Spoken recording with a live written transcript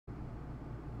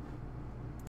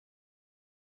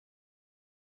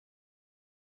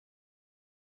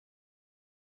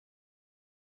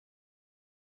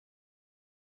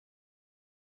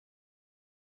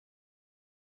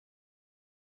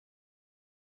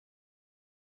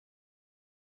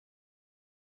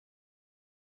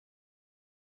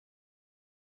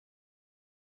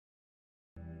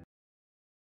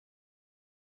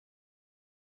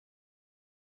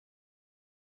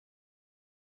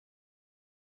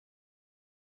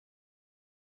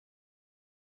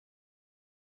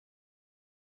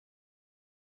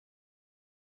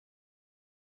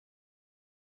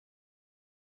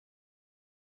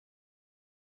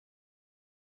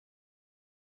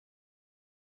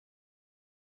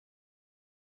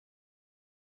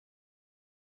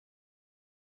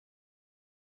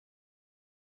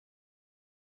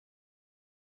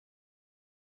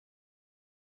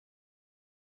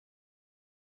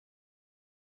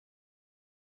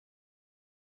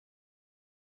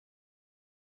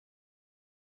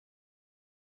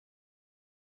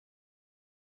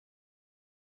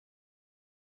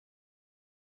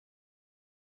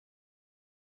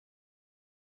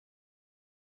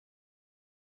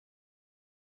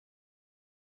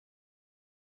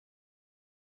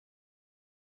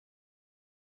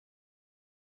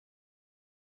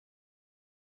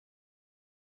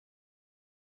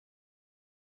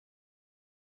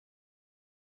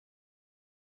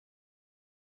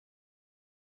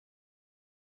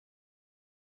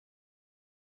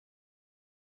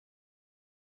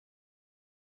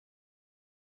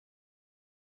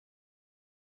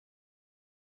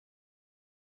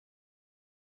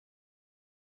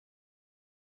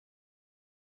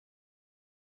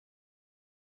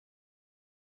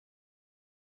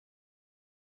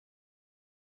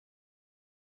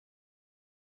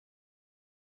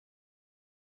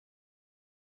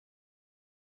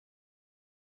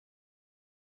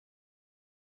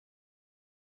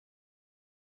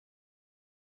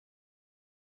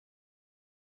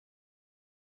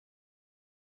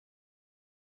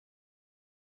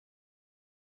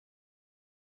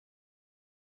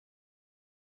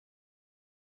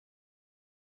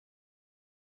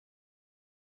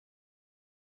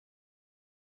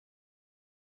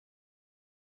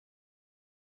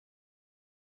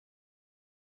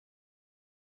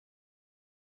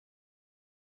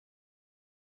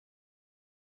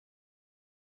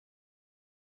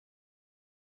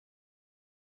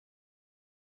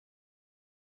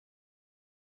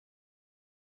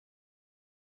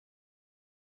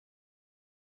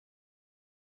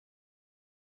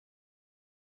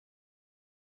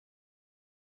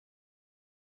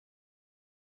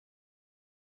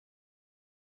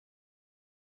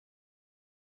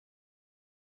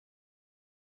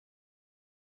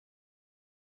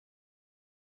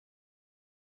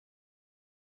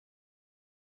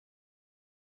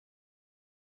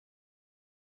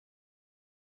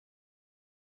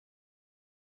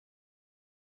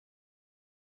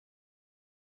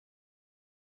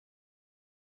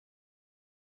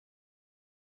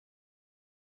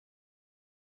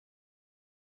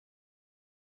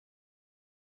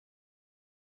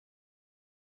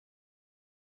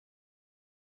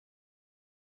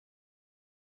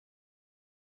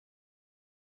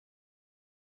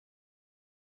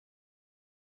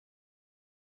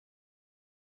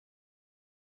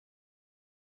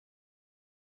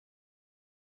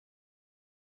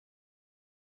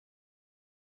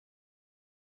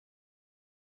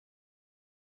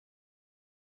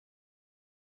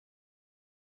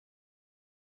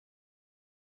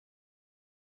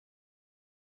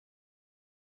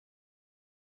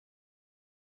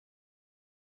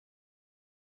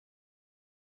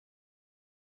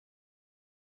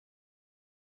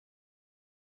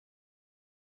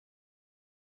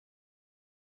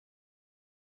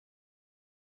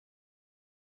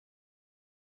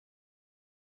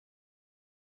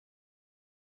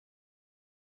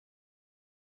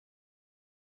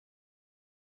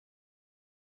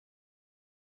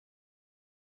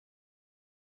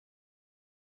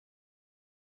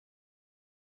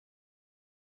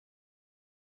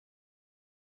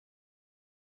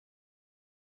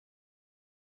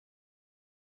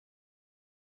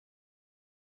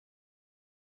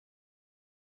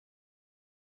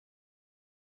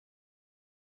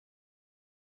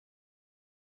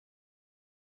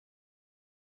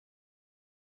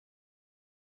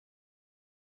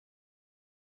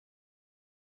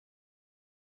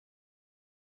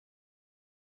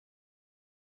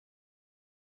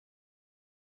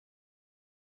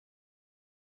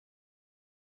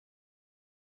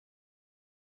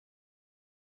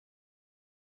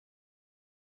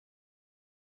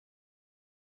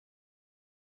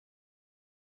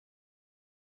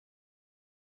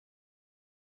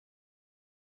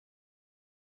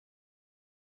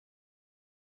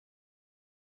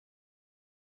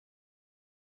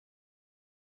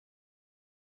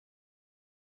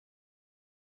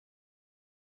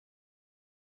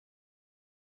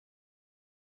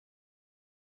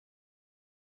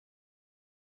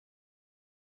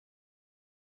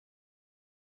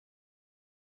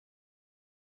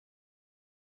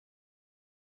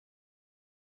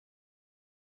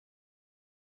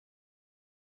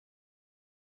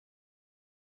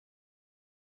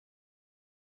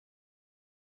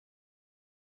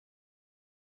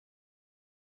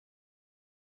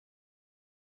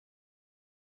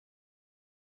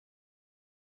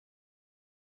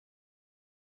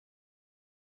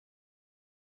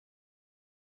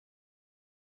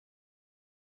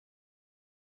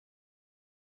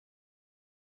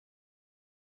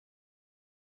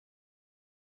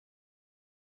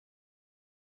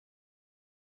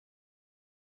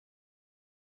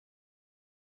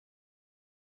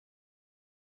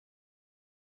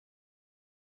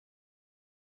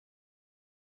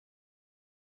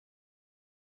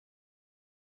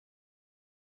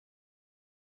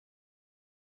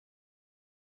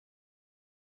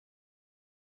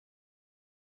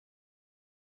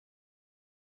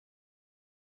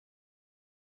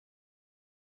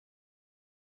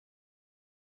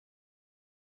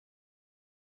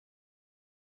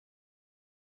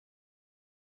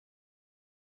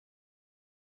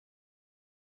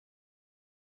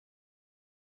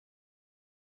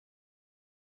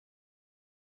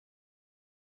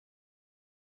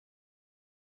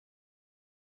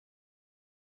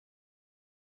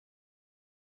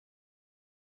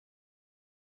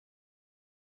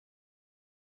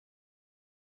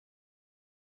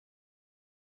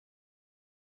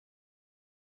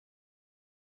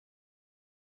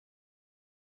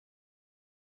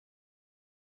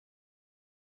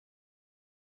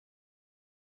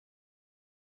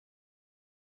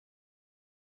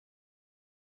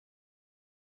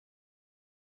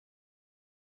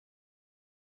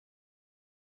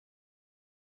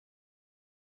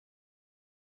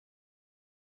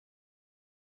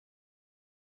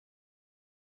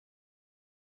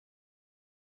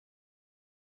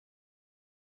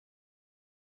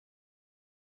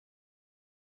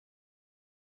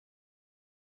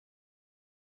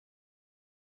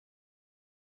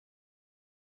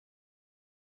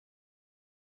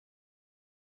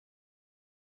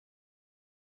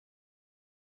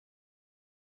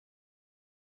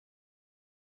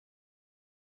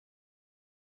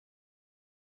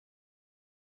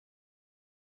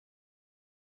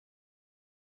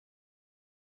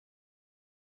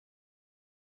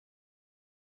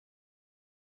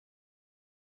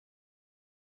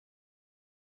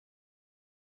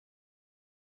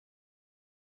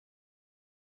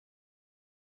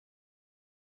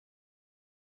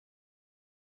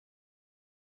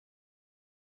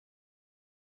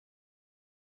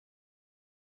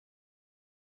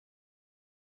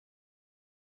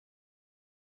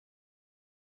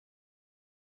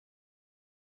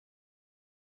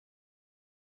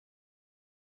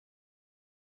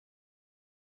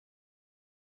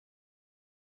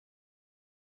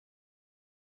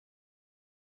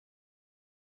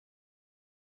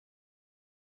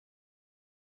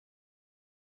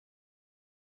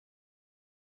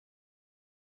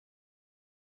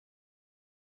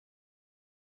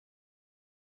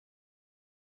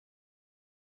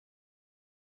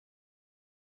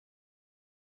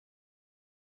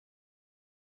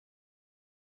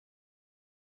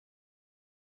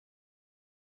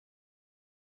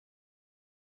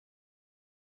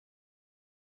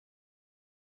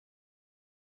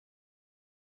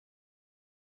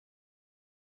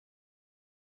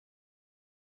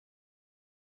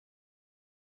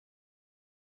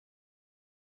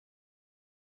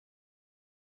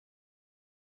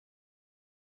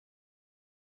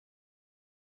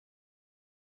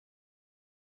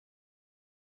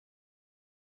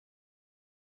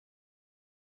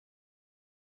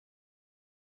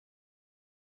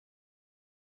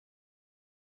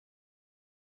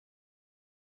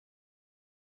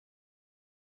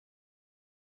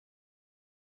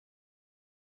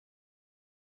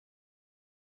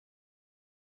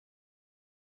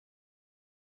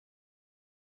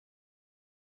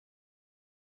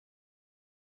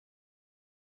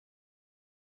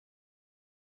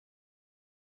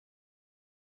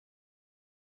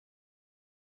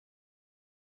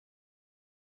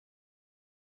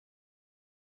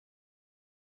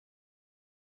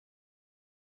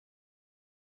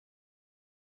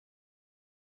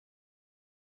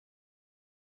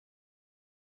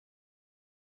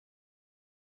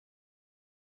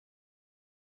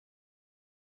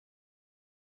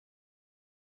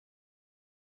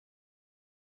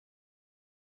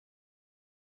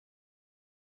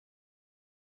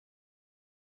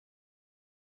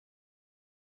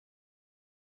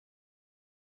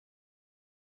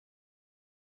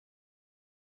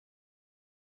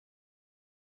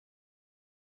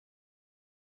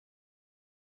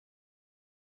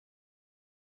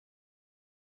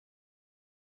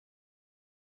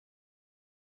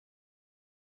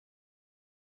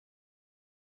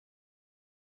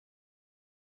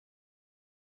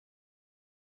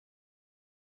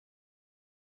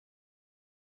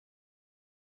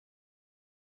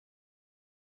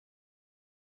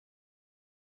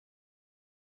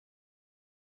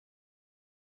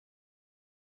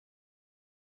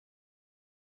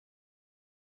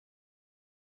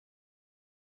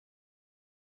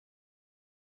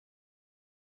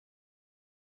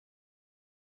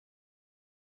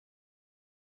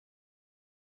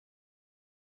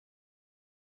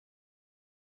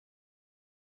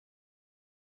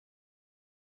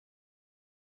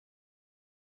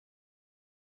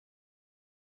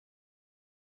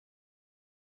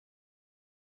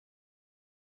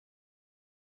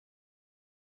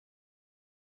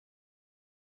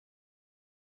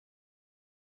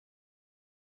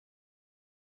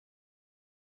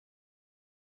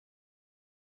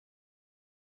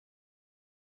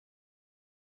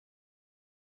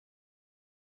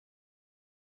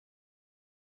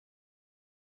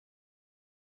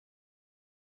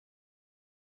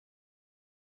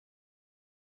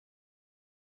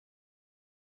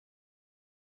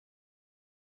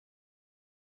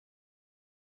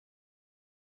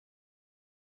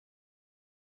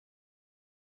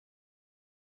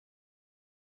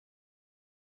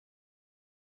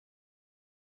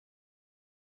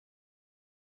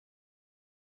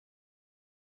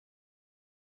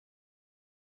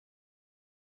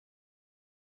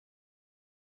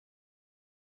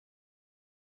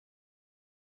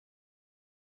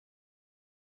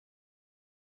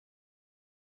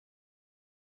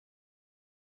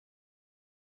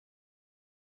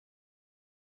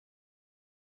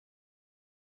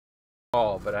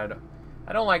all, but I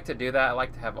don't like to do that. I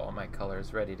like to have all my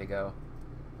colors ready to go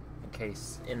in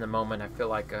case in the moment I feel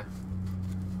like a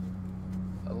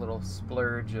little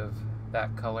splurge of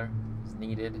that color is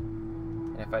needed,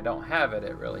 and if I don't have it,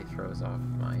 it really throws off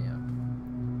my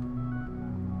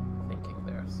thinking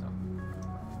there. So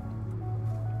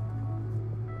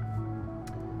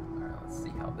all right, let's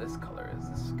see how this color is.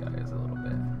 This guy is a little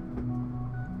bit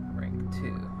rank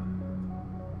 2.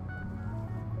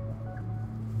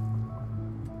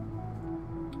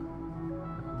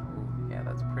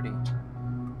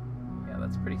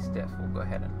 That's pretty stiff. We'll go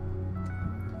ahead and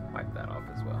wipe that off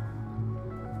as well.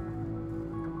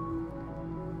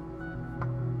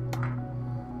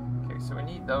 Okay, so we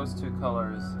need those two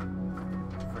colors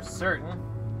for certain.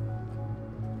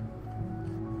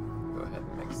 Go ahead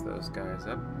and mix those guys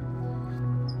up.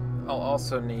 I'll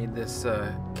also need this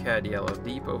Cad Yellow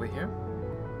Deep over here.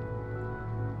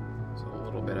 There's a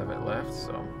little bit of it left,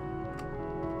 so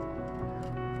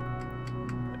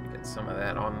let me get some of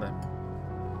that on the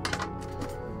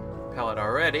palette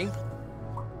already.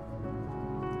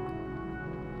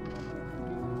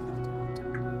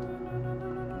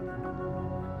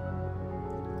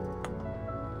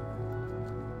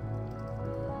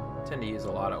 I tend to use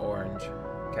a lot of orange,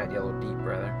 Cad Yellow Deep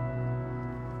rather.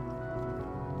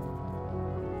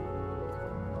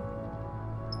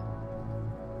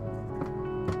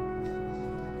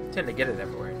 I tend to get it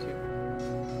everywhere too.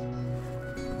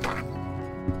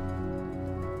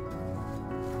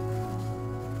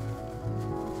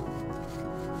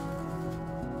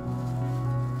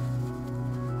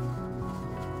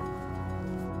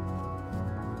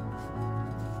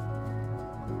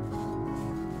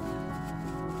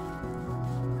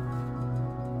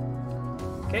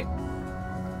 Okay,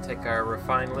 take our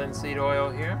refined linseed oil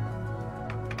here.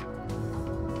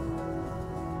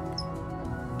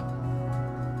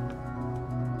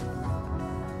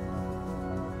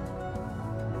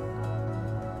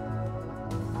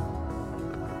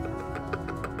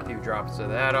 A few drops of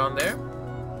that on there.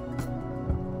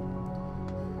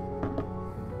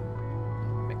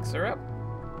 Mix her up.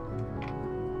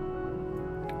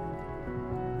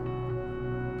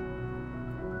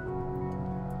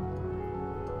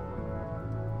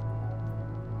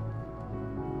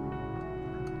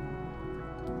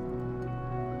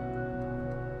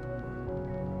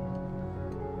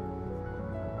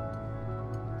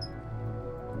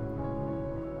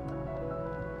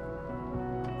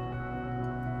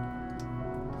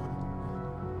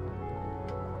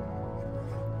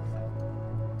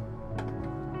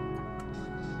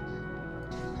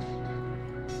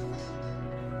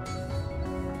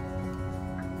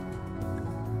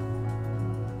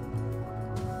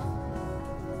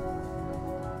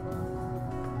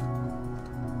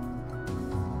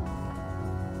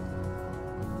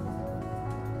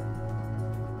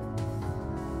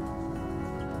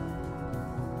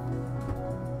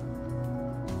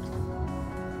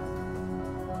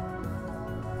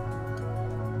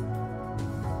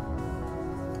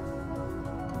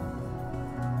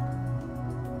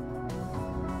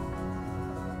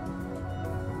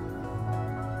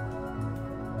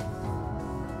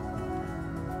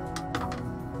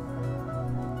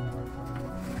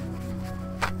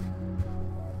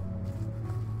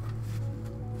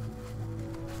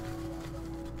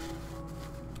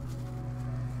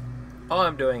 All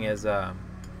I'm doing is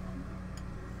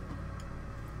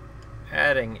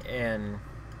adding in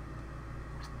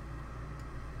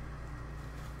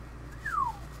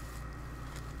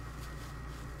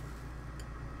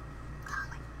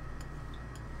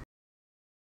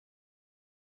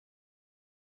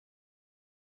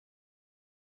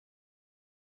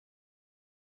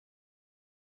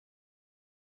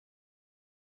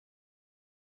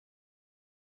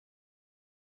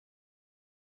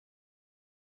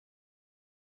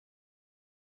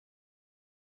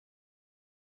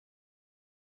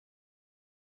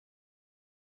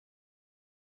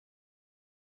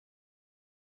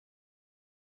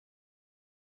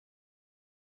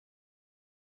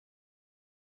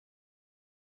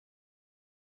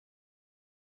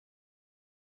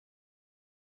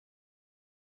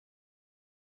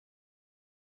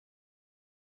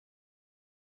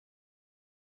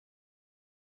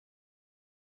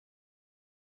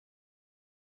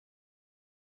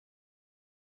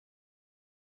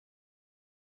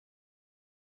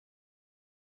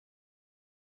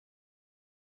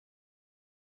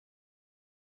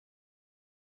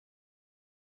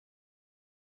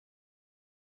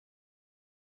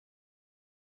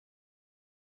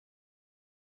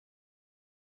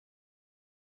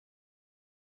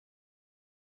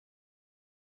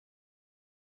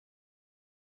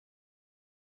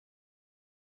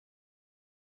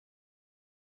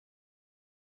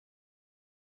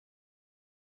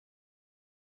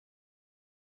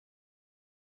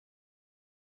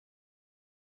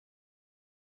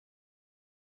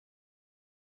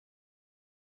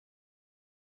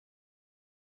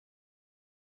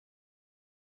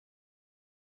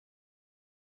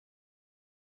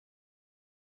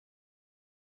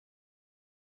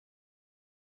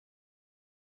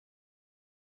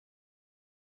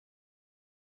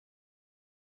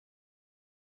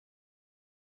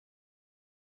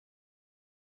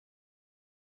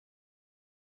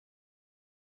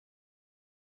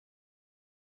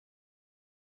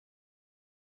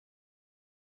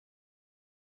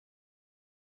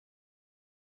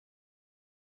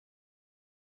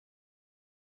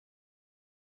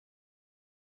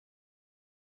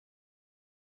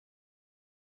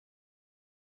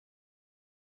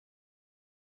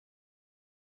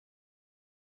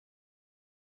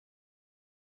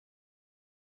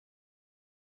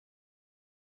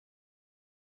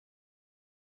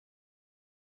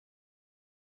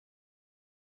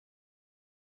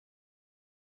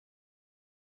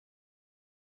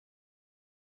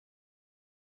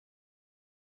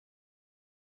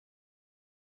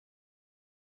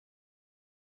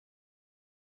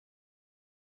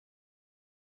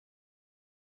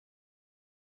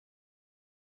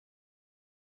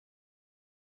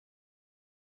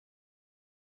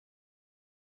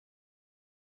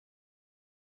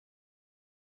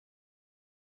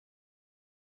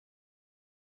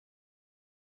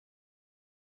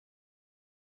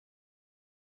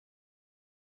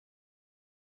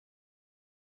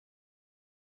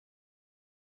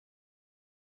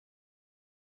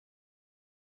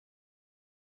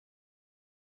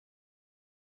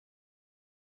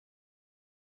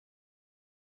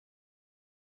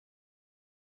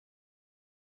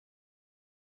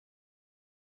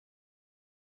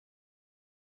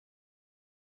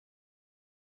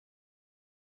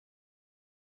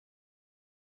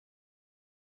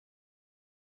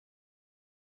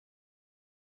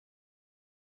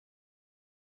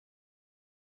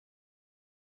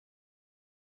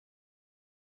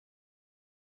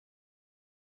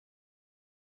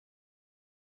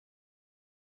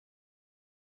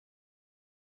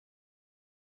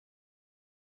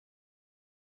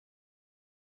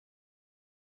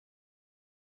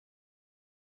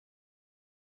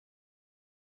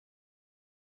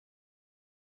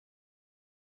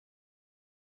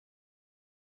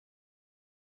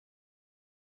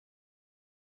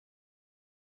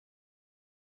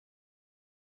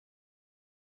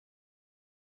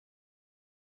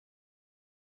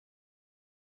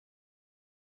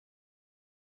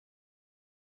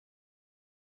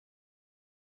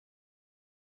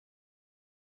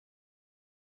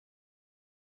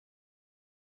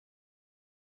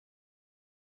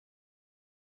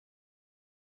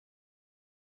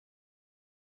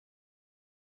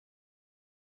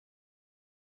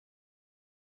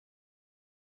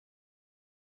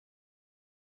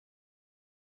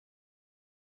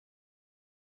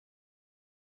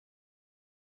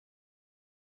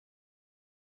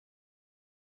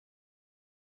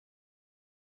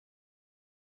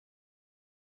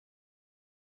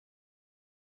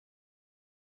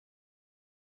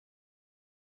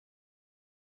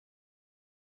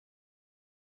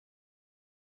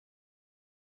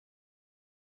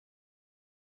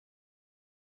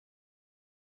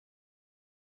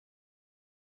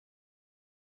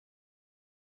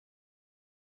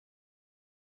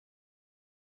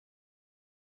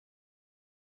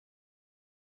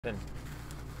Then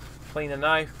clean the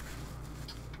knife.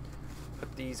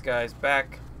 Put these guys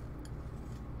back.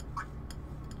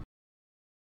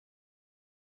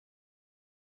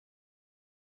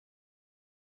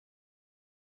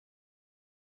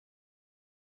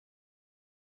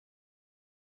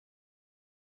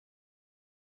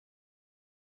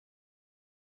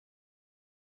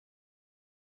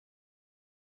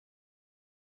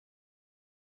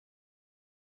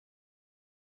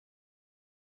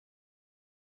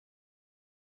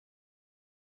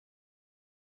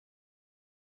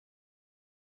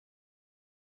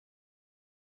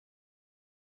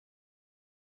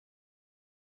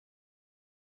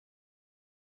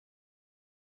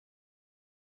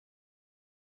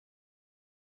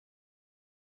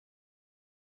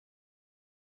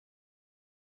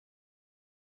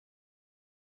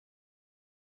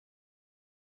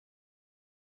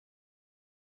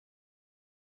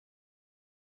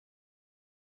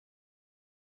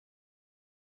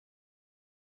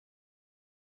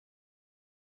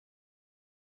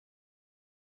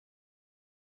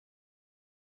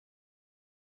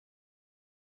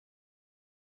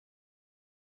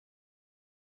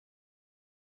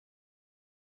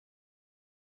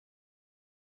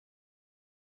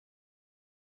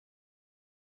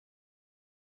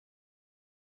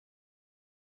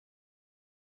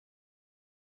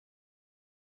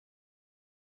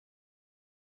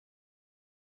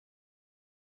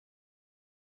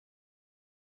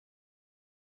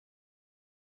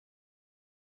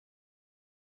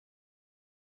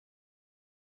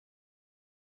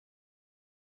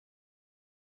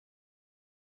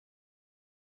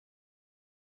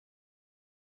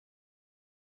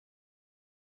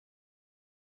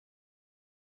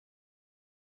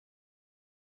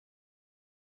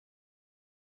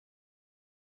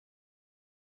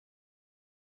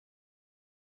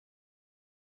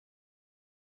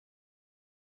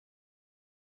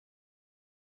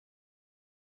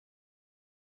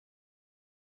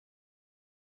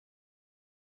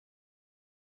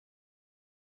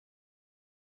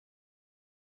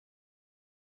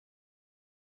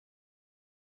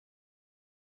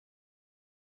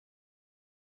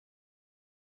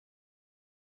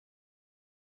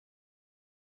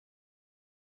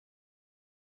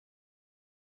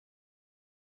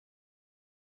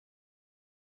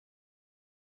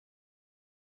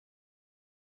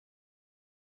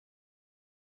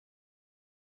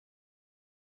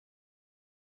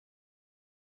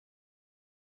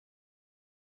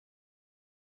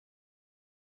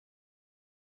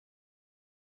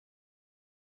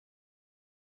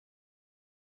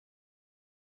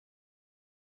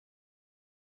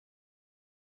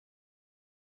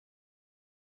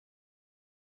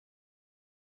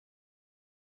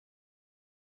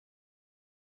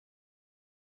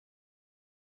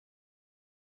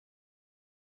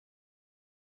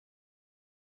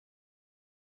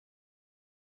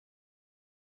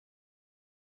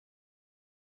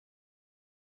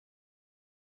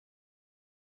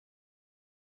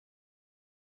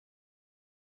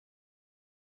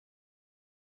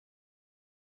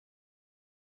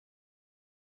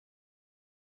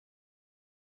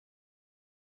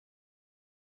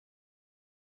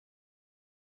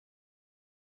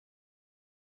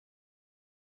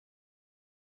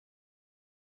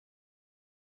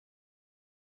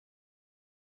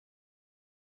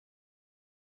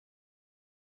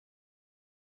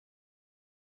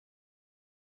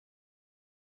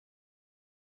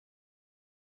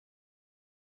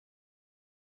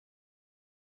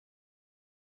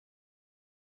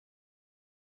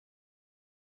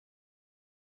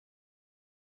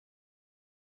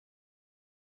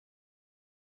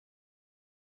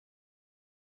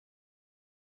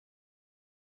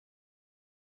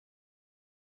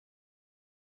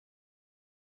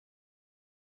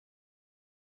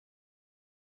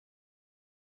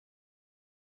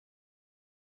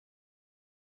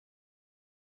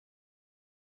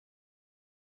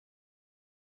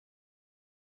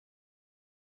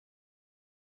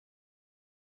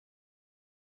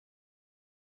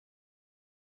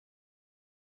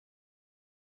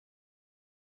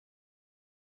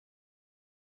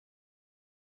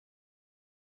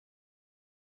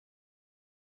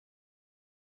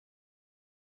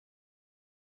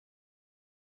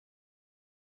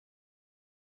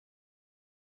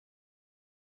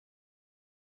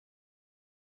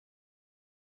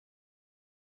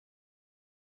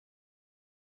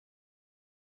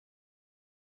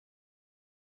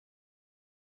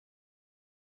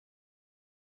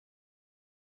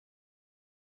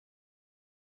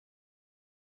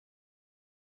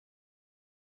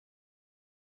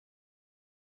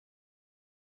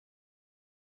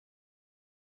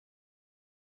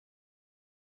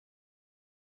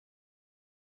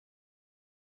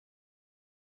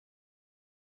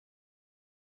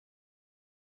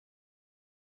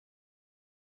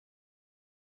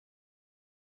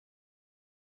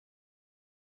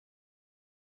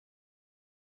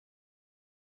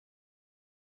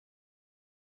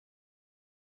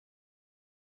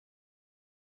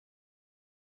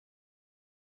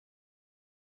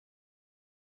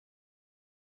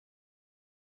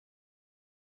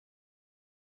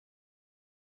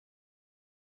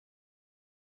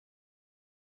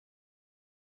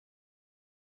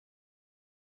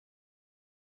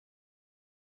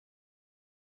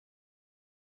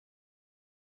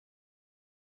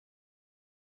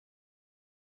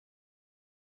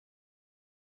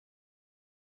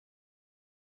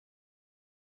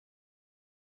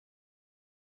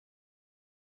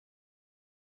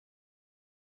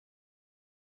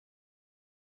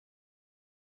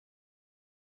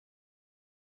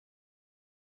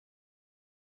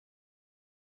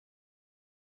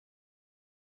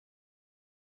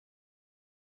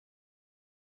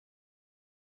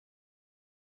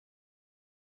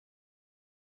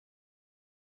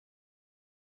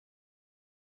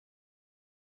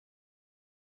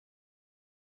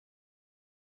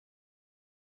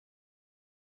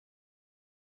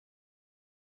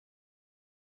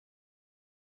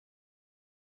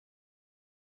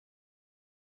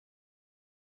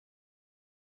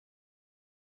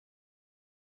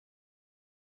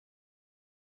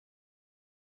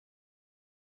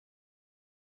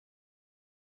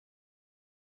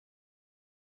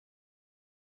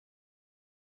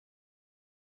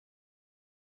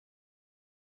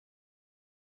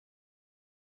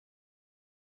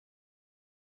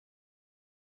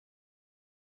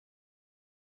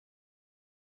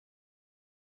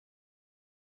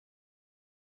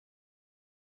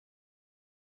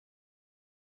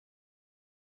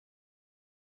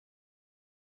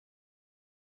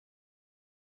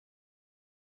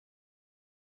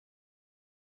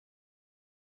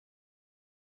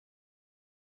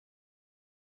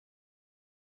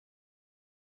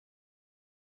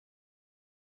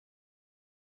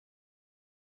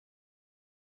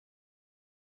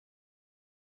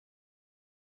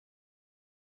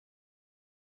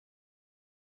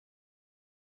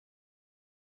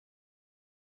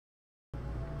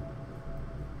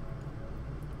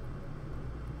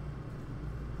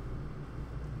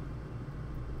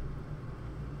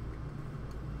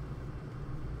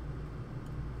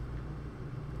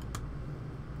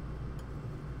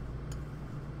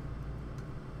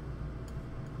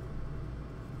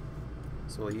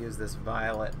 So we'll use this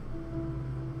violet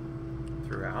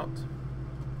throughout.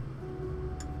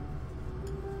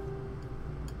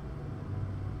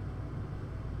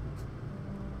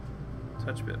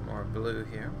 Touch a bit more blue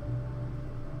here.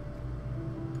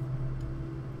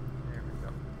 There we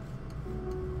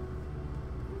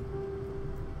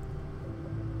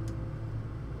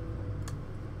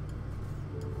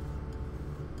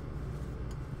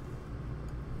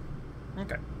go.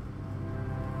 Okay.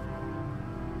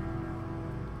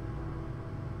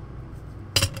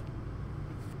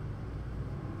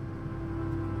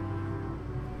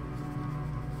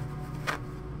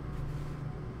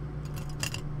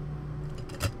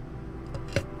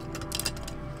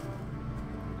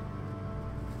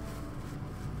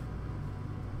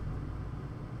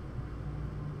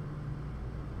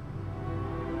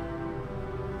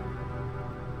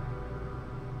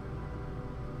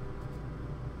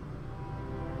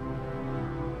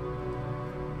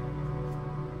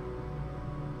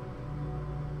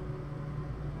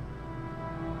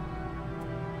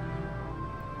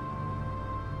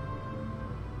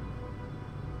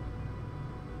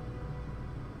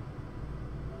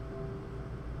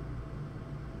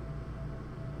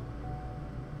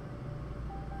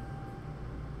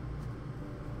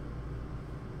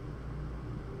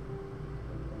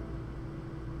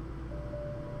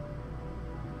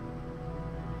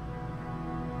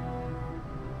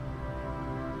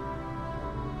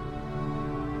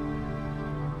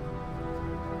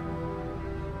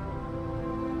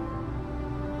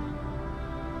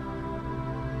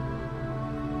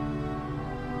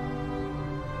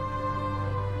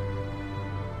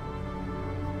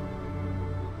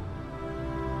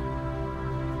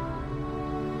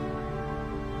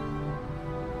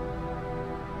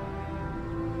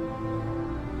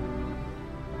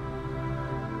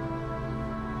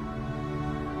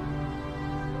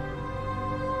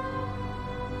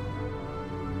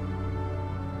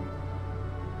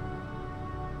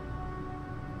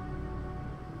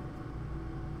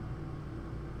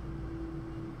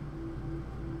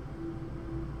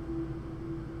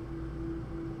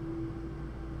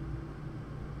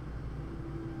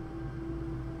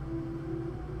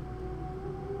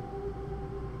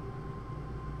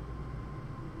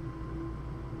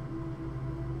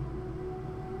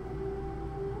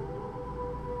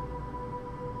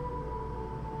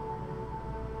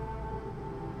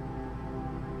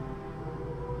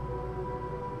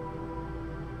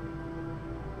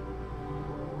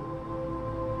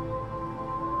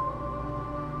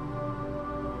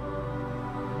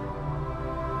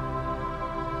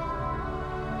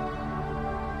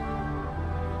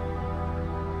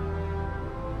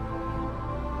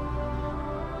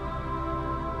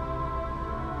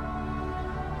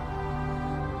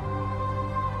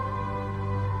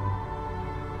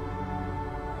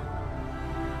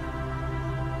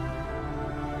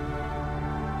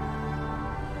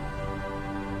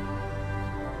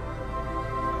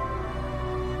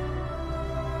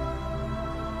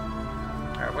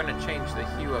 We're going to change the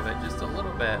hue of it just a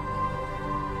little bit.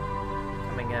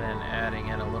 Coming in and adding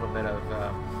in a little bit of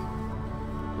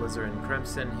alizarin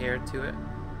crimson here to it.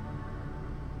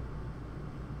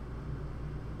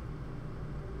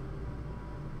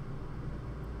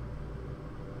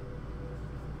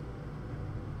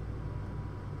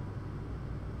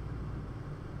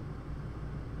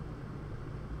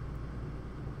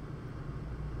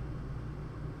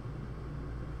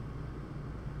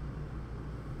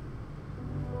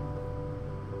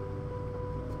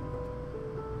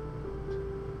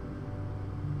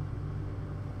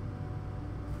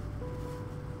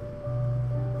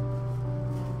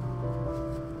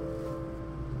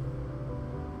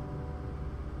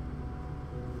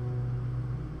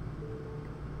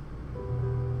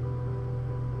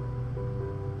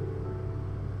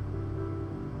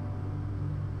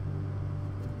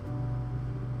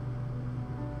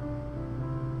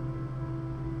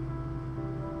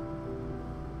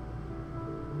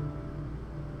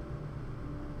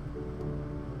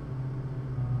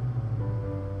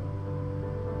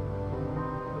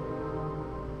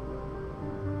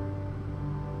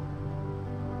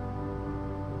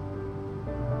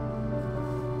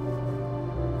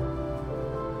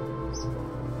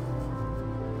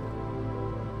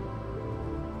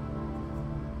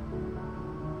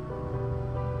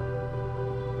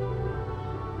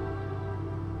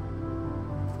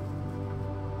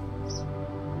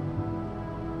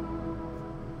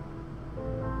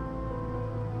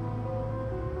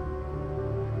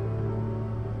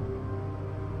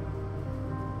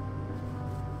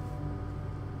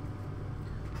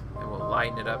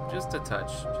 Lighten it up just a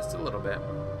touch, just a little bit.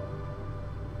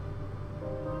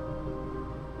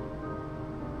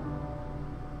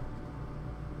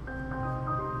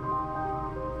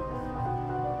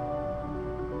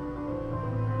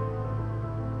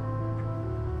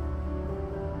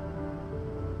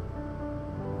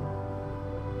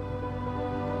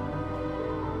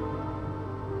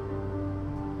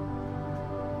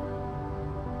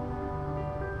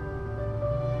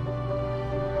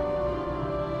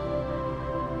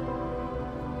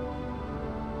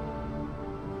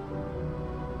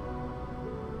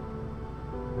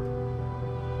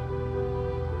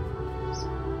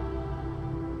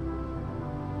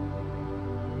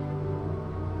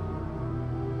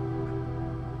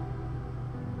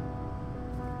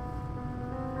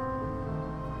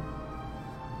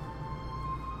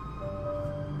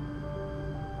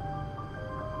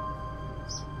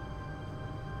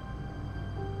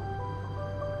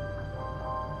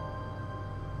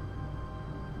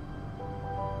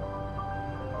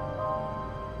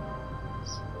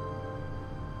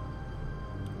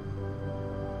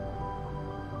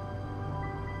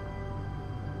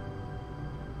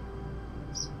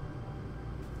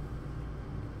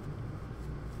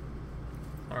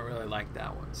 don't really like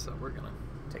that one, so we're gonna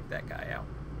take that guy out.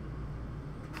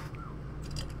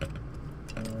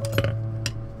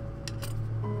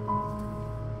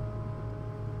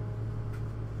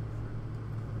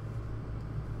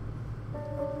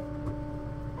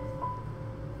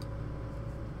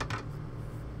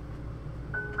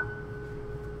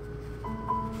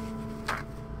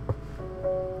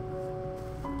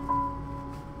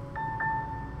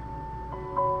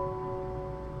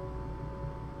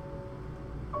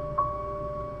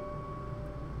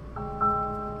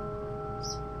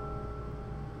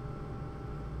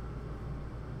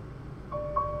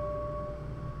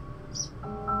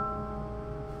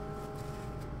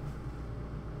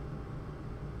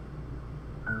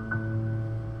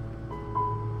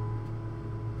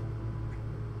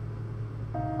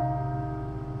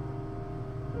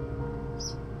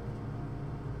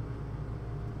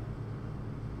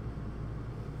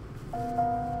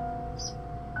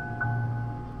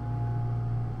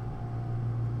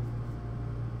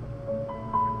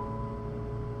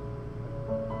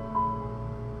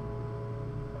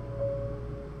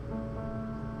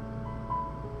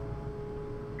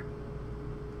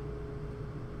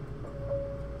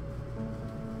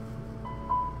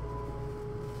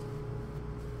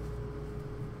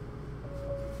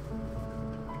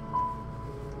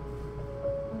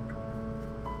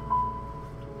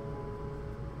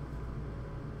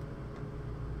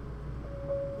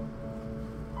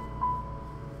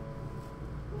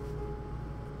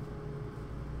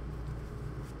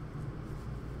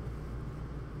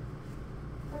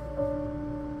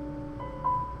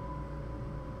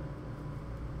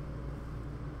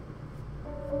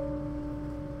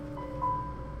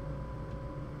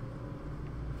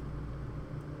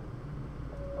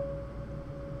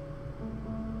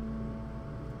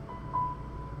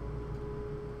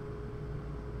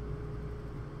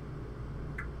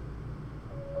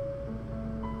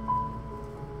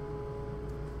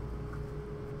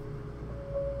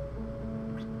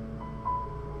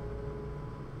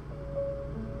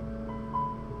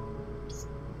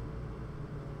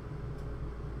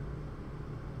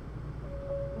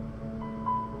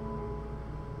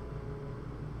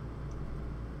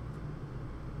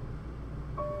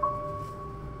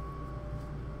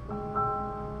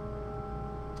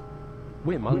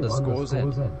 Wim underscore Z.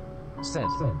 Send.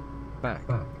 Back.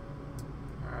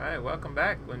 Alright, welcome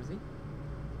back, Whimsy.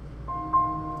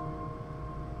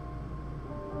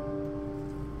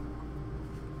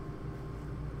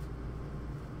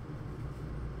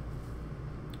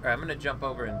 Alright, I'm going to jump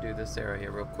over and do this area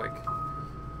real quick.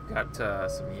 Got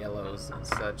some yellows and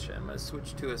such. I'm going to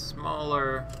switch to a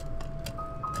smaller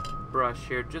brush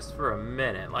here just for a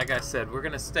minute. Like I said, we're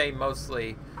going to stay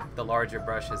mostly the larger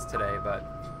brushes today,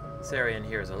 but this area in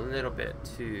here is a little bit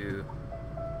too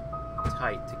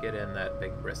tight to get in that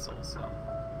big bristle. So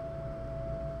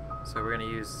we're going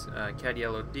to use Cad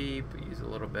Yellow Deep, use a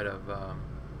little bit of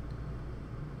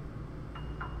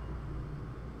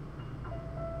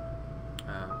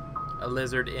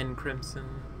Alizarin in Crimson.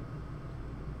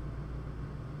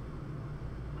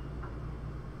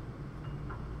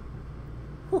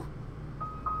 Whew.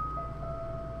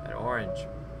 That orange.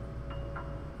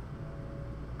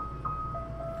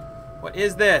 What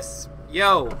is this?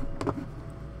 Yo!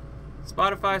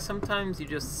 Spotify, sometimes you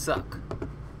just suck.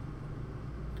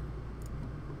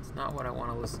 It's not what I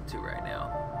want to listen to right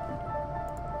now.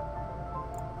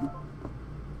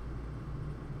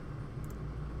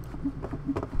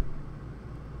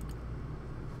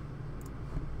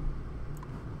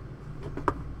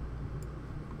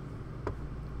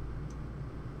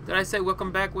 Did I say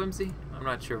welcome back, Whimsy? I'm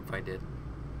not sure if I did.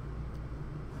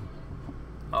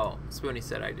 Oh, Spoonie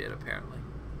said I did, apparently.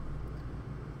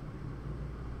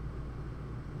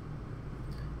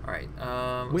 Alright,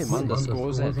 Wim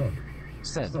underscore Z.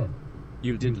 Said.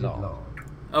 You did law.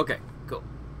 Okay, cool.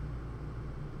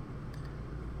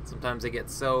 Sometimes I get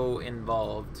so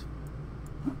involved.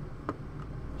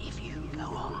 If you go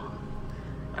on,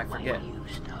 I forget. when you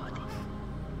started.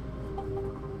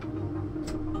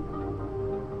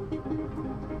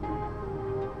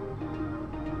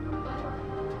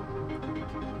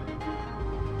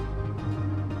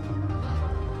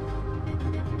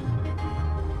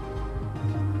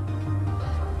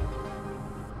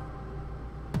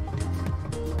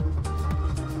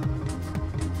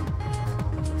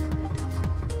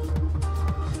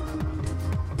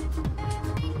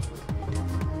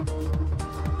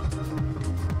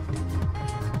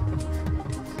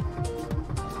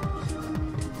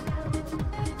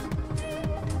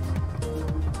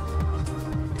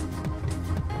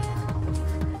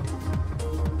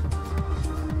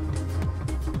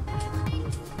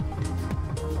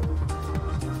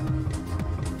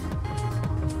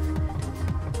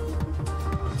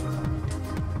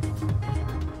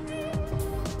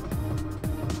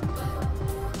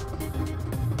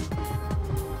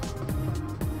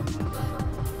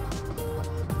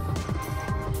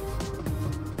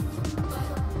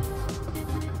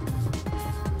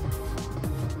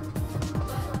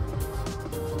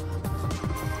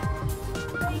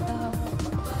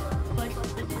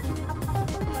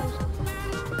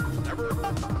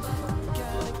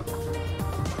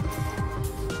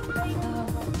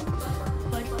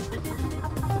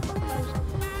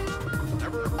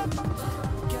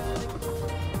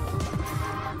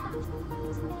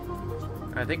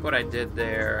 I think what I did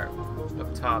there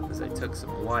up top is I took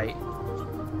some white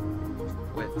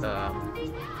with some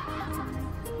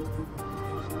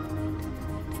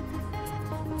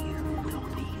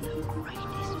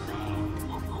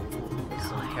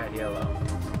cat yellow.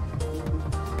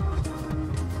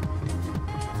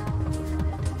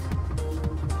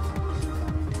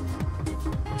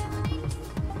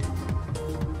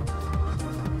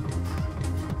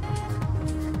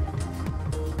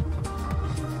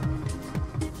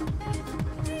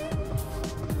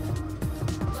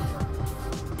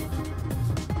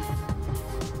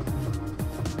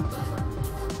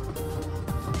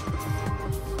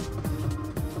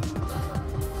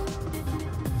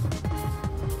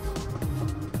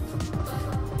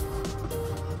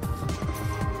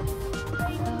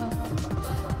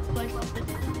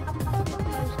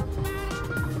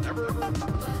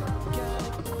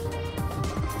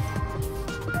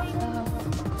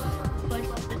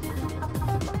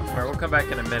 Alright, we'll come back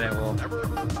in a minute. We'll fix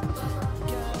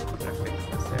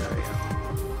this area.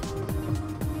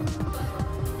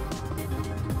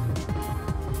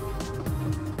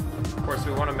 Of course,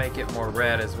 we want to make it more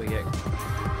red as we get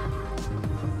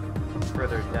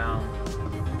further down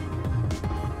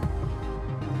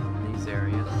these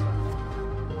areas.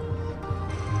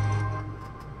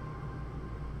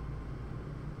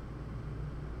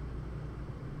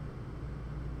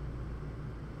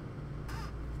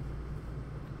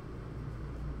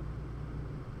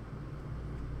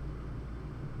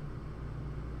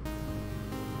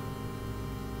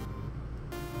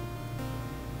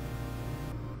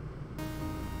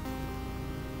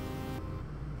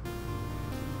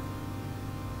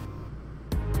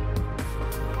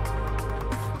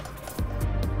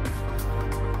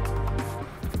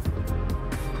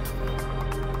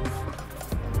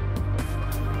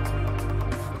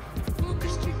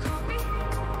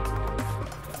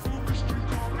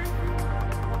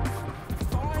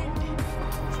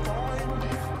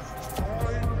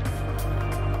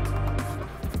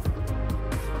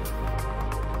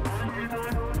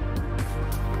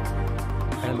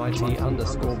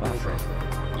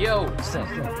 MIT_battery. Yo! Set.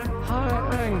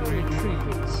 High angry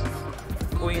trees.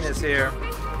 Queen is here.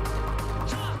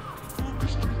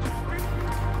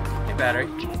 Hey, battery.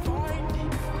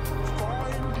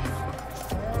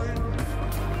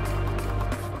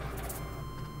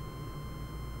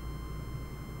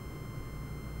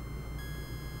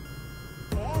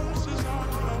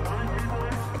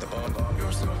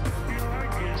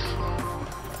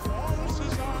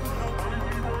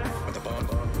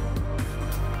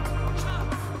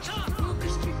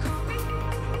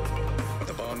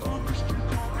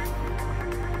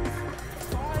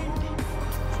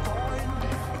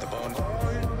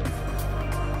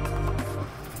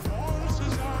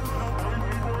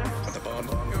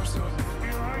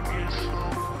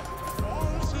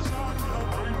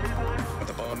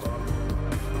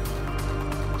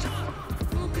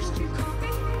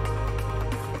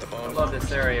 I love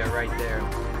this area right there.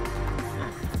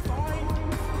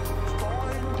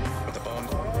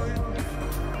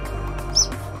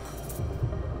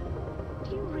 Do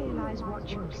you realize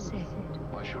what you've said?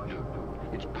 I should do.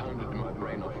 It's pounded in my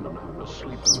brain often enough,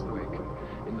 asleep and awake,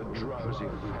 in the drowsy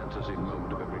fantasy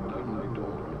moment of every lonely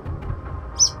dawn.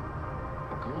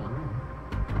 Come on.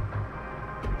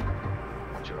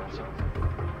 Cheer yourself.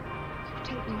 You've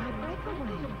taken my breath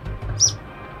away.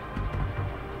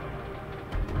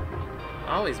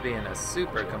 Ollie's being a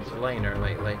super complainer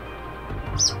lately.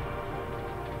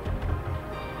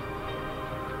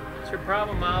 What's your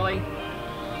problem, Ollie?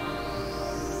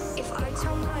 If I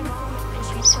tell my mom and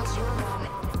she tells your mom,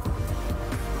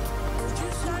 would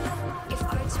you sign up? If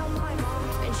I tell my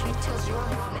mom and she tells your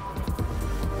mom,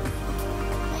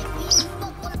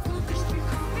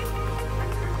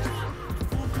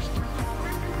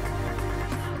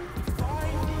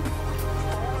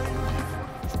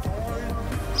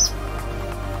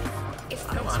 if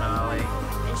I Come on, tell my Ollie.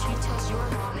 mom and she tells your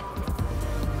mom,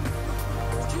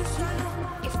 would you sign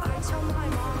up? If I tell my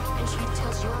mom and she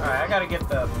tells your mom. Alright, I gotta get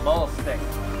the mull stick.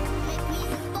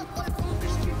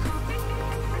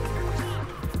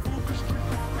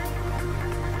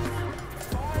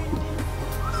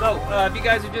 So, if you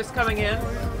guys are just coming in,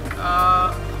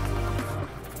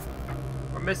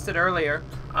 or missed it earlier,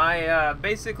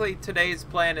 basically today's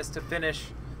plan is to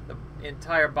finish the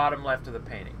entire bottom left of the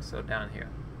painting, so down here.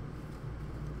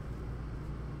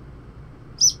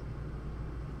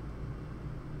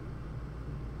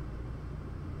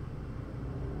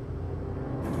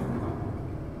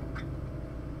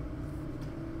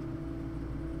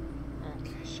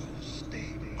 So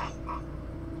stay out.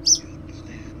 You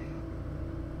understand?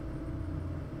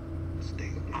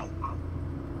 Stay out.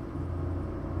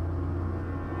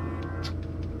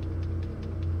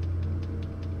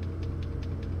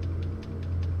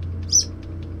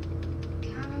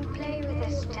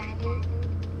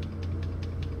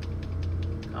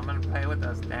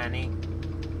 Nanny.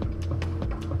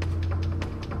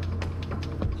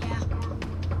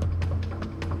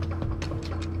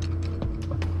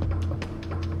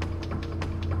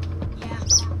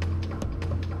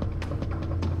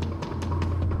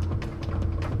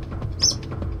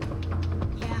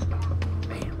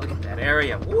 Man, look at that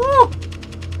area. Woo!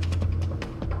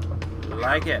 I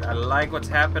like it. I like what's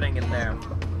happening in there.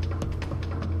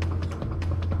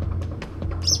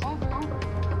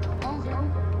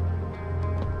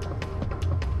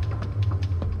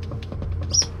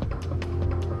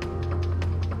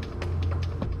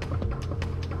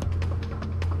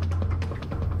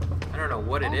 I don't know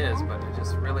what it is, but I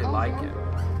just really like it.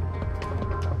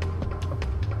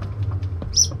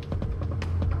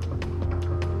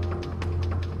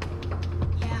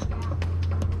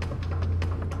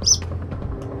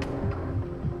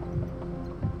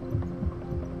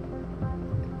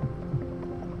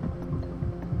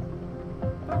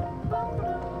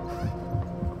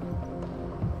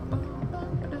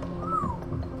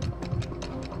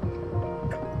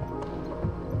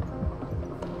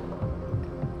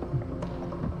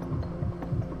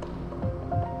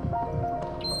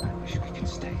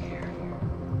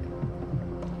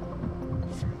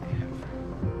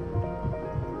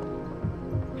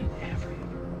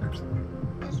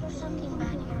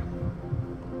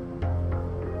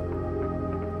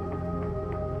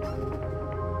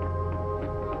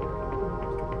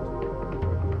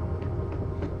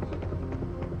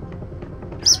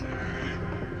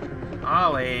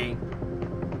 Ollie.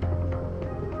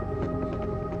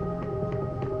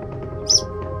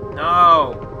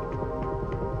 No.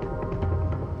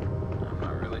 I'm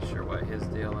not really sure what his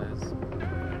deal is.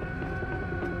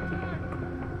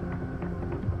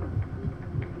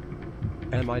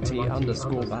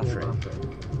 MIT_battery.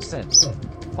 Sent.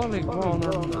 Polygon.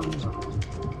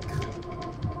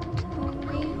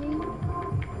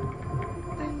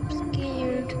 I'm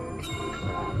scared.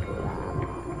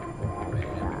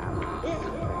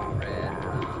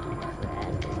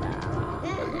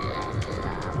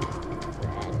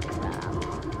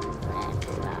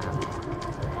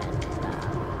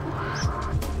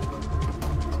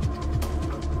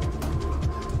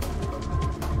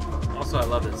 Also, I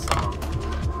love this song.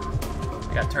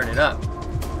 I gotta turn it up.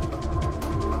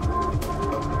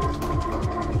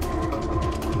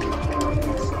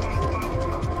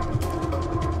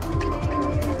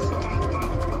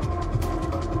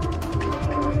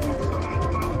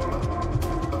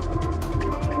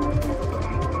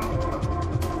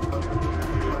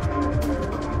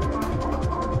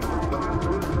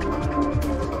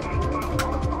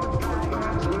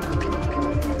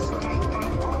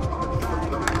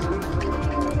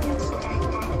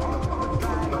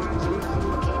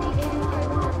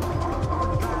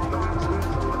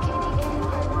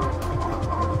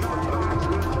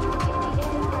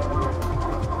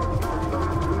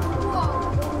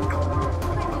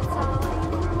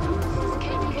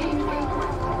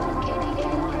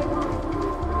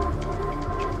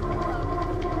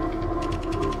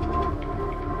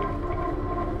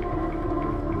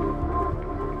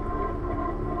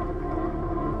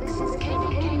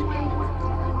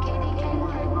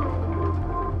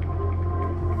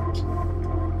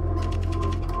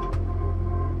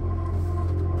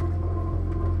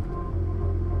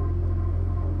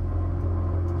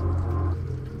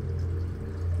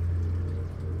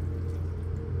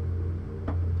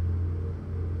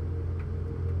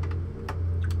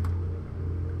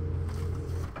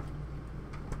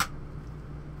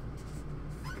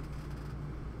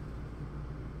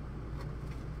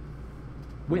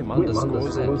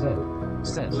 Wim_Z.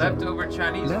 Sent. Leftover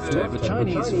Chinese Leftover food.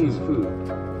 Chinese food.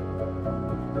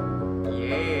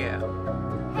 Yeah.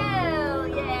 Hell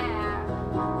yeah!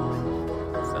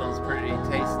 Sounds pretty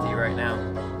tasty right now.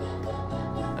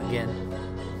 Again.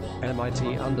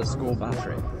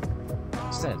 MIT_battery.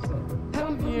 Sent.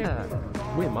 Hell yeah.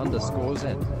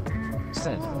 Wim_Z.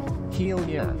 Sent. Heal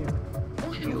yeah.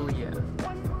 Hell yeah.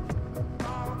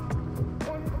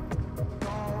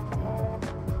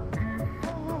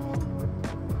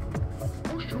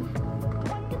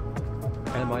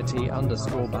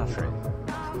 MIT_battery.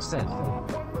 Sent.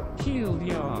 Heal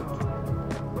yeah.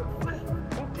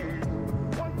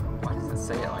 Why does it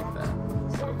say it like that?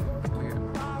 So weird.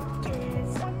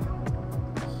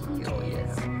 Hell yeah.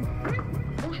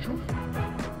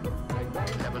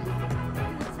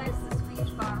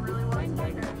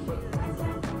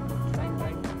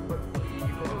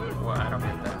 Well, I don't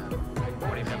get that.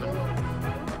 What do you mean?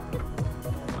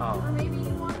 Oh. Or maybe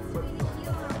he wants me to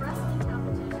heal a wrestling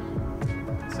competition.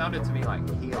 It sounded to me like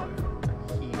healer.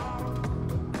 Heal.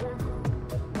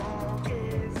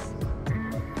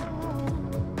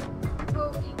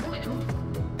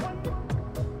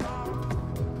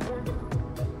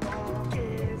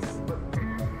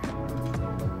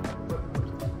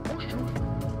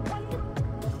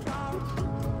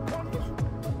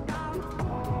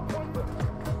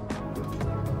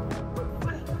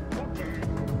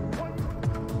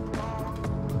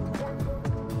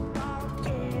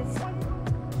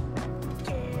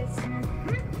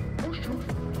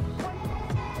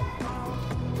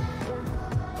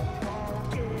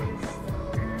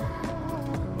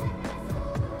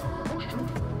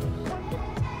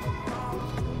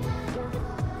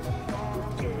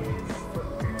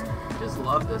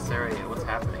 love this area. What's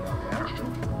happening over there?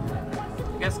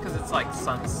 I guess because it's like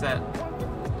sunset.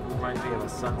 Reminds me of a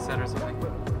sunset or something.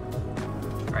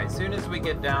 Alright, as soon as we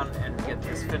get down and get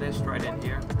this finished right in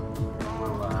here,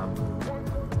 we'll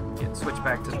switch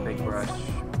back to the big brush.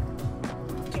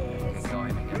 Get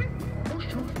going again.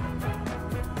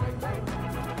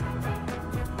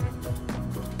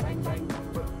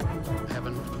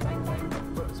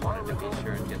 Just wanted to be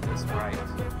sure and get this right.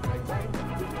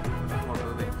 We're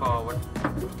moving forward.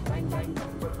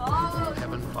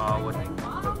 Heaven forward.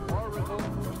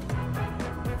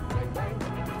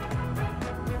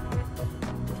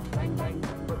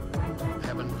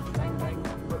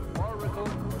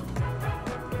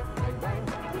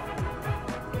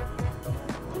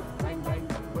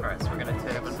 Alright, so we're going to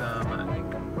take some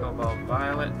Cobalt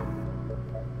Violet.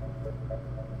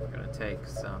 We're going to take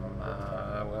some,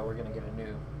 well, we're going to get a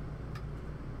new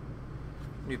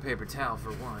paper towel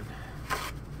for one.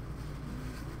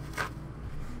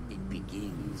 It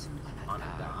begins On a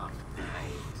dark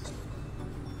night.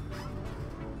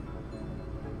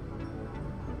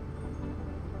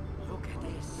 Look at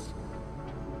this.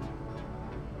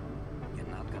 You're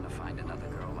not gonna find another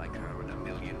girl like her in a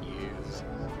million years.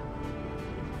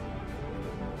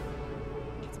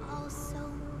 It's all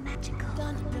so magical.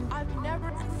 I've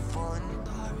never Fun,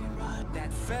 ride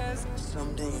that fast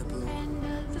someday, boo.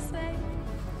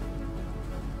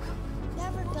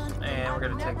 And we're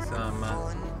going to take some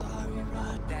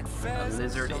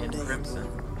Lizard in Crimson.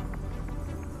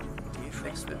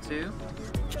 Mix the two.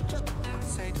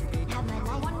 Have my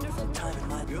life. Wonderful time in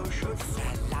my you should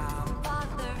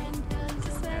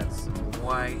Add some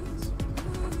white.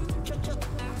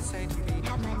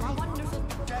 Have my life.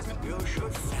 you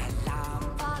should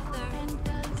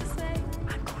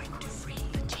I'm going to free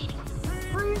you, Janie.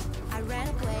 I ran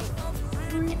away,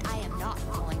 and I am not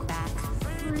going back.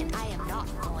 And I am not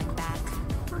going back.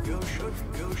 You should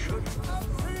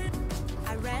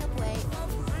I ran away,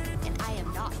 and I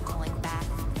am not going back.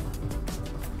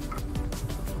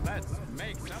 let's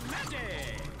make some magic.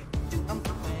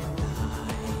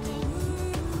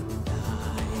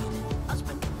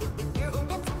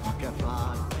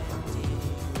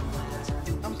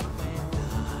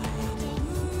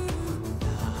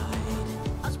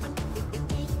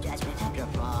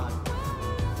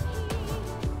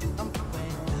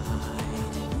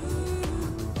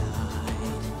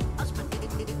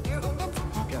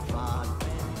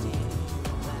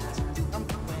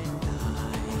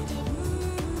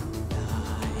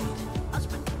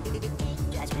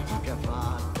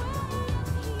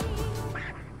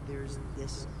 There's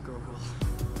this girl.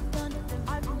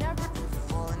 I've never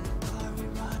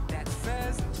Ride that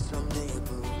fast someday,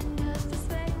 boo.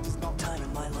 No time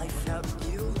in my life without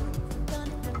you.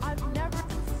 I've never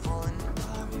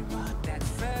Ride that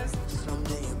fast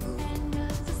someday, boo.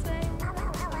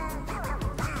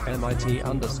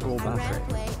 MIT_battery.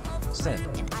 Said.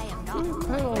 And I am not going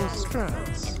Pearl back.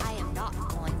 Strats. And I am not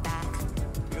going back.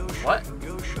 What?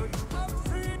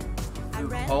 I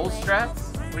ran Pole away,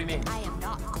 strats? What do you mean? I am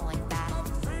not going back.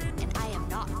 And I am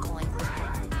not going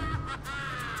back.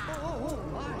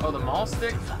 Oh, the mall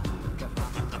stick?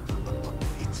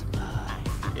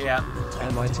 Yeah.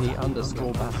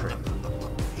 MIT_battery.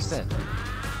 Said.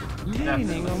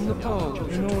 Leaning on the pole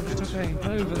in order to paint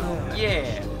over there.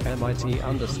 Yeah.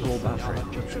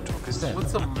 MIT_battery. Said.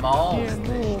 What's a mall Here,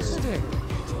 more stick? stick.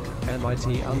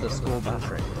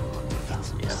 MIT_battery.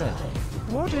 Said.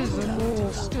 What is a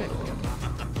more stick?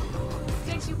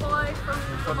 Dixie Boy from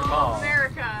the Mall mall. of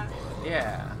America.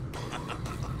 Yeah.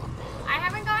 I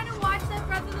haven't gotten to watch that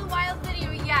Breath of the Wild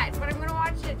video yet, but I'm gonna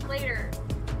watch it later.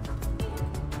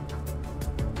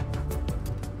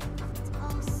 It's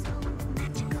all so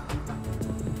magical.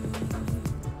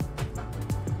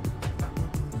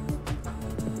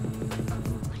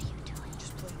 What are you doing?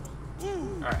 Just play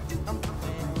Alright.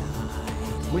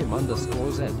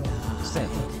 Wim_Z. Said.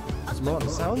 Mod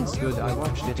sounds good. I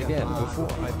watched it again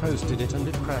before I posted it and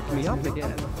it cracked me up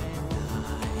again.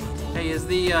 Hey, is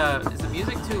the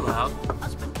music too loud? I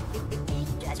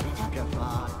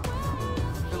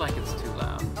feel like it's too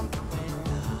loud.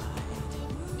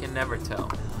 Can never tell.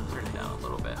 Turn it down a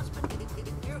little bit.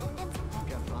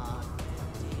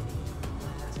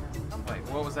 Wait,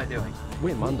 what was I doing?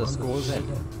 Wim_Z.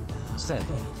 Said.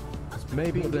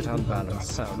 Maybe a bit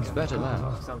unbalanced. Sounds better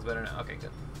now. Sounds better now. Okay,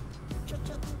 good.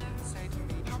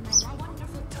 Have my life.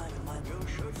 Wonderful time in my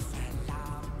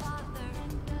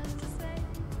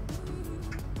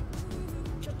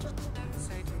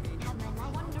Have my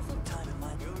life. Wonderful time in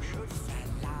my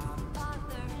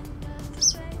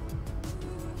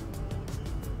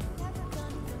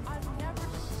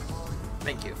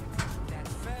Thank you.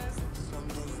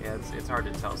 it's hard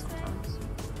to tell sometimes.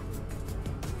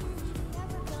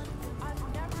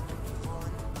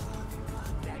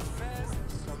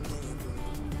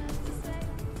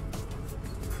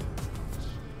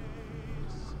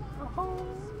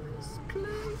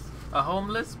 A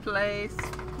homeless place.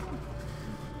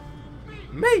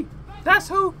 Me! That's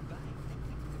who!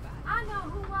 I know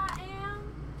who I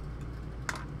am.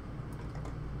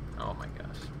 Oh my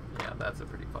gosh. Yeah, that's a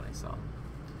pretty funny song.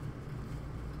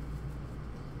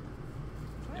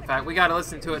 In fact, we gotta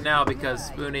listen to it now because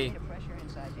Spoonie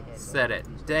said it.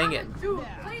 Dang it. Dude,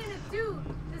 playing a dude.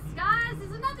 Disguised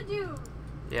as another dude.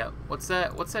 Yeah, what's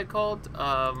that called?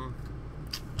 I'm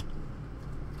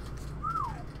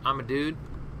a dude.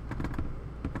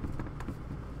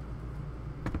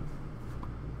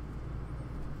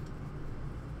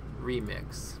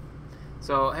 Remix.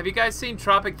 So, have you guys seen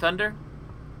Tropic Thunder?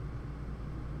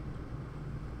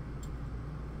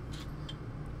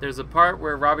 There's a part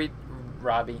where Robert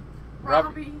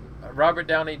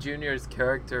Downey Jr.'s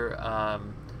character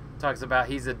talks about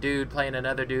he's a dude playing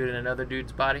another dude in another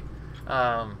dude's body.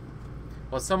 Well,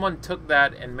 someone took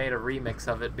that and made a remix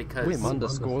of it because...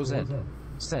 Wim_Z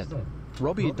said,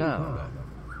 Robbie down.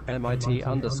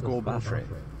 MIT_Battery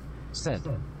said,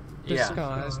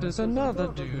 disguised as another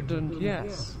dude, and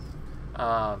yes.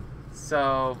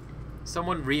 So,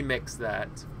 someone remixed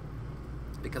that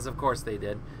because of course they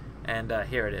did. And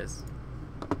here it is.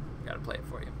 Gotta play it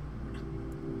for you.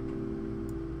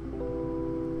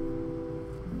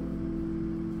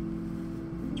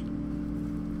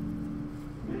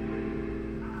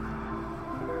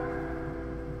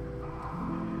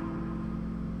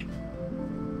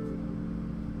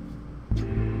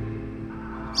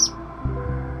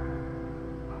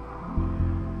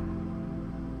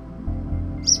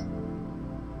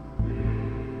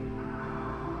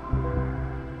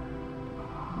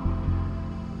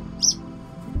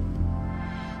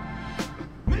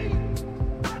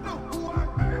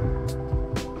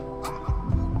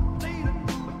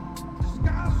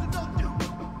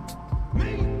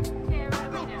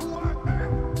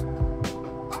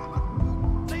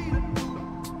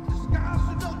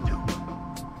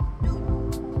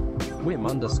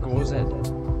 Wim_Z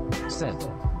said,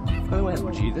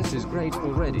 OMG, this is great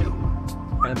already.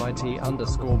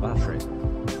 MIT_Battery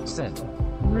said,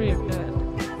 Rip dead.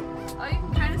 Oh, you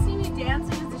can kind of see me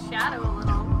dancing as a shadow a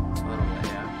little. A little bit,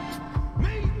 yeah.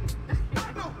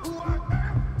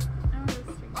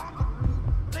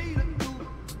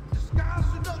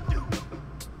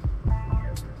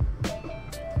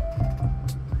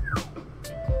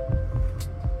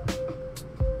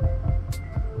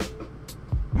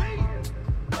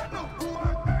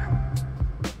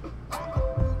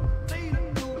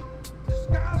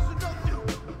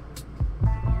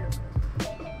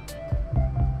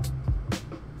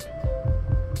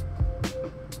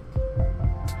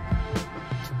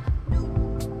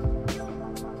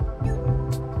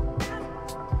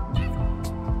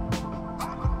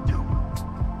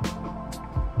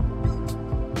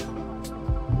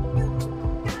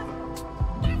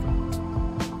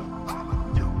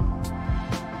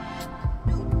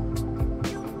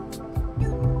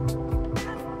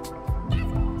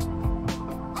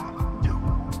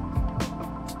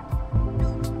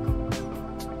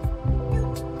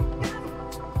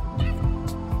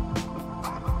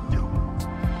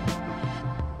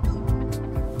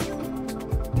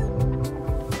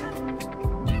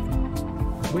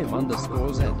 Wim_Z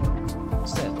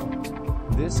said,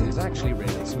 this is actually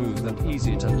really smooth and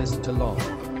easy to listen to long.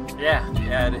 Yeah,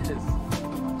 it is.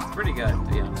 It's pretty good, to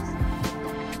be honest.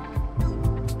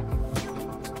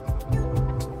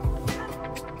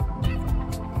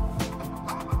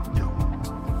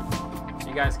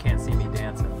 You guys can't see me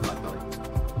dancing, luckily.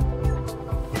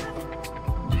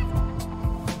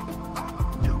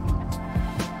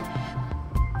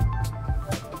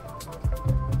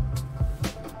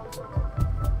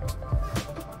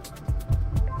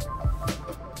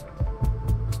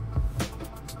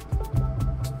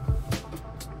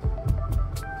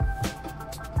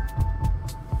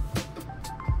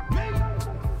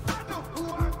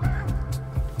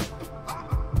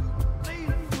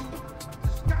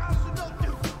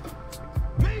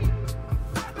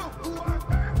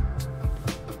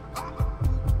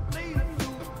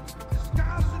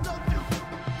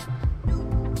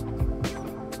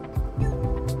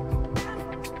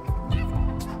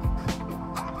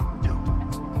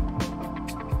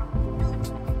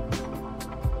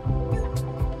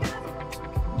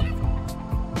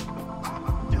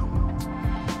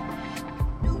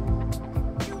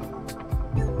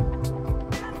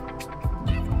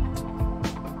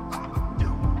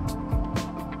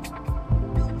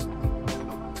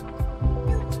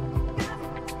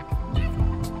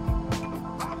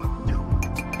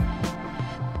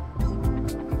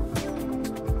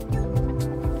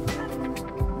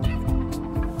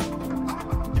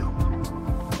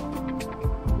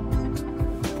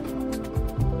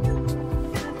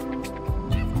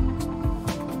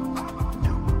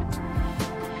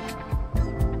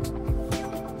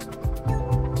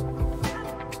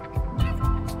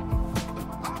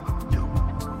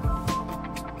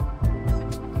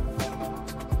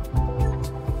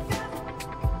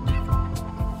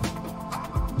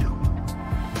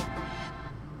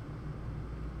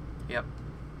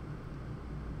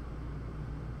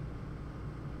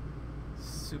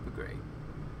 super great.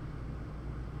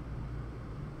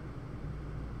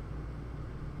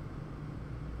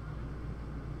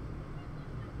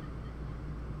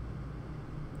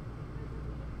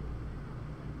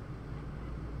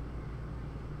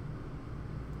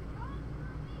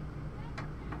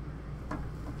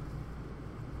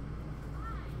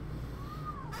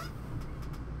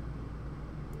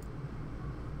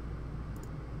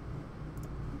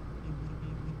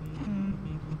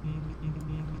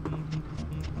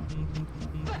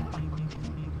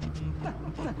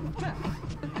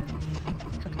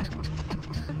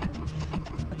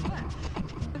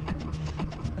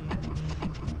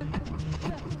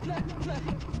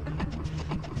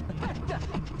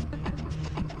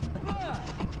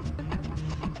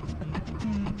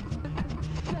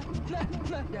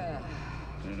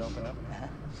 Did it open up?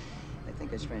 I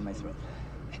think I strained my throat.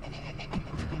 A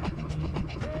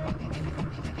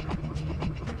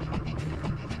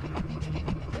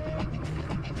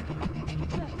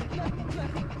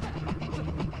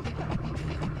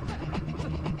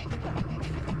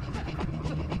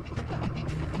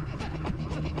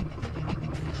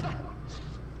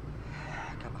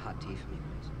cup of hot tea for me,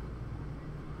 please.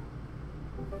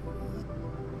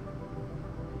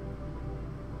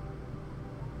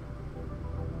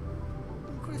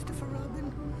 Christopher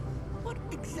Robin, what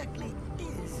exactly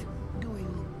is doing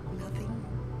nothing?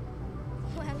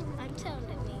 Well, I'm told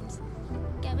it means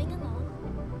going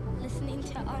along, listening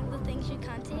to all the things you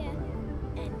can't hear,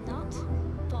 and not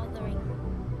bothering.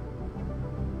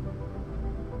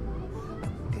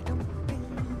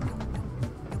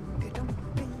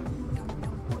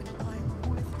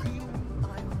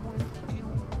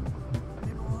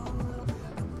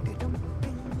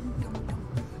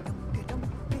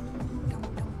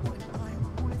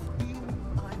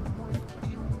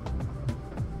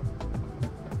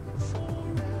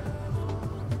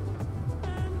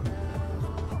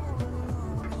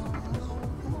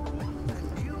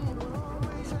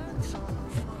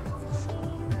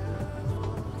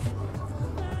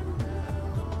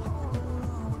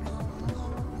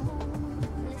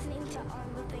 Listening to all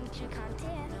the things you can't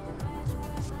hear.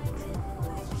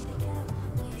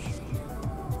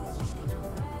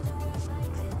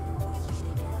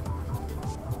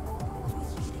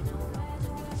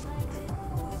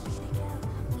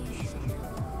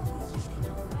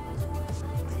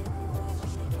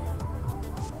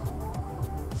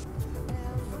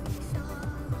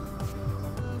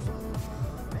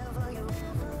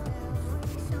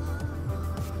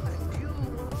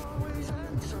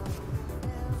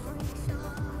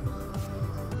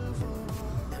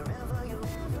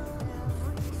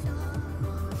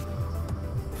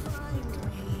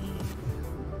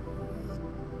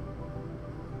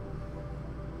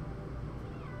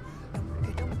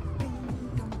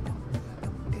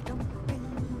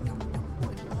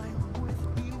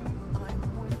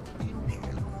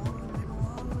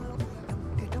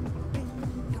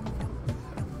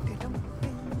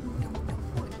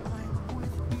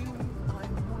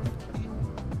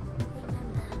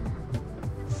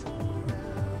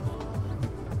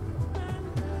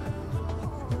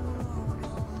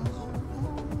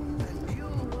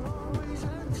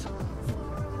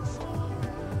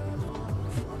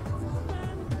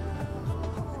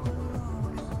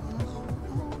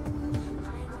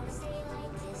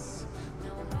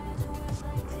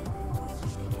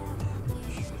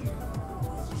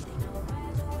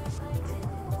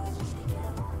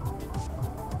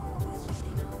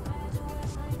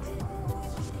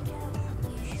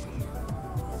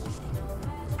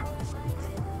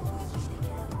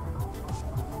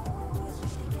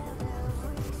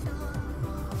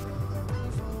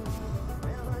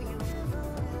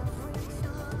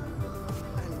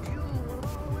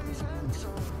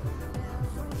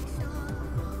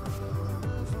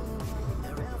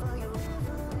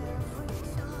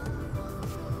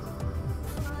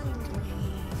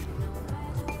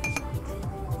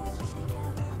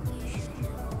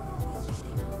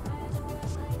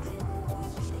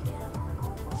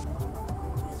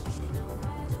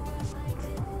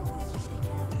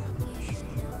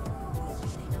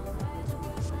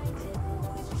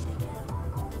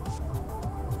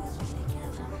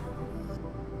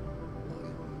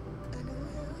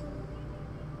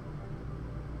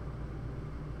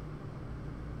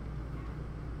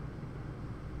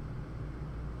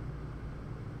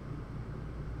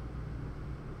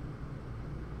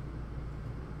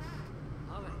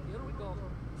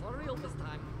 For real this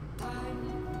time.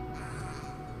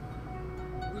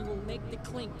 We will make the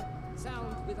clink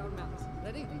sound with our mouths.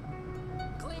 Ready?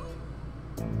 Clink.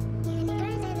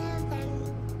 Unicorns, I love them.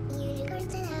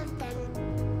 Unicorns, I love them.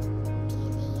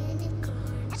 Beauty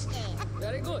unicorn.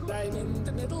 Very good. I'm in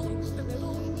the middle. In the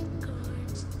middle.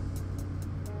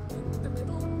 In the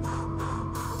middle.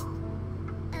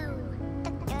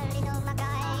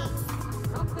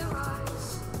 Drop their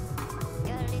eyes.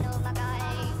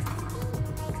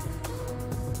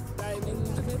 I'm in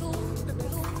the middle. In the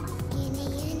middle.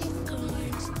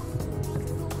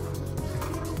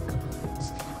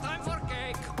 Time for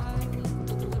cake. Time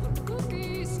to deliver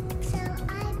cookies. So I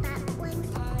bought one.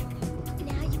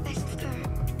 Now you best prefer.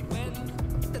 When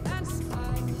the dance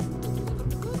time to deliver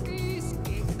cookies.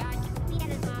 Get back. We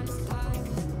have a mom's Time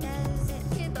does it.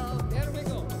 get up. There we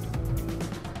go.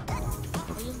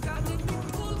 You got it big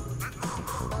pull.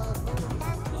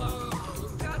 You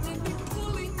got it big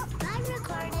pulling. I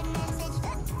recorded message.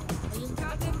 You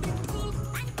got it big pull.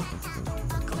 You got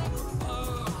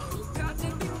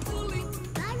it big pulling.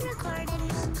 I recorded Big pull.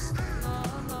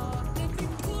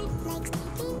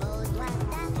 next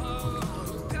thing. What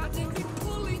that You got it big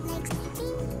pulling. next thing.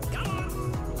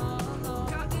 Got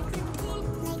it big pull.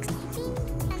 Next thing.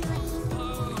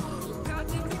 Annoying. You got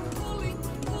it big pulling.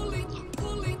 Pulling.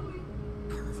 Pulling. I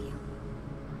love you.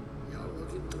 Jag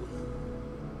love you too.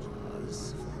 Pause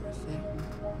for effect.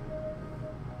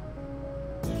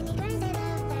 Unicorns, I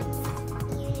love them.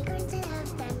 Unicorns, I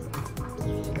love them.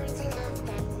 Unicorns, I love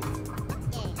them.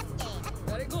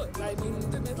 Very good. I'm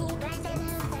in the middle. Unicorns, I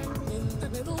love them. In the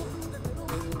middle. In the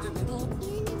middle.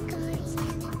 Unicorns,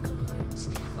 unicorns.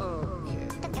 Okay.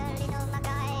 The girl in all my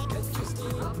guy. Get you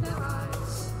still up their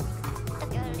eyes. The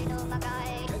girl in all my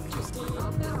guy. Get you still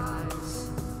up their eyes.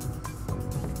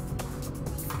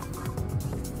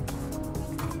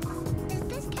 Does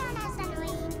this count as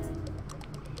annoying?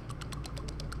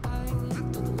 Time to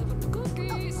deliver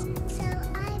cookies. So I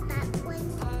bought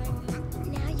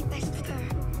one. Now you best prefer.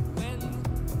 When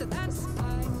the dance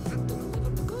time to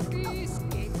deliver cookies.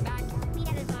 Get back. We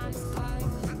have a mom's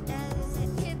Time does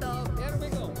it. get up. There we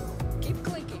go. Keep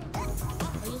clinking.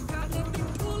 You got it big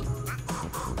pull.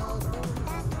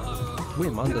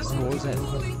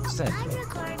 Wim_Z said, I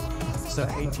recorded message. So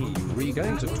AT, we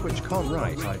going to TwitchCon,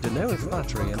 right? I don't know if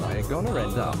Battery and I are gonna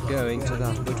end up going to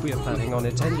that, but we are planning on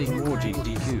attending more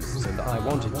GDQs, and I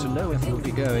wanted to know if you'll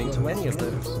be going to any of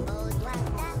those.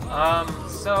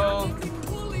 So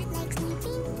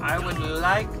I would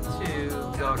like to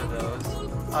go to those,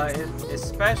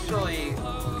 especially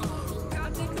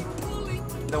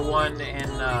the one in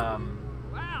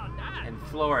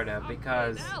Florida,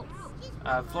 because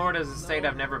Florida is a state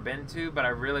I've never been to, but I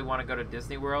really want to go to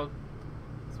Disney World.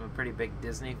 I'm a pretty big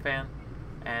Disney fan,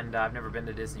 and I've never been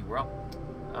to Disney World.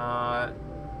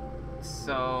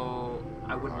 So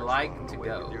I would like to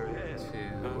go to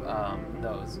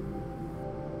those.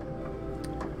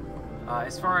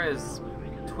 As far as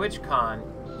TwitchCon,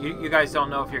 you guys don't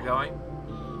know if you're going,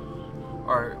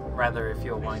 or rather if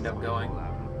you'll wind up going,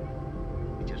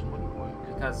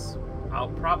 because I'll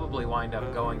probably wind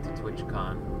up going to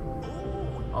TwitchCon,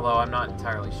 although I'm not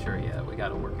entirely sure yet. We got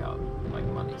to work out like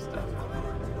money stuff.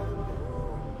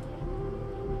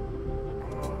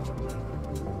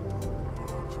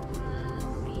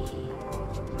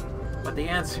 But the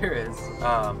answer is,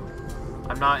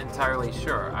 I'm not entirely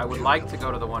sure. I would like to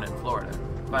go to the one in Florida,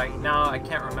 but now I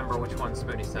can't remember which one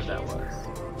Spoonie said that was.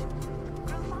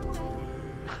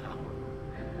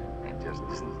 It just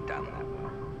isn't done that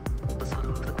well.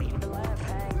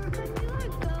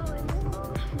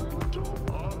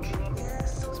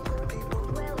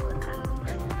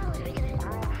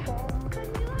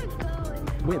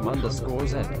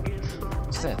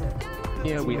 Wim_Z said,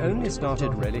 yeah, we only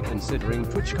started really considering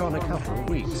TwitchCon a couple of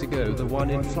weeks ago. The one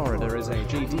in Florida is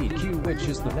AGDQ, which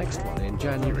is the next one in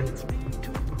January.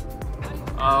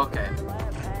 Oh, okay.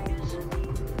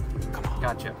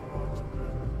 Gotcha.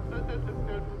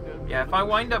 Yeah, if I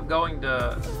wind up going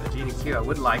to a GDQ, I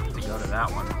would like to go to that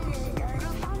one.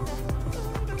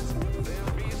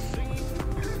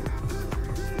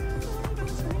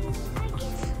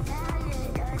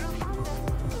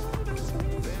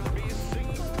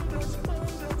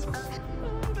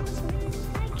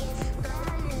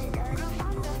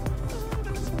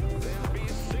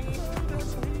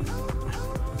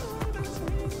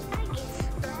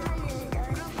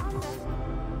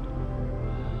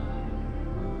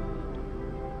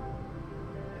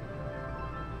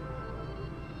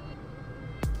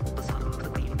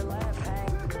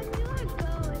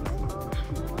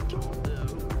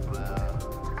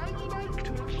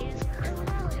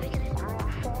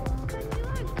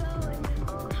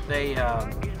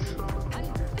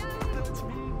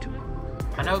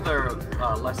 I know they're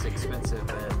less expensive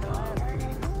than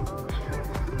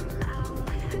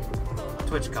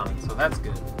TwitchCon, so that's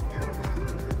good.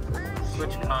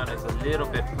 TwitchCon is a little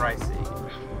bit pricey,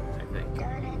 I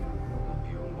think.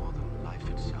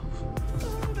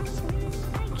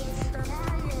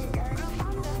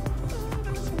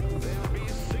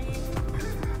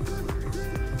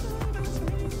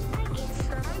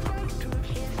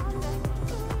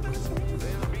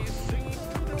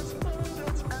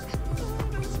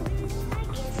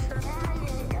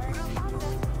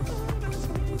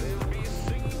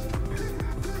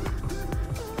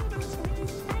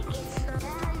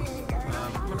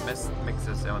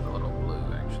 a little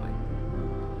blue actually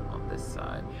on this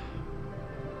side.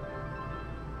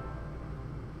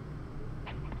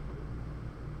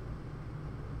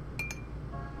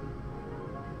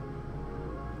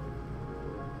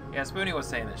 Yeah, Spoonie was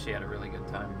saying that she had a really good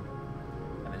time,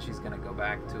 and that she's gonna go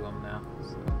back to him now.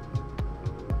 So.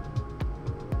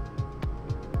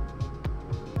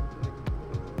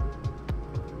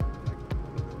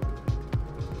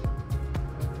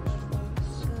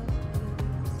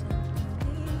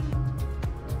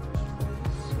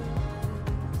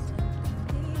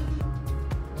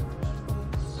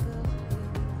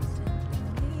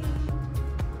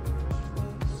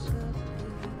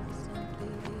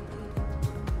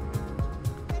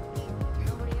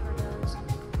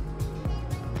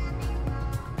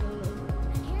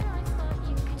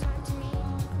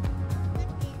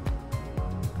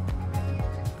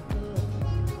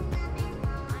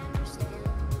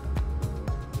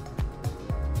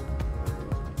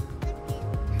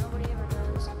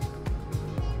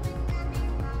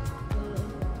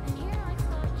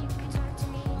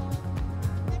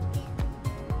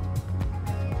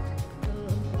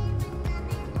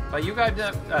 But you guys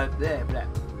have,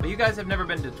 but you guys have never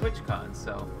been to TwitchCon,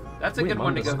 so that's a good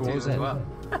one to go to as well.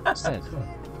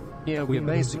 Yeah, we're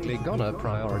basically gonna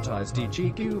prioritize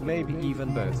DGQ maybe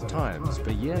even both times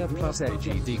per year, plus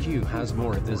AGDQ has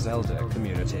more of the Zelda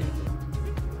community.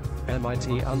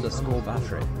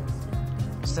 MIT_battery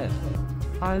said,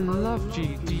 I love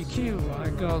GDQ, I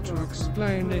got to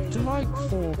explain it to like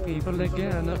 4 people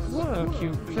again at work.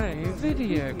 You play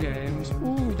video games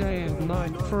all day and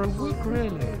night for a week,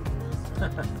 really?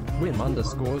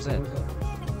 Wim_Z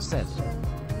said,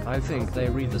 I think they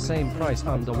read the same price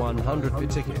under 100 per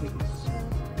ticket.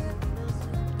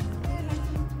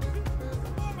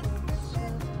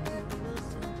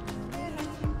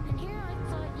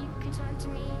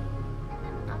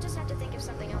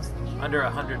 Under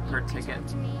 100 per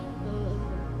ticket.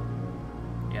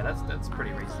 Yeah, that's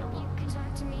pretty reasonable.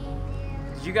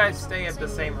 Did you guys stay at the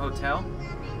same hotel?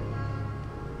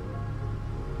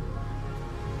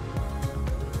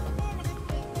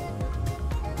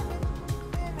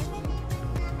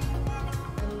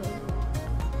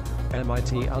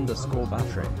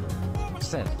 MIT_battery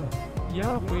said,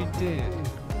 yeah, we did.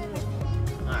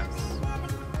 Nice.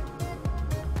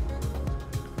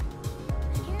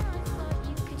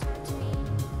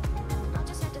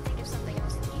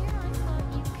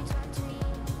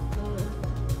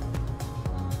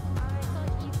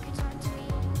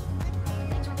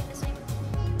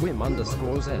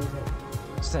 Wim_Z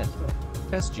said,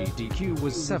 SGDQ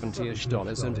was $70-ish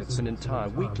and it's an entire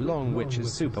week long, which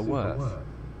is super worth.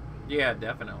 Yeah,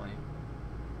 definitely.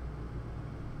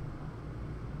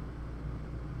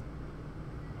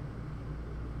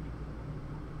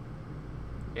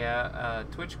 Yeah,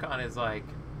 TwitchCon is like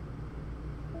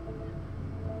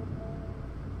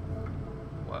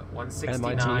what,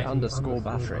 169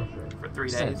 MIT_battery for 3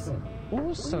 days.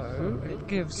 Also, it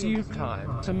gives you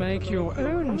time to make your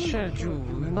own schedule,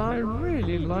 and I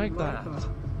really like that.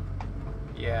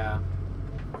 Yeah.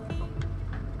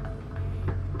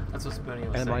 That's what Spoonie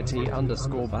was saying.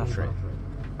 MIT_battery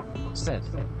said,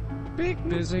 big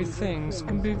busy things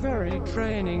can be very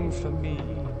draining for me.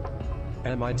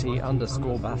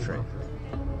 MIT_battery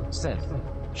said,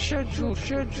 schedule.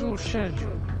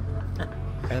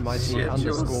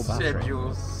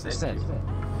 MIT_battery said,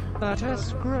 that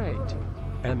is great.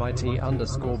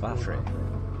 MIT_battery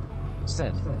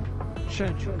said,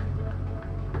 schedule.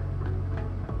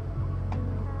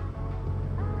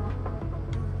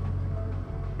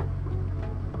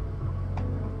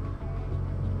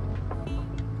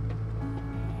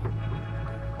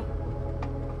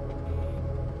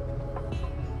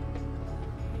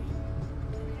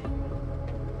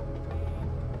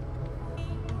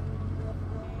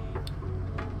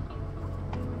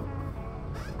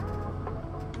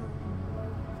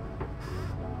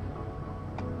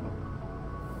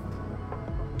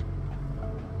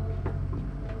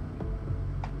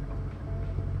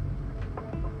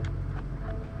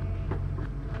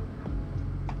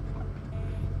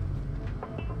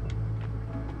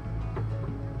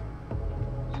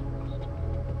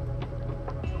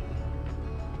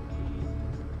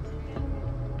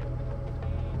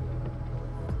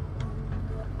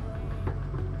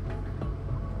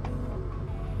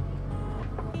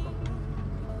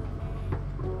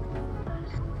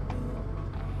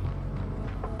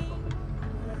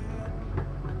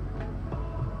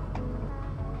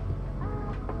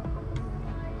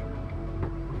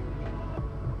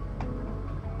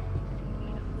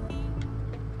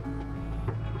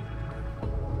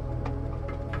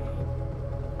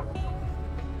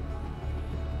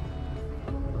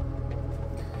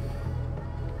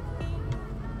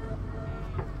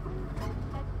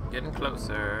 Getting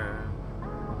closer.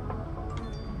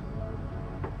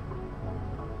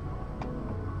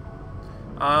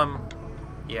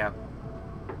 Yeah.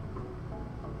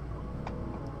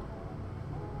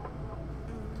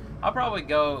 I'll probably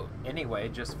go anyway,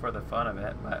 just for the fun of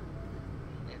it, but...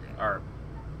 Or...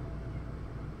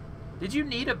 Did you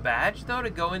need a badge, though, to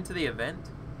go into the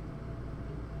event?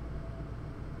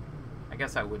 I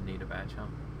guess I would need a badge, huh?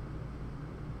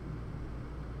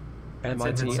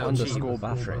 MIT so underscore cheap.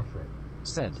 battery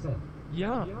said,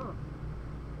 Yeah.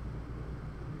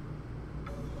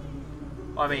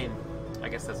 Well, I mean, I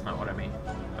guess that's not what I mean.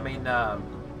 I mean,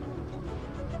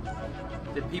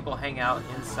 did people hang out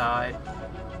inside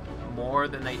more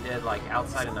than they did, like,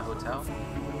 outside in the hotel?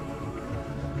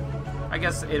 I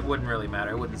guess it wouldn't really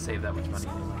matter. It wouldn't save that much money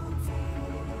anyway.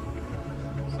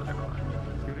 So never mind.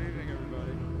 Good evening,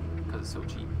 everybody. Because it's so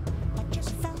cheap.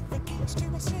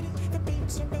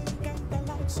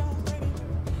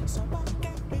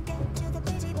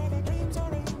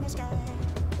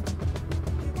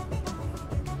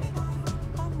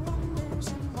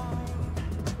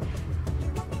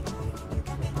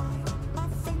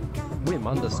 Wim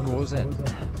underscore Z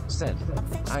said,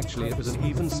 actually it was an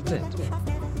even split.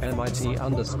 MIT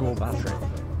underscore battery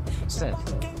said,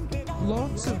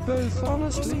 Lots of both.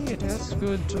 Honestly, it is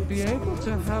good to be able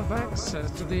to have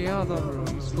access to the other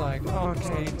rooms like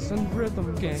arcades and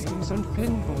rhythm games and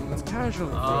pinball and casual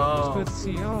rooms with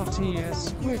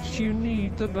CRTS, which you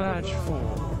need the badge for.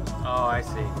 Oh, I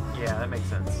see. Yeah, that makes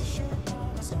sense.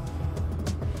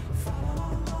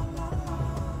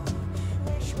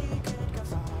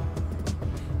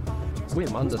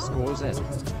 Wim underscore Z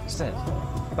said,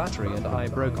 battery and I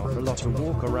broke off a lot to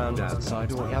walk around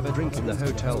outside or have a drink in the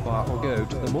hotel bar or go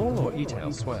to the mall or eat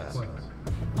elsewhere.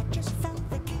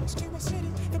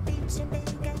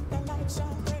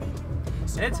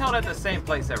 And it's held at the same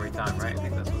place every time, right? I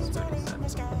think that's what Spoody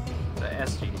said. The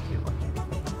SGDQ one.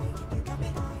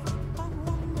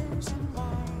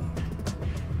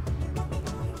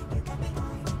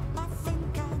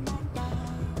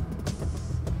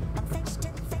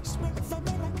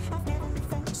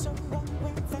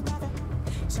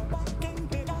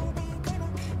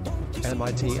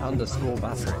 MIT underscore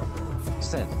battery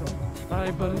said,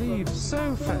 I believe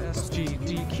so fast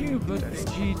GDQ, but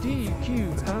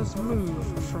GDQ has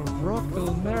moved from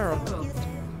Rockville, Maryland.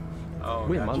 Oh,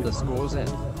 Wim underscore Z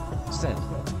said,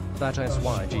 that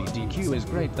SYGDQ is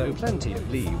great though, plenty of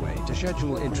leeway to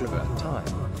schedule introvert time.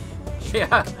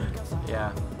 Yeah,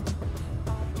 yeah.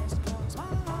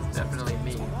 Definitely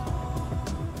me.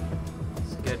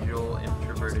 Schedule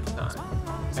introverted time.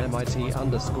 MIT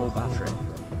underscore battery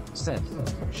said,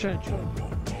 schedule.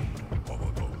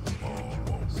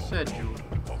 Schedule.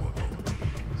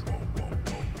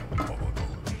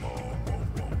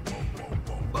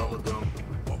 Bubblegum.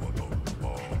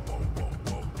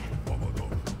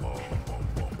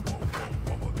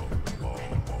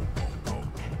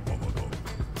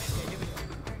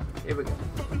 Here we go.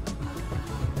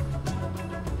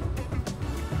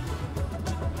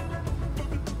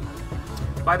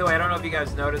 By the way, I don't know if you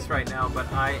guys noticed right now, but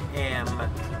I am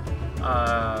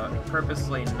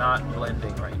purposely not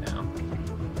blending right now.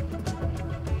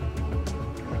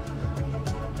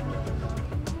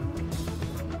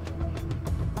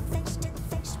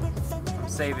 I'm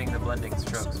saving the blending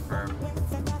strokes for...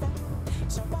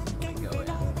 Go in.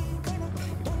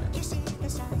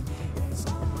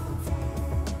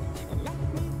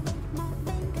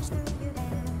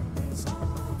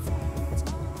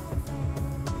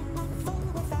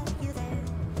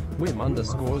 Wim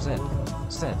underscore Z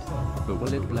said, but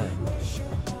will it blend?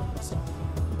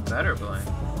 Better blend.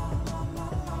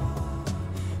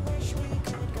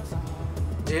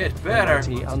 It better.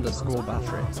 MIT underscore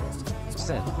battery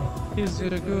said, Is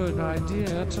it a good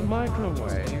idea to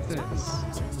microwave this?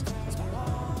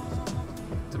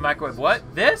 To microwave what?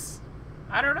 This?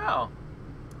 I don't know.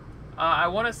 I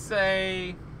want to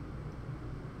say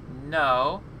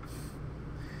no,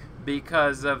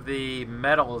 because of the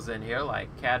metals in here, like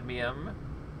cadmium.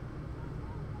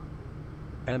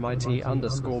 MIT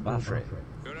underscore battery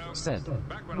said,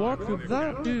 What would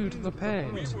that do to the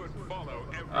paint?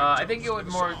 I think it would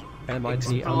more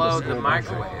MIT explode the underscore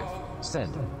microwave. battery said,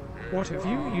 What if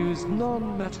you used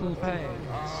non-metal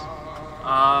paints?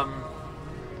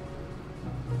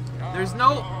 There's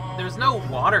no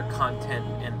water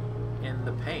content in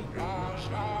the paint.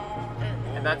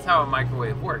 And that's how a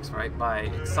microwave works, right? By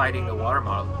exciting the water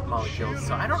molecules.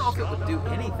 So I don't know if it would do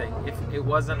anything if it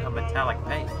wasn't a metallic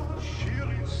paint.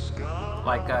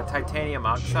 Like titanium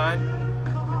oxide.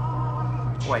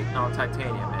 Wait, no,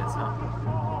 titanium is, huh?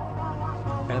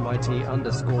 MIT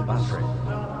underscore battery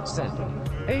Send.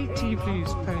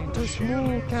 please paint a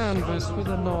small canvas with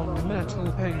a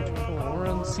non-metal paint pour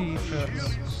and see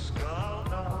first.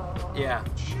 Yeah.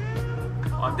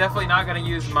 Well, I'm definitely not going to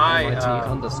use my...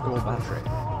 MIT_battery.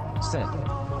 Send.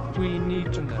 We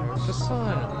need to know for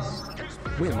science.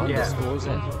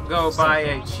 Wim_Z. Go buy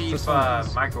a cheap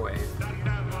microwave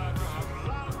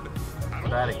for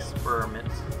that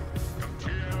experiment.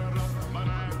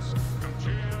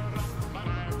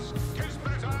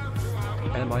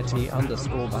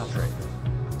 MIT_battery.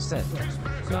 Send.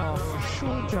 Now,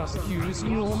 sure, just use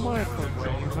your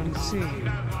microwave and see.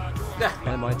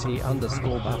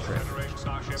 MIT_battery.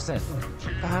 Send.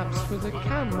 Perhaps with a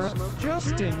camera,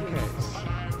 just in case.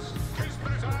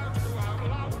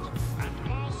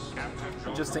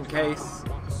 Just in case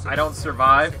I don't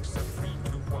survive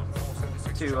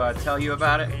to tell you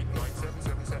about it.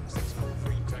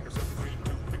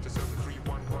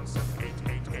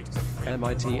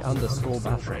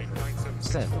 MIT_battery.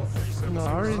 Send.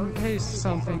 Now, in case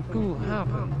something cool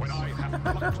happens.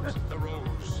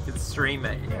 You can stream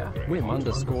it, yeah.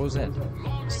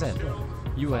 Wim_Z. Send.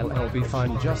 ULL be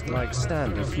fine just like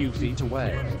stand a few feet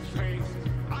away.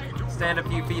 Stand a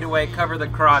few feet away, cover the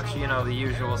crotch, you know, the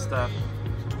usual stuff.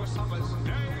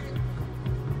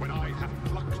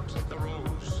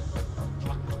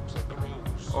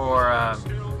 Or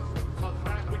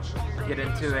get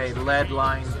into a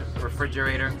lead-lined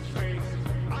refrigerator.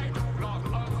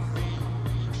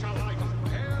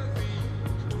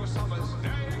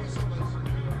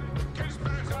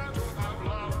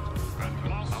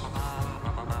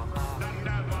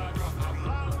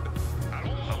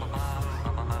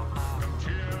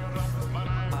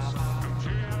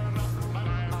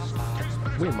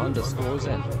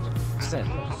 Wim_Z. Send.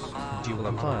 Dual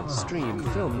appliance stream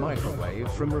film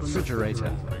microwave from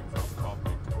refrigerator.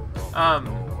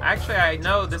 Actually, I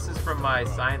know this is from my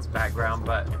science background,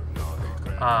 but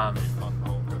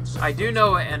I do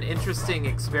know an interesting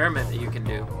experiment that you can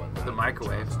do with the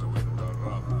microwave.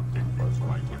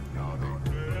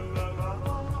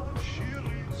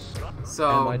 So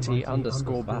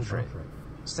MIT_battery.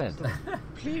 Send.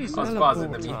 Please, I was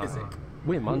pausing the music.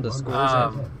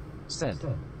 Wim_Z. Send.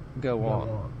 Go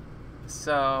on.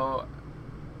 So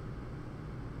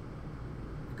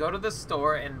go to the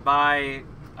store and buy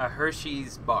a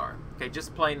Hershey's bar. Okay,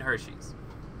 just plain Hershey's.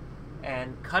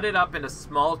 And cut it up into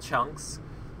small chunks,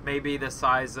 maybe the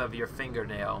size of your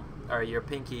fingernail or your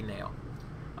pinky nail.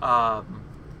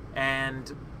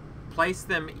 And place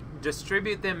them,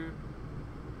 distribute them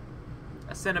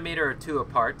a centimeter or two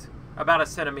apart, about a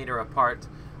centimeter apart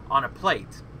on a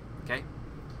plate. Okay?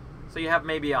 So you have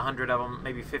maybe 100 of them,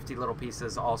 maybe 50 little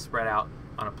pieces all spread out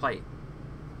on a plate.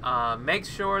 Make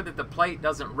sure that the plate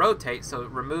doesn't rotate, so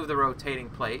remove the rotating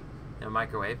plate in a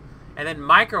microwave, and then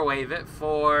microwave it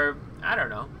for, I don't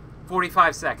know,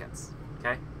 45 seconds,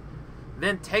 okay?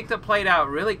 Then take the plate out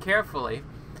really carefully,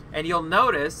 and you'll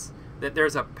notice that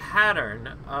there's a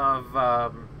pattern of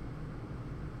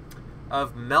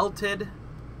melted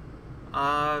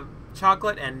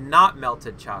chocolate and not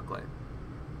melted chocolate.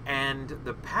 And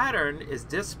the pattern is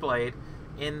displayed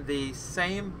in the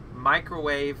same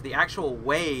microwave, the actual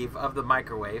wave of the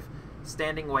microwave,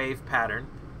 standing wave pattern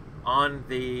on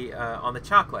the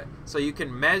chocolate. So you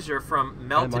can measure from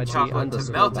melted chocolate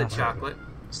to melted chocolate.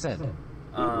 Send.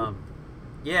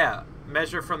 Yeah,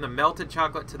 measure from the melted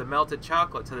chocolate to the melted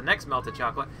chocolate to the next melted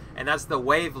chocolate, and that's the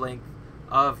wavelength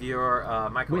of your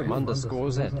microwave.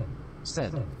 Wim_Z.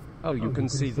 Send. Oh, you can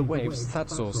see the waves,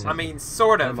 that's awesome. I mean,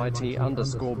 sort of.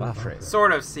 MIT_battery.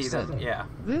 Sort of see them, yeah.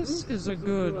 This is a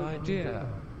good idea.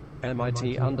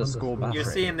 MIT_battery. You're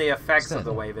seeing the effects of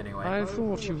the wave anyway. I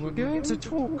thought you were going to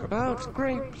talk about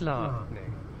grape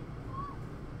lightning.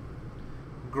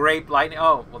 Grape lightning?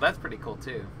 Oh, well, that's pretty cool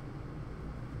too.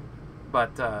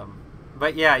 But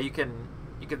yeah, you can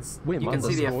see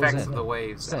the effects of the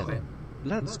waves that way.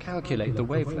 Let's calculate the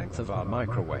wavelength of our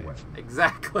microwave.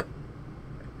 Exactly.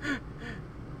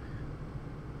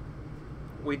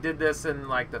 We did this in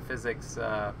like the physics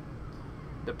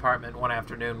department one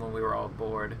afternoon when we were all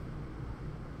bored.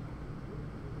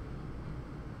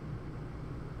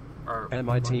 Or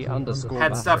MIT_battery.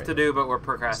 had stuff to do, but we're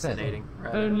procrastinating.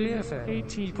 Right? Only if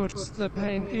AT puts the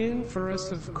paint in for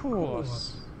us, of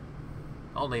course.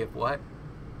 Only if what?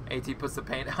 AT puts the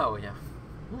paint. Oh yeah.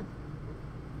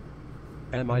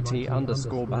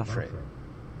 MIT_battery.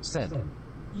 Send.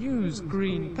 Use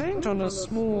green paint on a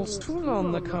small stool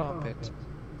on the carpet.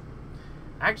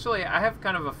 Actually, I have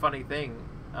kind of a funny thing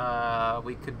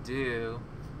we could do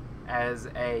as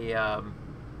a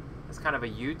as kind of a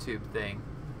YouTube thing.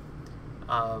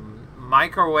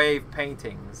 Microwave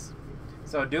paintings.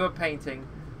 So do a painting,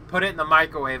 put it in the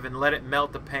microwave and let it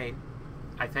melt the paint,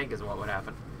 I think is what would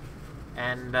happen.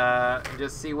 And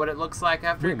just see what it looks like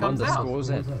after it comes out.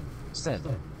 _Z. Said.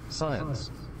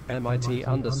 Science.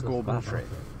 MIT_battery.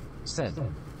 Said.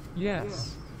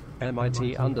 Yes.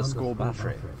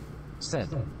 MIT_battery. Said.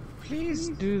 Please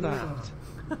do that.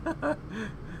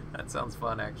 That sounds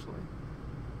fun, actually.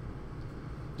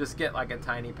 Just get like a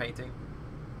tiny painting.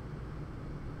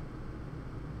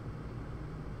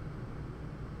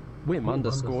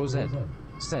 Wim_Z.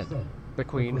 Said. The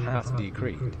Queen hath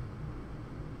decreed.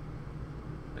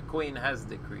 The Queen has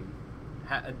decreed.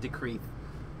 Decreed.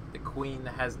 The Queen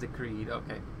has decreed.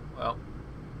 Okay, well,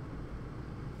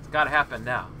 it's got to happen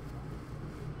now.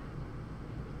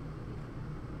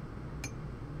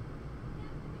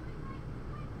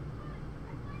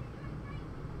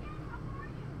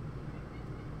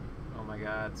 Oh my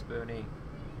God, Spoonie.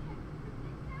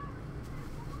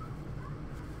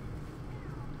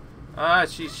 Ah,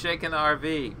 she's shaking the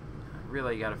RV. I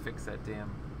really got to fix that damn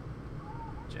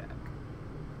jack.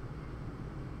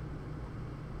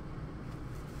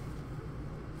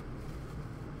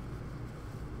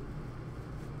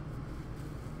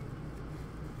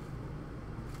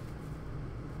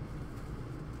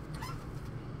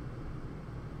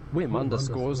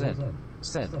 Wim_Z.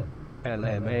 Said.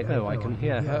 LMAO, I can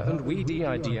hear her, and we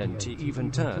didn't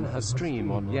even turn her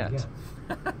stream on yet.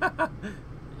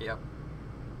 Yep.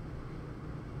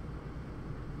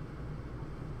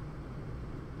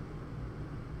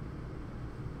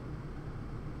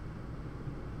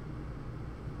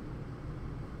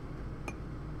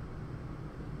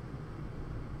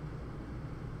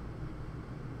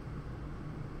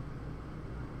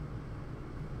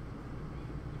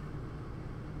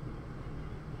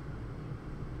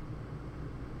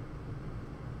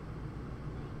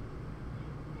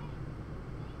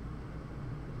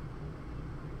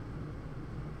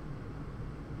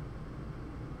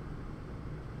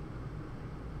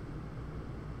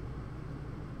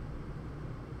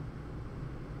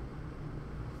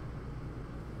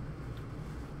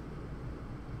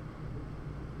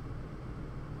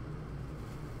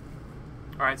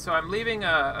 Alright, so I'm leaving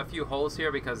a few holes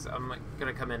here because I'm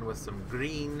going to come in with some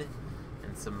green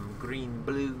and some green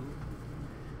blue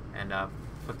and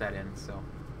put that in, so.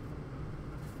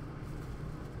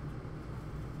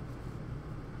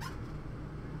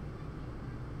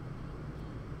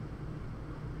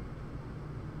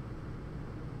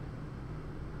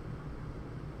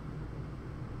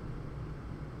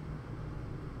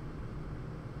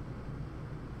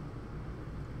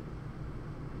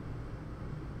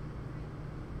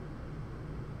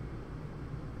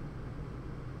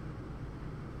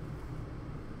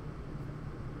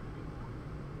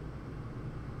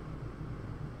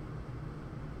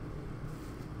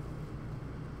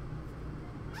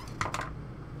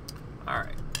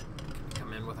 Alright,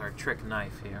 come in with our trick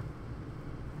knife here.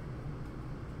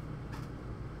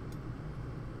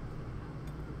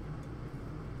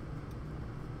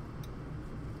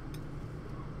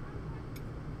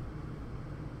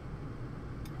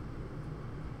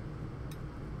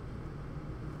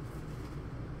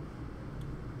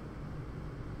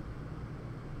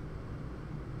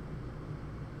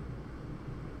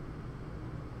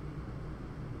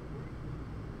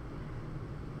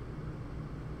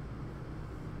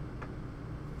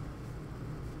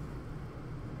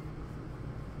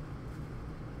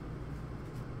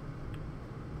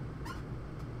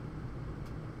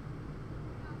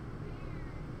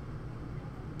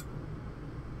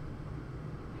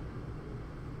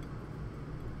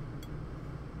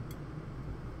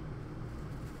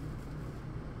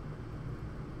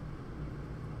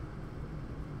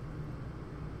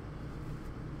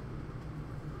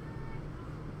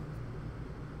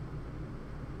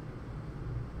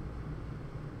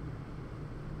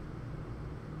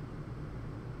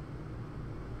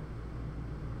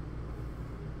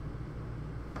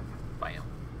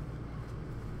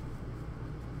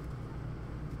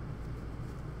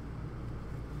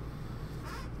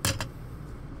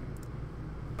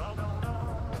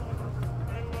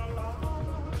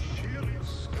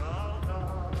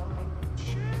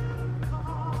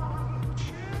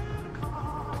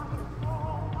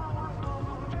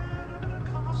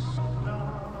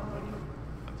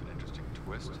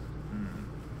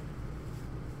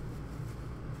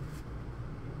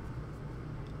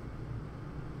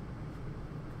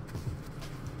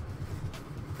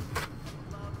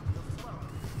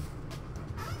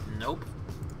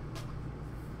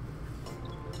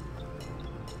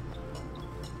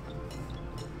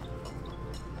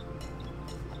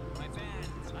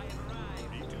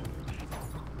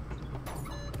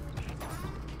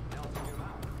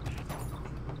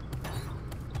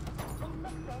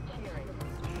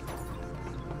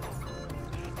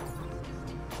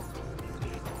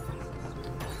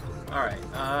 Alright,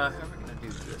 how are we gonna do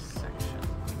this section?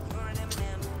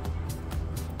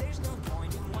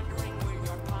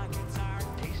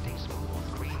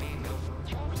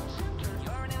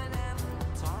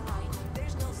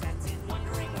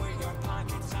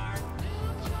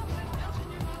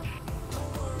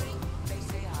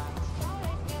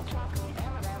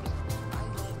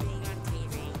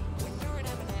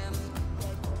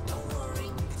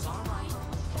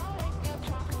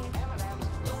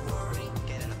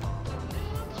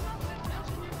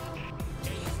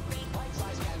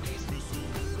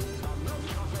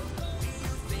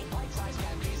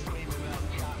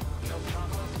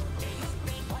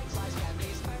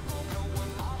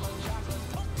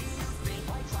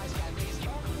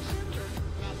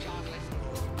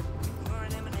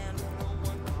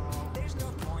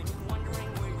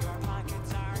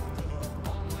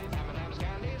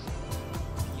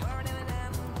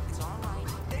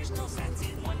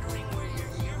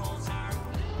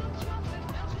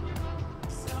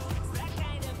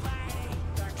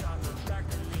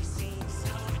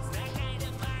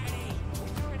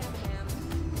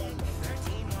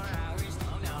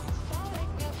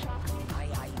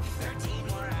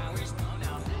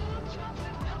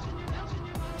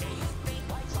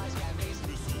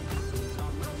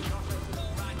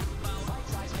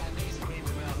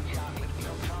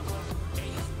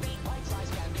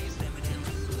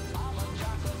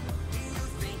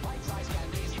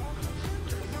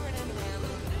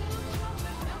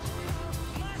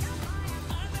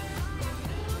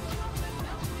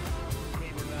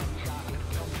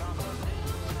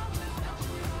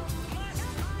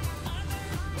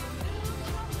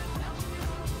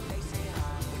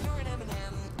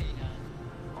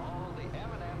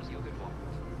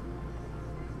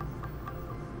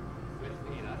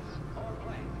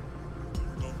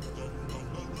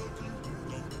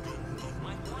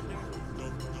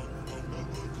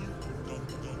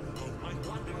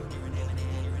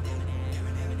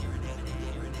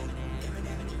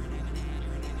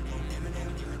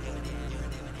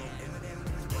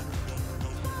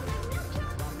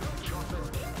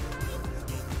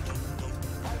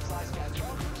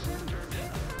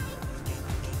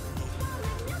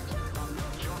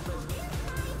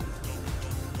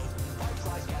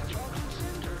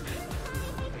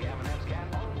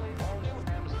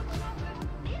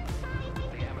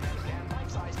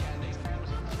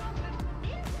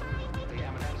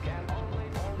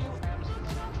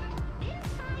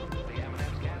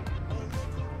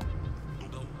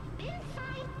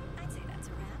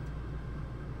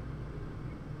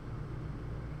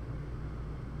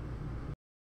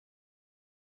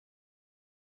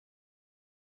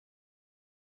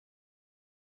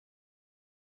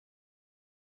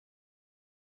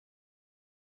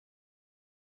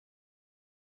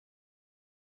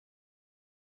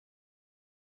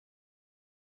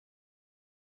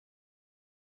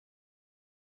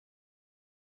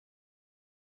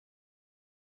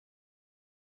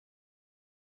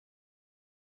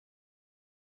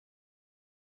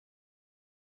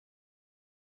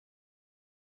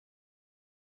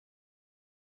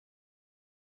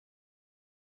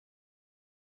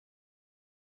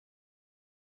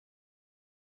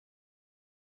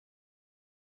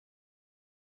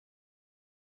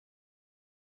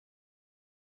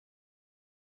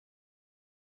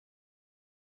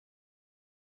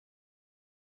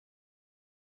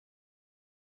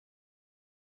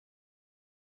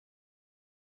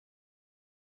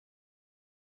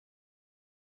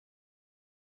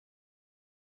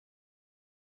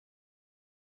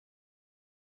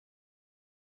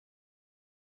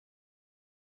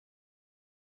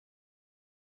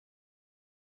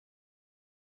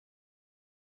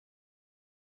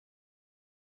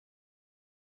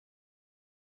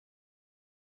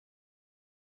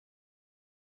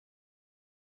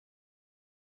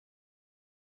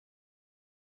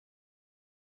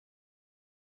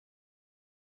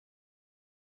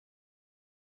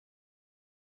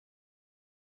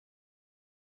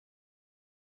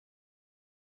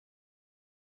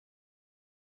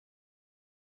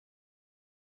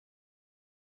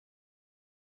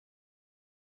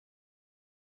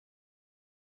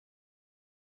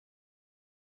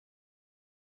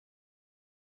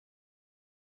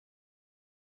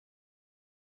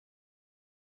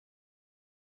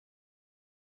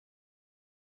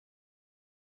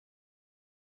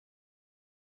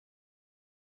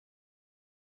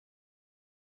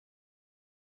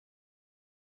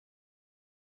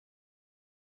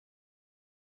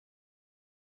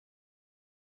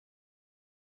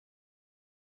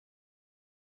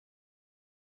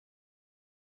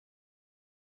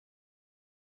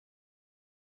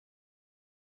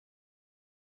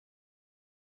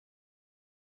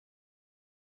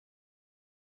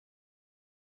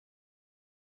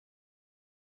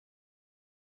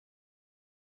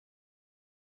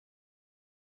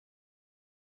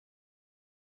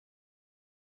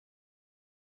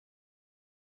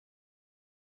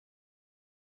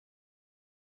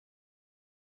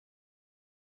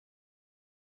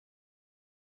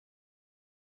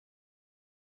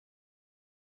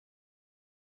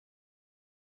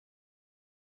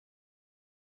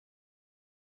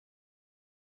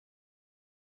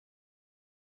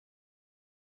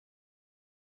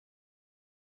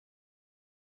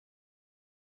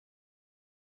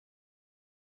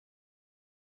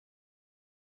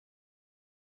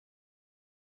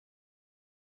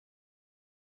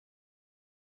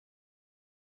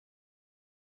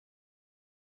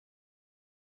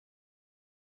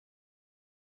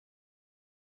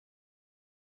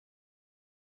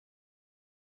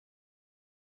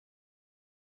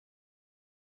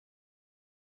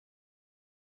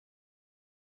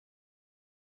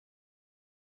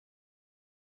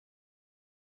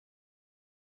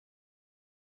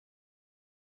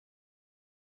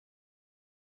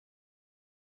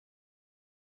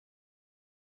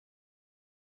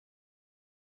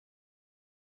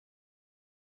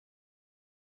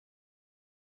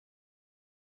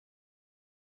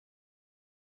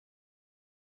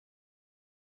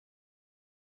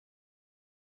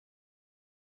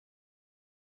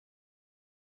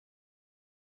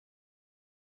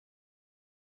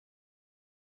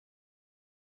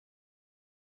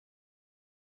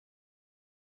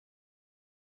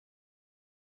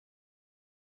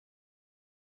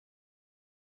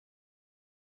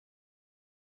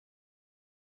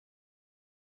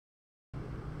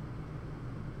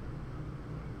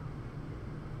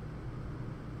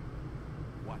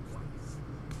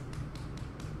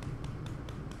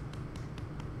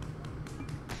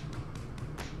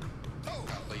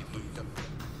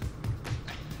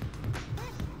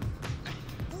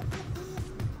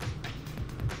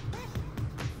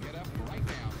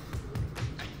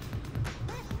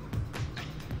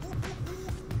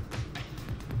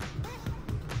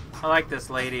 I like this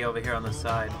lady over here on the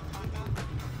side.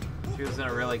 She was in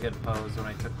a really good pose when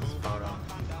I took this photo.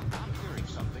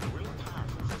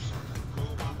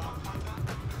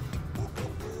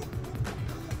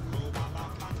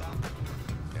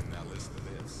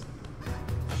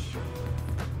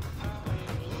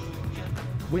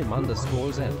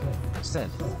 Wim_Z said,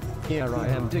 "Here I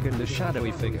am digging the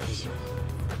shadowy figures."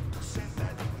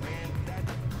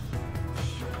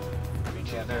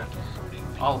 Yeah, they're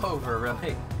all over,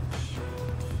 really.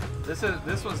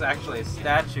 This was actually a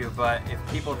statue, but if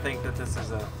people think that this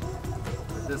is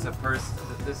a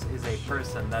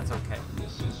person, that's okay.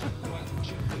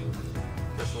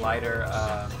 This lighter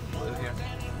blue here.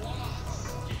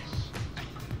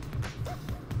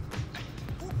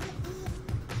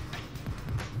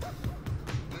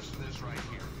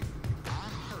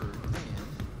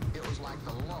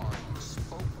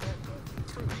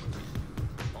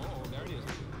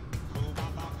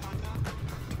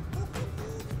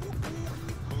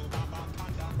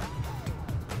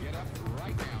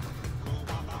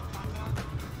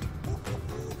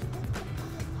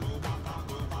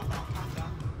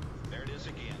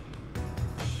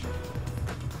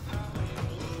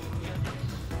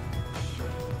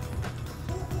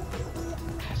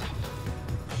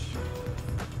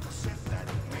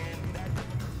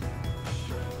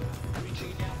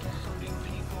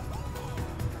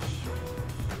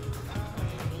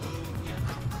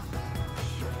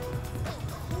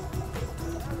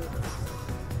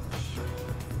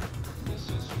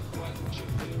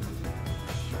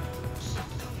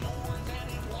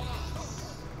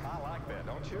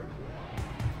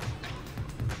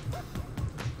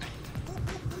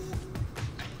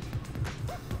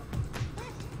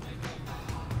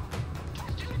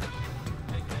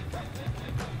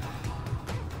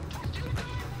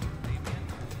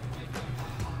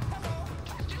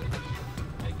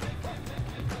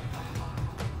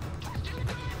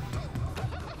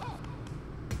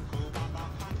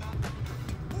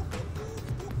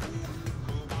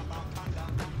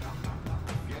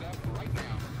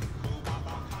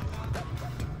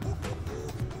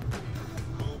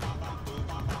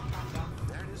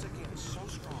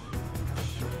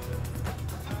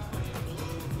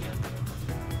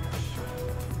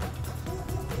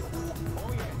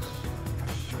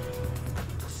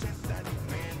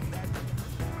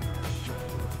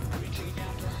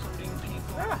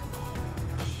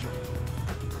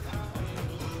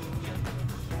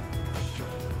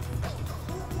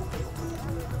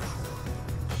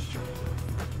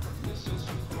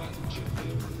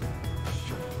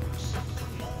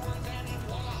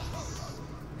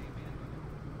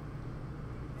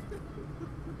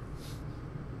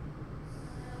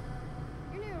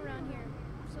 You're new around here,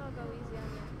 so I'll go easy on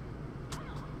you.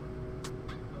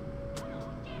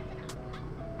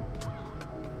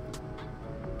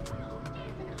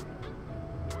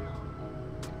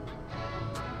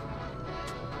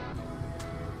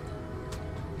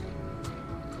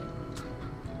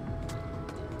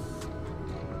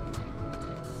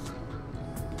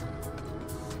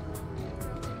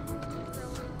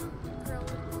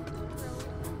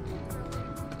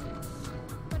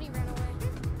 Buddy ran away.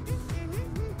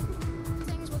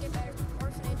 Things will get better.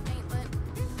 Orphanage ain't lit.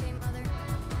 Okay, mother.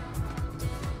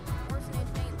 Dead.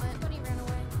 Orphanage ain't lit. Buddy ran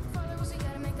away. Father was he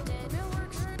gotta make a dead. Mill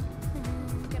works.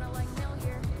 Gonna like mill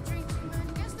here. Drink too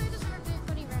much. Guess they deserved it.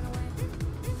 Buddy ran away.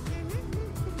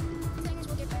 Things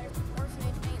will get better.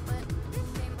 Orphanage ain't lit.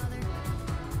 Okay, mother.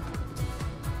 Dead.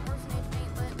 Orphanage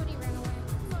ain't lit. Buddy ran away.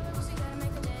 Father was he gotta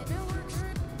make a dead. Mill works.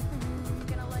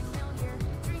 Gonna like mill here.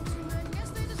 Drink too much. Guess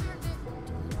they deserved it.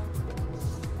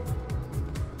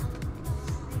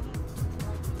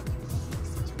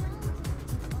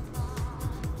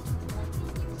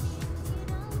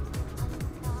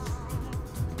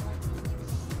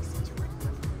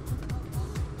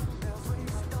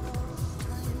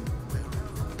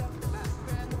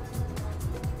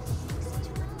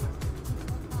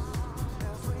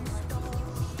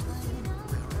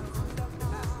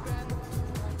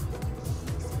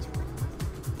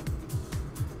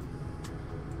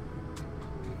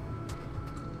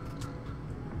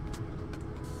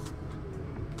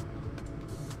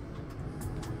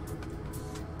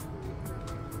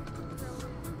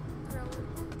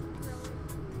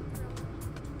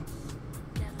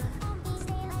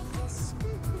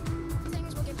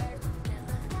 Things will get better.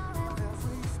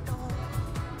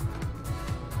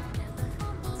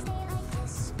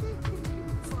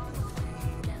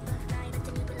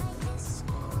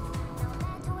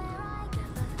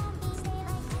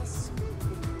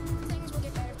 Things will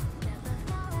get better.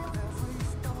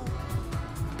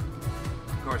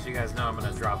 Of course, you guys know I'm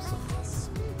gonna drop some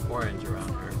orange around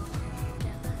her.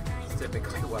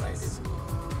 typically what I do.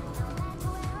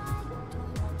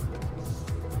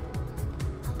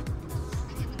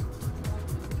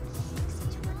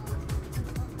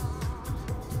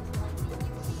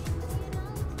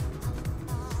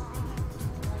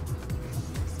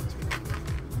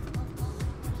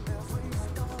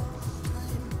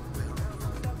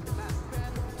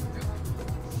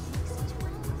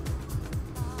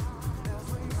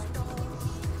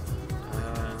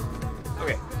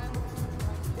 Okay.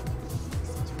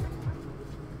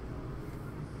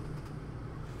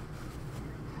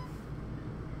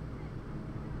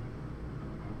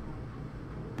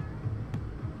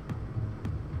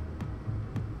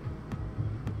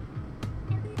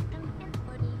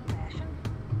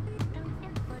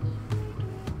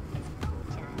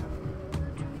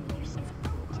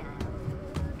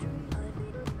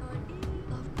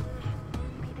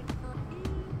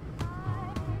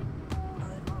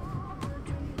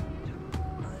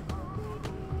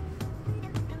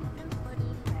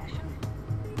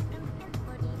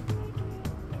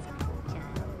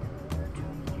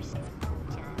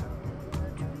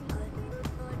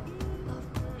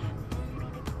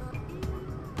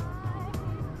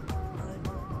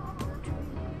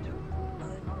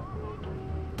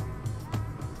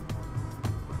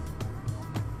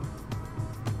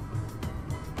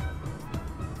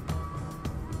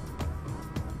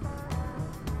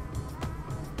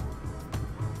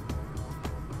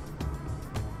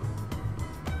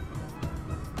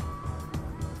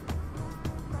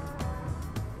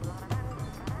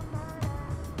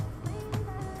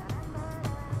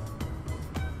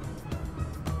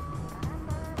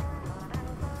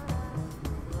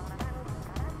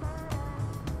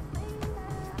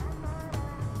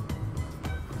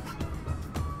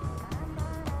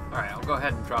 Alright, I'll go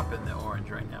ahead and drop in the orange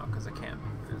right now because I can't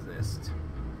resist.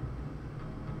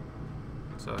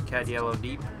 So a Cad Yellow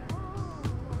Deep,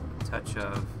 touch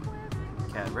of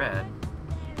Cad Red.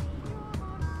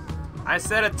 I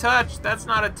said a touch! That's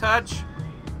not a touch!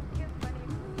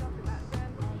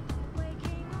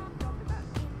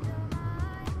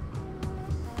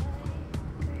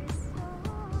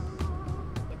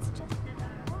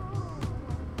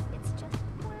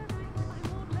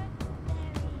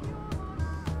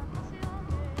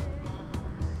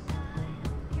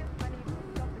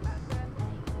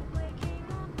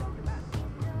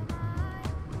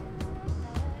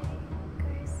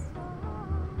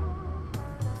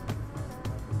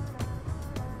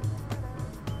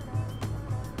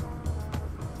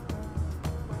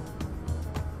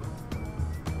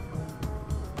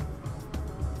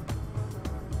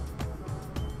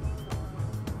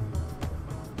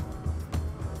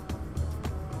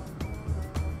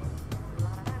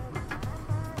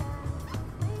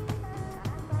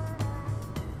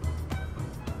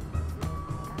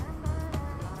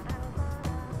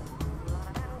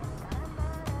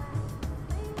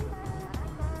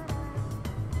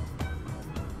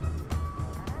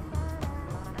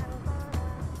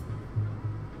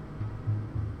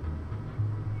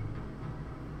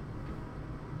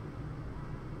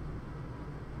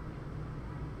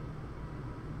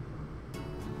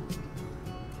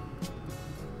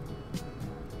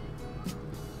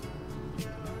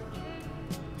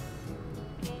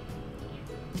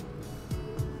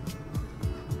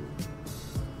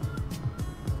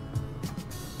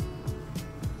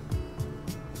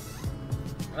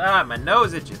 Ah, my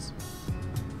nose itches.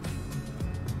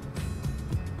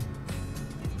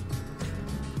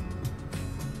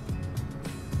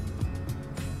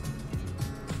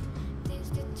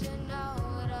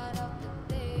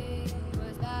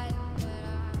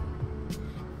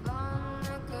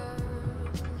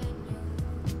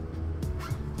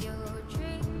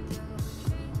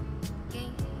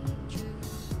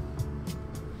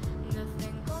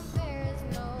 Nothing compares,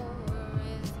 no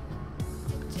worries.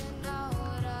 Did you know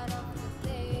that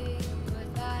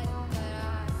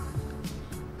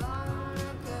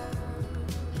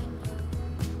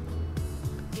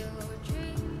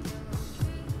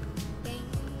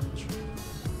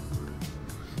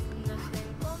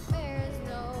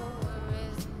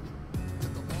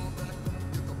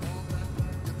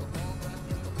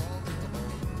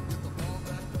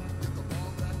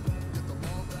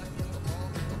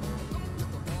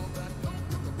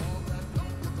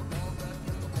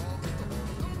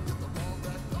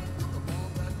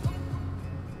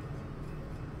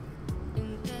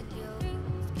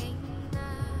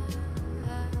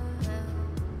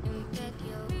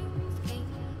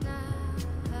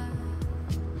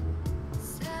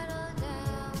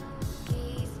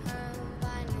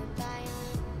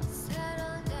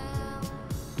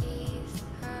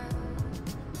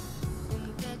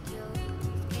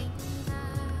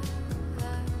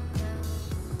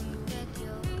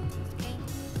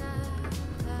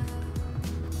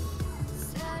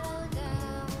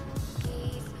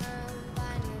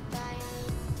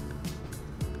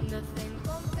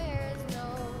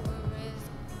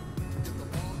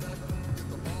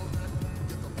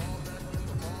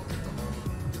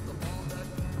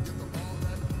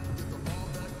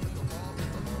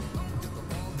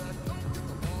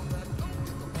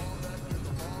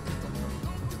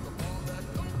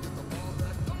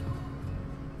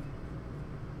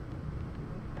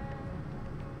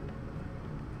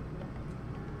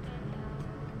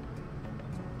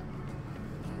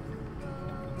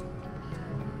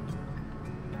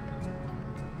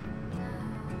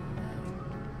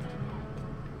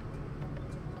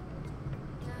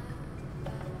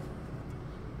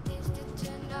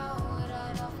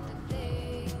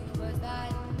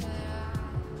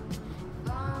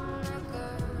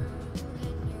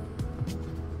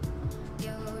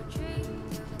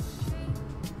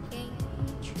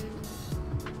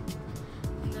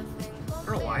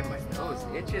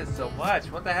itches so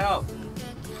much. What the hell?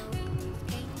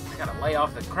 I gotta lay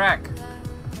off the crack.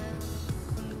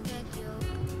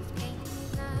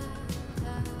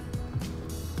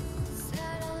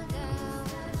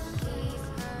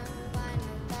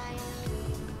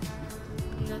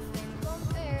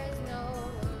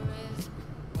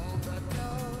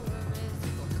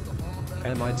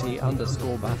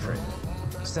 MIT_battery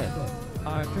said,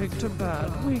 I picked a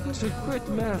bad week to quit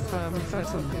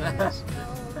methamphetamines.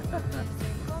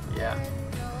 Yeah.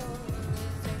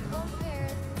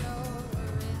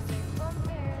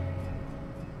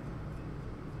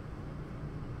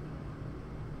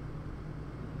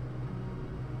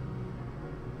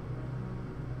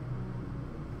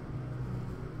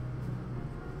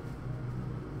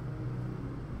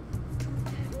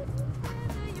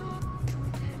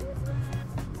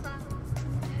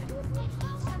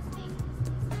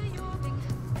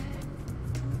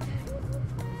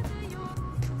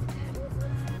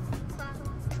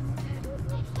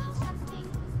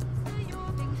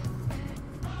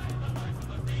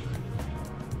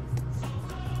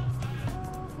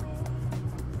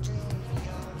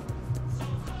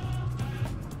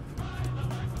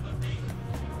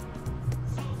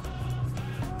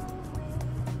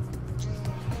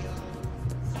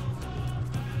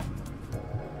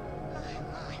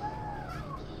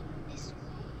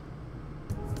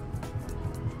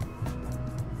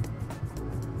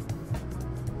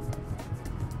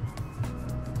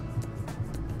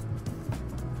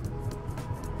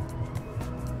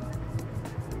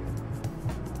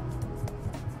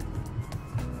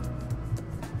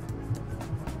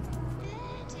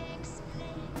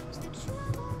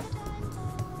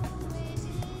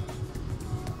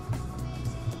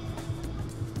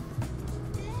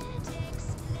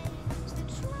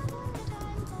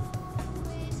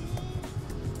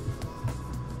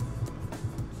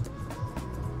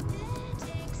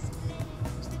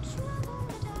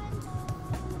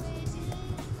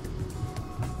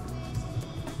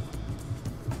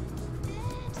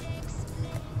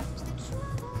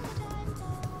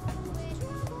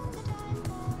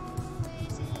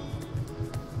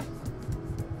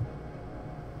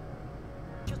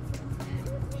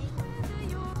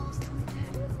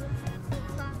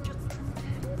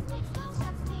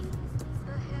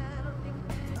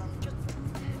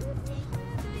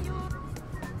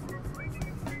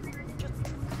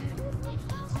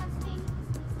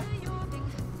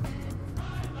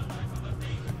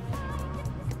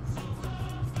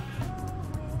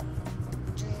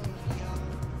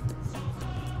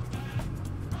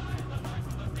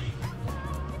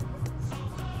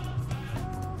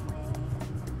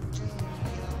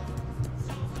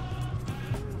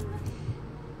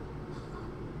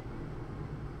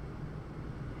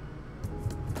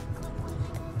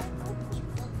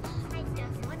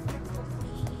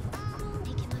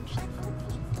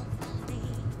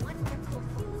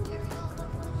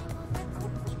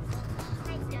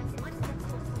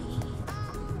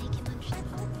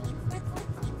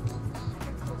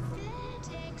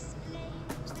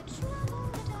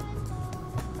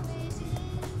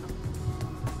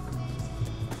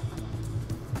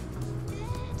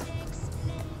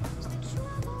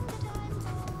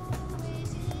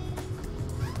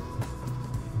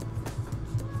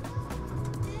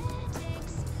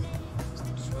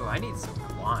 I need some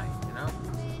wine, you know?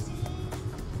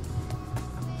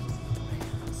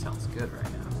 That sounds good right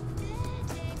now.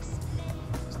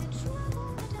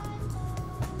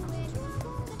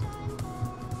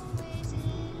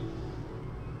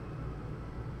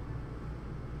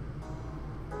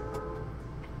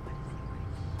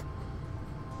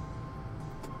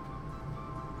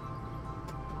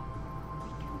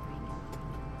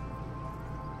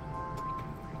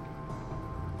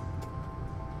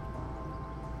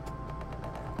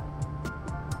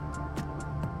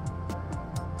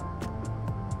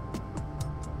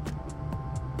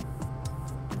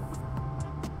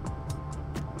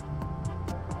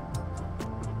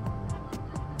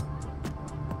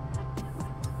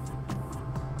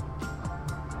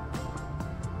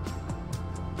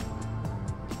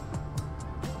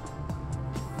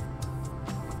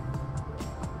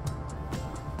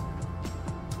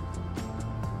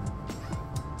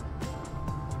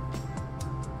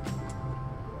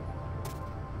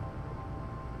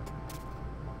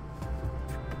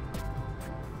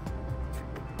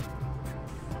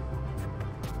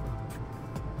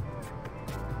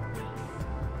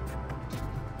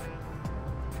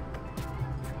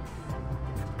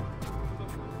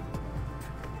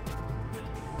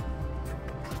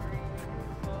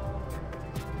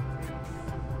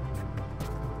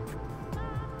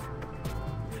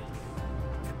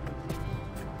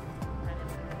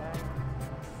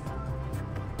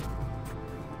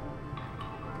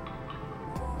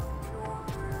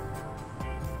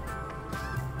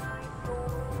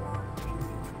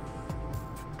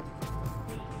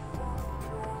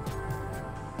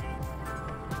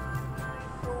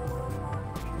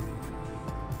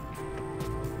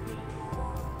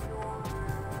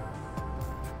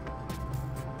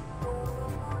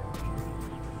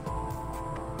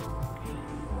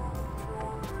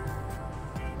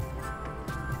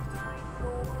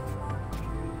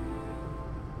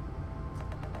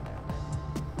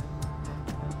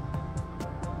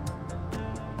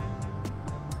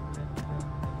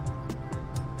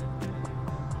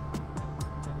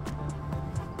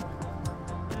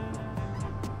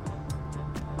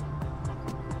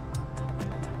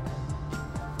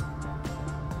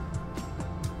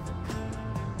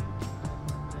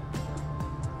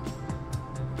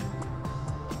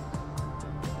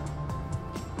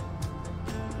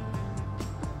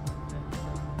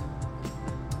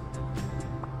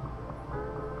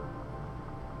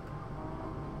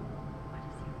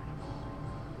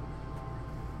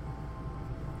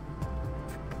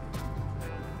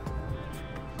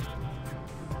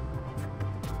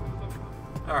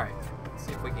 Alright, let's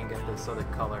see if we can get this other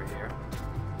color here.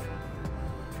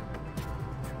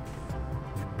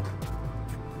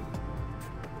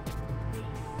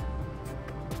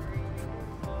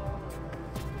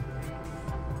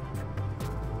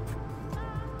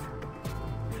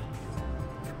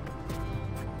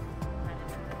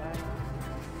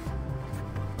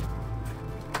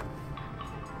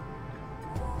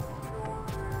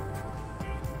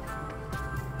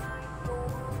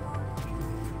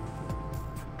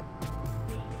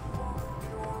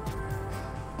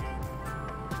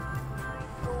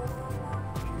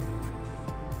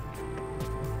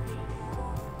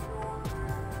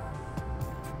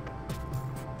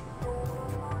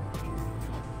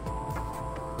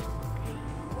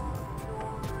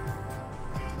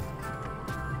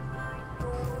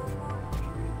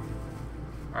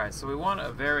 Alright, so we want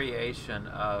a variation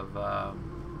of,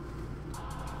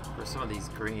 for some of these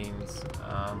greens,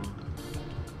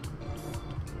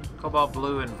 cobalt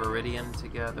blue and viridian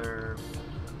together,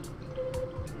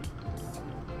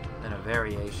 and a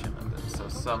variation of them. So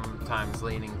sometimes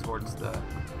leaning towards the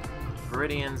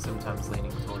viridian, sometimes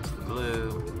leaning towards the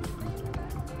blue,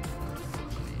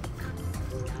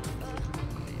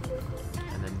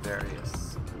 and then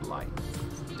various light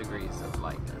degrees of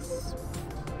lightness.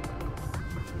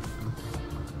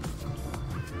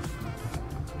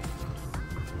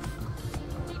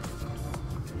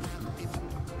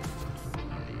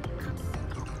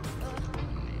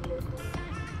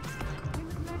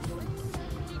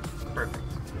 Perfect.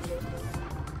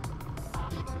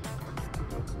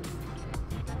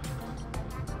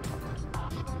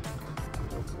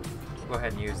 Go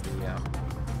ahead and use the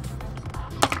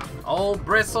old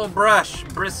bristle brush,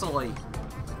 bristly.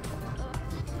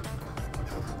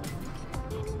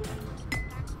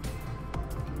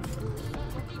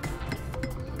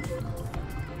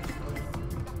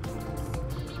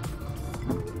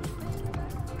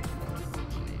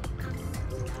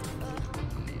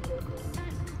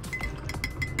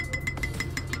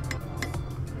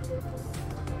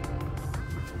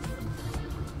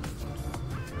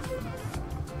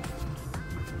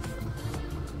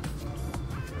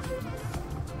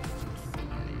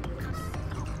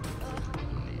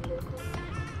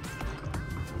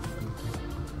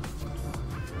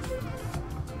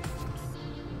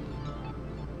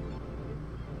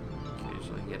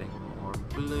 Getting more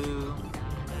blue.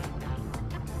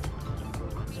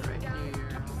 It's right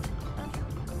here.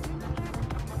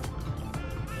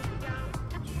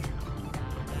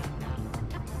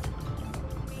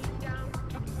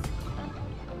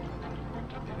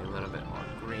 Maybe a little bit more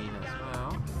green as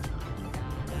well.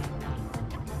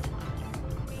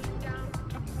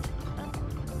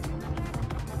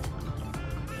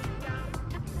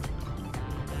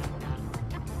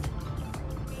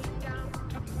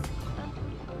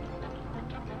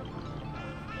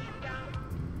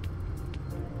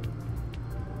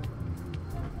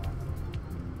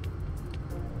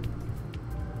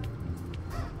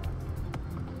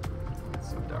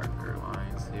 Some darker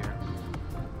lines here.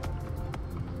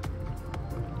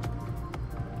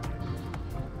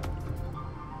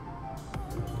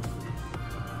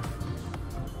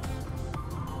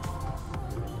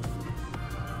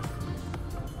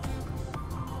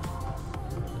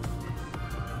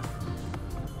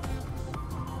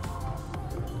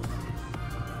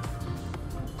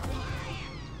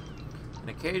 And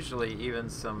occasionally even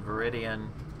some viridian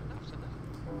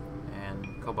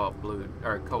and cobalt blue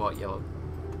or cobalt yellow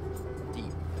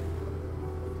deep.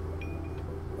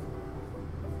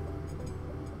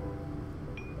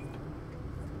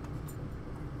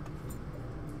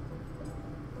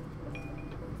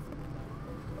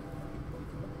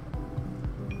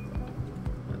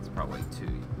 That's probably too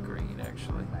green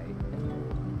actually.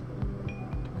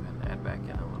 And add back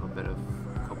in a little bit of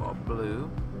cobalt blue.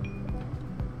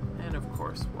 And of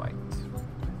course white.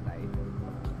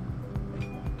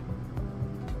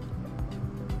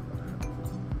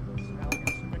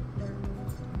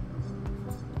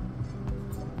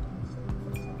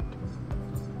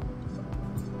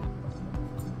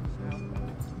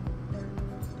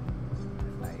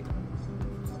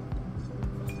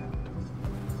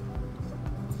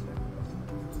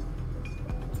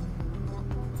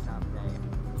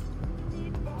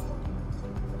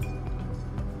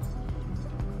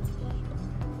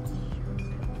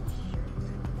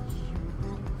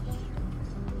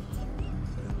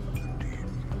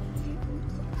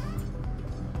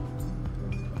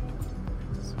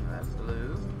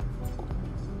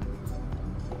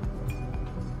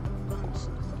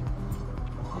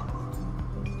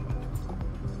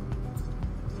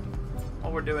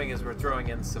 What we're doing is we're throwing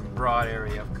in some broad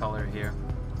area of color here.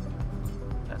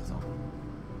 That's all.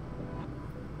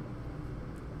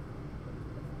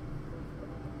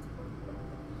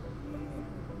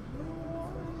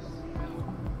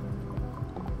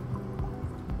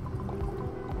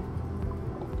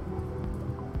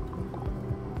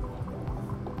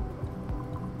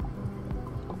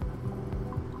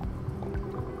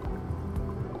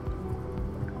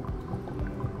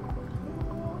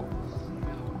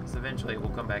 eventually we'll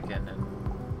come back in and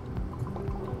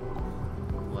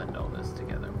blend all this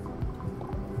together.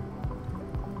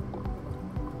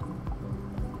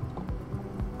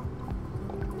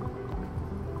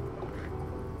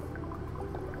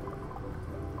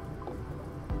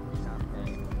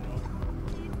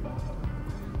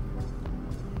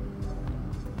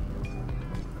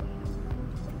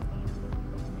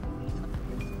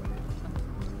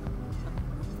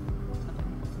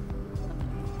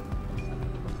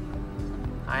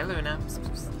 Hi, Luna. Psst,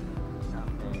 psst.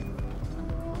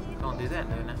 Don't do that,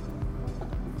 Luna.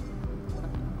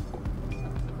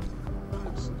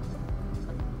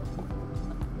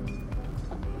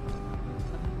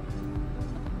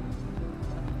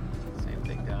 Same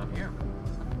thing down here.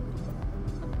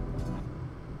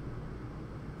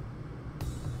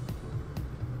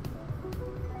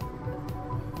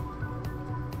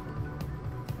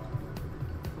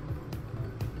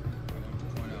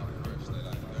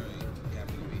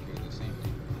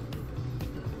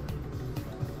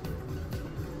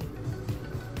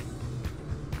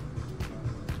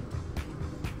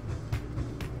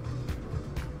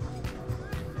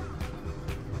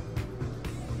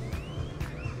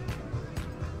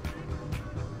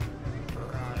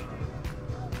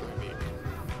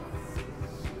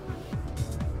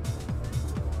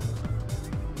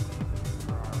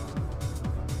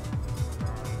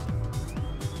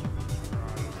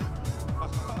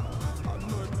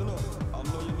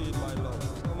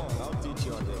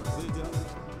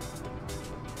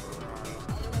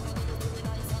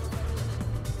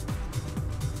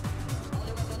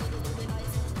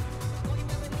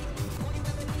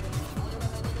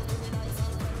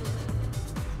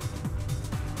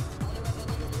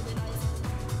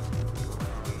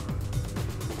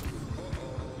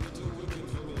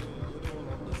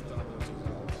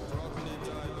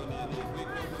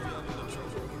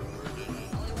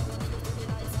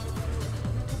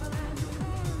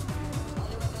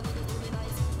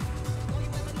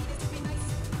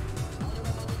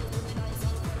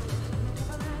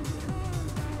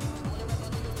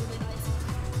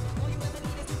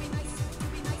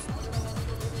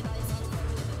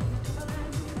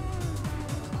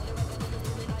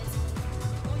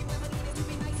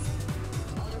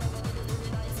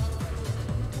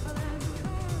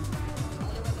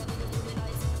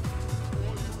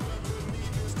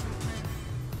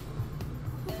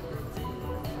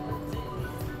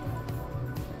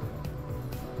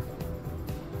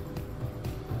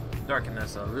 Darken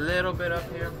this a little bit up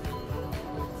here.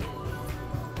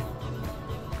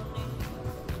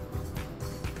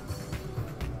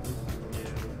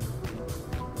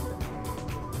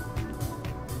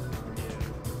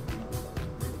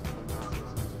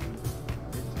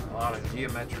 A lot of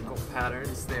geometrical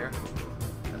patterns there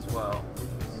as well.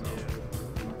 So,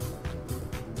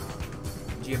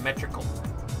 geometric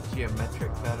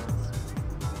patterns.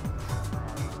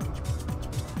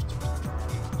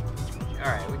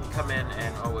 Alright, we can come in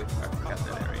and, oh wait, I forgot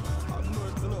that area.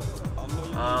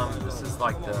 This is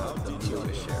like the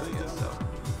bluish area, so.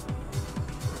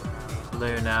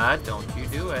 Luna, don't you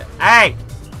do it. Hey!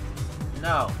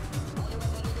 No.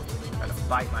 Try to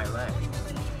bite my leg.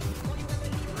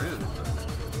 Rude.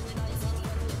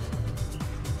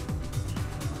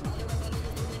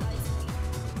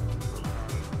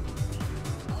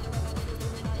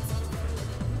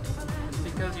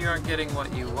 Because you aren't getting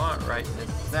what you want right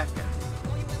this second.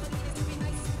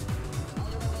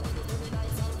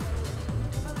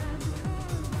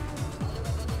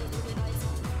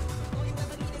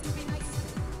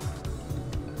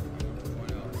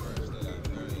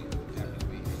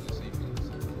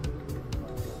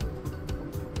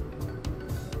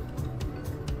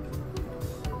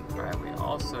 Alright, we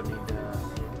also need to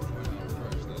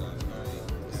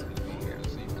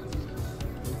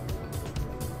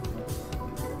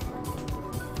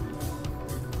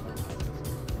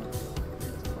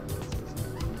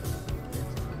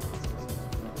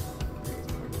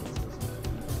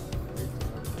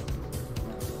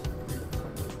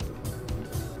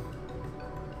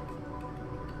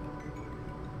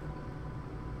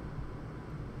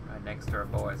next to our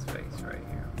boy's face right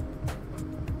here.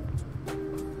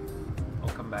 I'll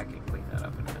come back and clean that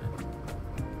up in a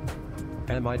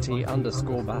minute.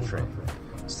 MIT_battery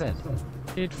said,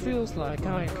 It feels like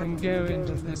I can go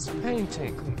into this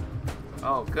painting.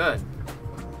 Oh, good.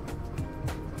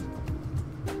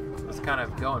 I was kind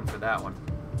of going for that one.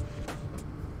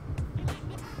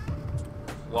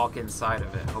 Walk inside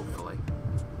of it, hopefully.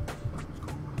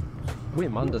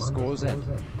 Wim_Z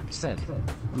said,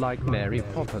 like Mary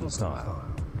Poppins style.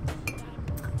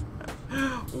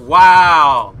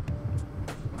 Wow!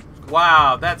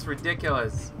 Wow, that's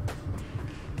ridiculous.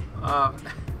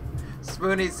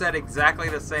 Spoonie said exactly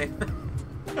the same.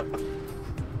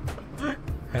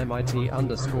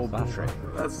 MIT_battery.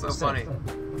 That's so funny.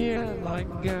 Yeah, like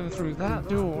go through that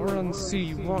door and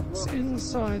see what's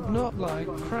inside, not like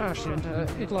crash into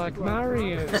it like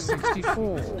Mario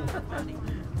 64.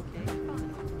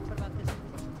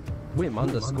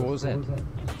 Wim_Z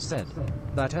said,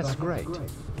 that's great.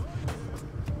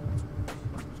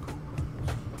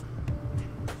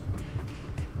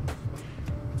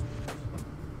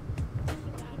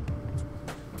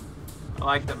 I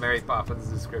like the Mary Poppins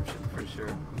description for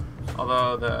sure.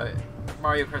 Although the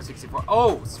Mario Kart 64.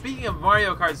 Oh, speaking of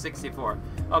Mario Kart 64.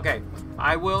 Okay,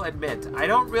 I will admit, I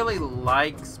don't really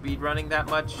like speedrunning that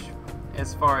much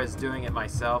as far as doing it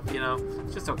myself, you know?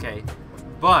 It's just okay.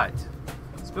 But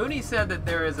Spoonie said that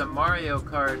there is a Mario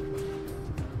Kart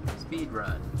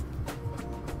speedrun.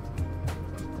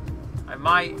 I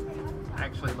might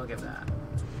actually look at that.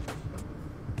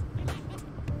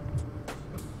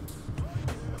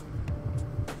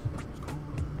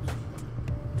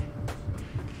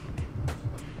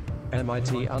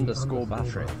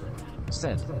 MIT_battery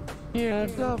said, Yeah,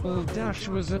 Double Dash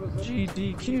was at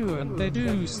GDQ and they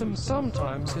do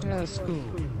sometimes at our school.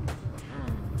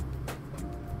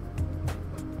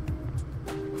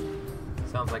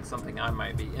 Sounds like something I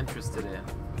might be interested in.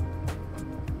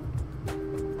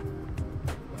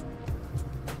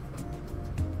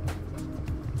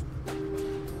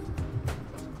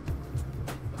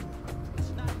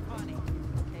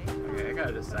 Okay, I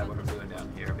gotta decide what I'm doing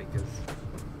down here because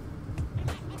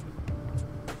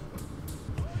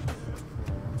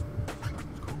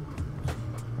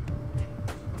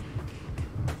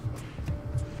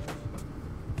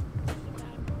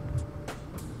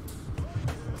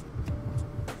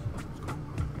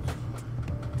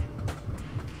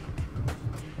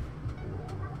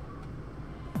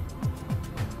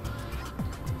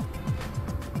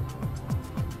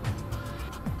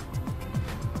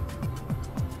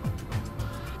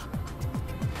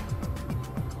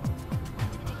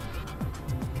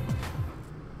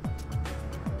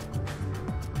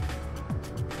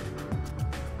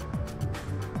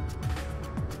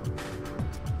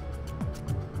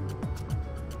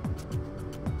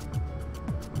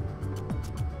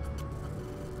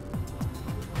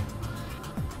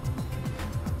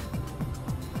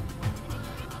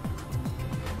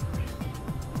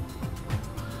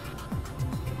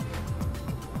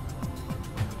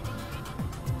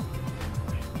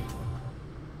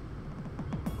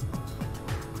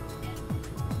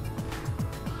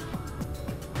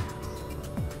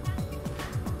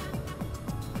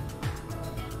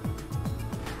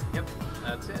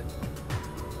that's it.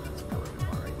 That's color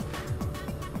right.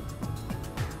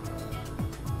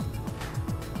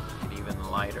 Get even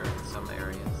lighter in some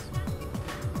areas.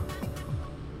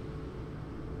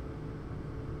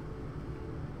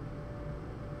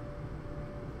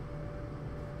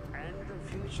 And the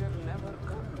future never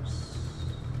comes.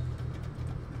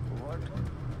 What?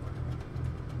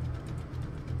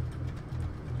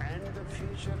 And the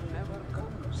future never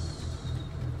comes.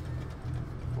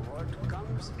 What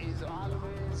comes is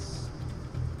always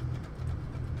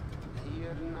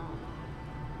here now.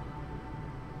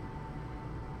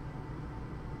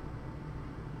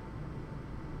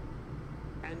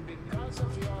 And because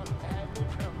of your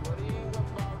habit of worrying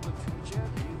about the future,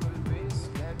 you will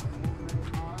waste that moment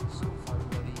also for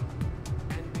worrying.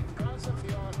 And because of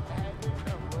your habit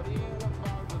of worrying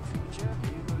about the future,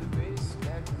 you will waste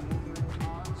that moment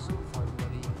also for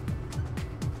worrying.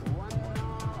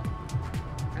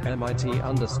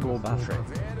 MIT_battery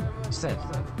said,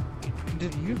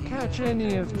 Did you catch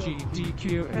any of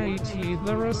GDQ80?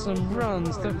 There are some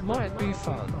runs that might be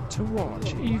fun to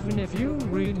watch, even if you're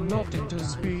really not into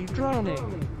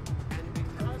speedrunning.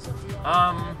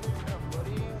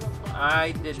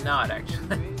 I did not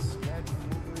actually.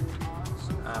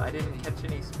 I didn't catch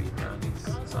any speedruns.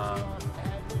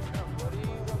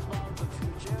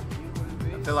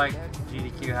 I feel like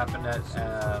GDQ happened at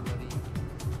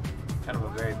kind of a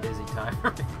very busy time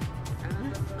for me.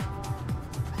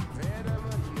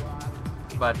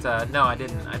 But no, I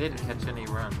didn't catch any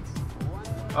runs.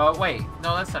 Wait,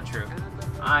 no, that's not true.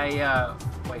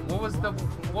 Wait, what was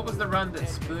the run that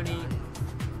Spoonie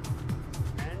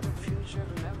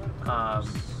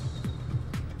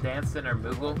Dancing or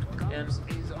Moogle in?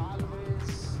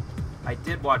 I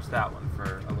did watch that one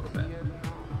for a little bit.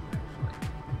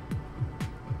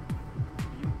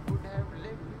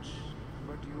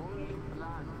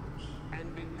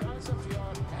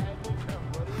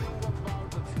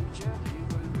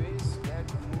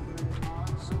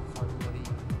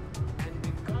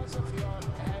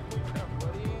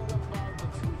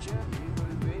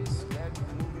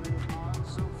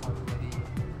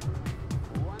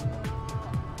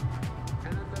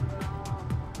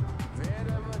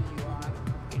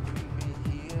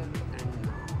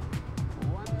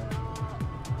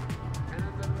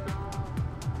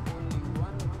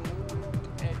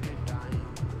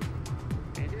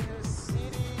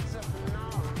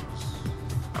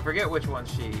 I forget which one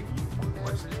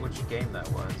which game that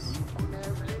was.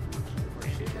 Where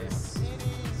she did.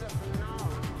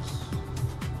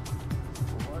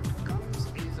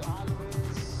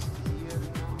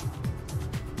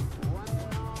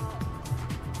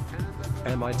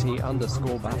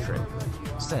 MIT_battery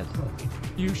said,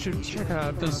 You should check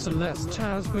out the Celeste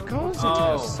Taz because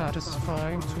it is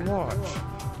satisfying to watch.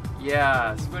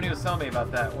 Yeah, Spoonie was telling me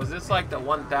about that. Was this like the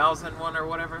 1000 one or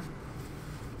whatever?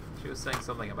 She was saying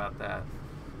something about that.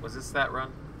 Was this that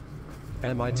run?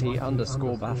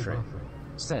 MIT_battery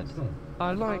said,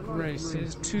 I like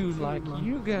races too, like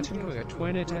you get into it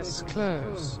when it is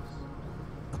close.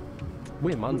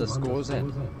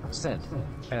 Wim_Z said,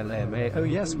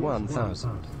 LMAO yes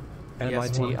 1000.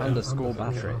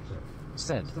 MIT_battery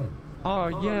said,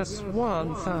 yes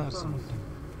 1000.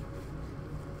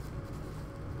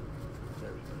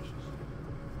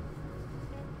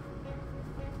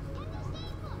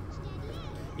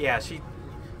 Yeah, she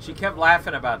kept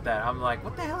laughing about that. I'm like,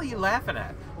 what the hell are you laughing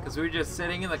at? Because we were just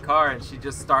sitting in the car and she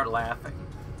just started laughing.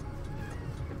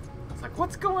 It's like,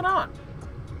 what's going on?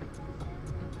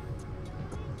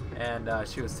 And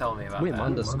she was telling me about that.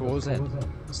 Wim_Z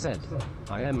said,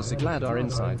 I am so glad our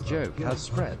inside joke has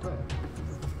spread.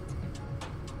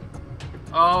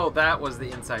 Oh, that was the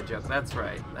inside joke. That's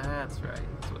right. That's right.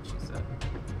 That's what she said.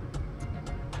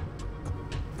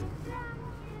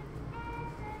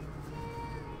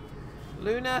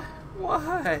 Luna,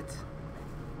 what?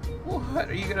 What?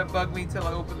 Are you gonna bug me till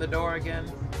I open the door again?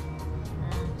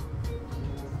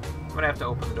 I'm gonna have to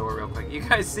open the door real quick. You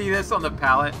guys see this on the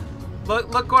palette?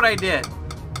 Look what I did.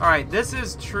 Alright, this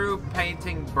is true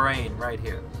painting brain right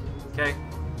here. Okay?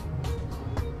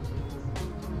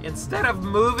 Instead of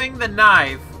moving the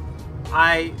knife,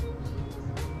 I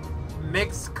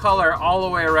mixed color all the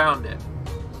way around it.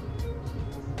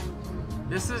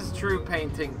 This is true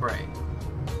painting brain.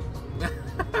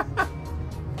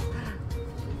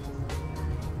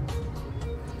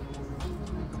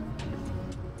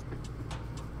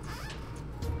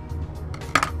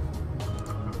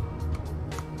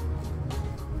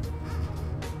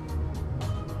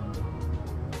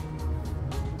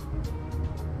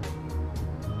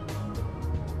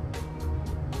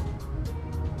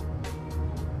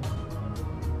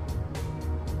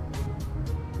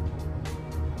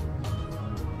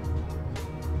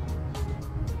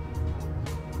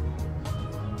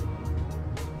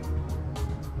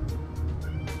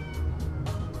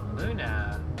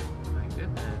 Luna, my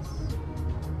goodness.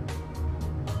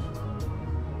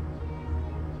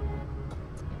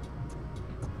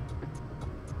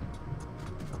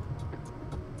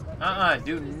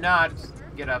 Do not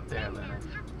get up there, Luna.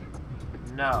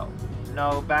 No.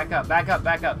 No, back up, back up,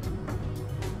 back up.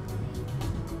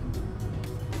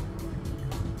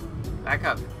 Back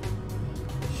up.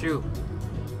 Shoot.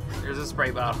 There's a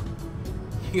spray bottle.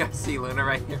 You guys see Luna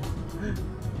right here.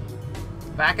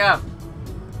 Back up.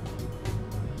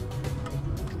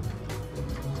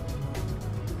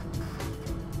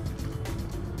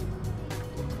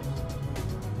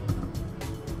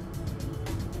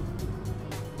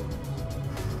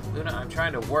 Luna, I'm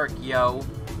trying to work, yo.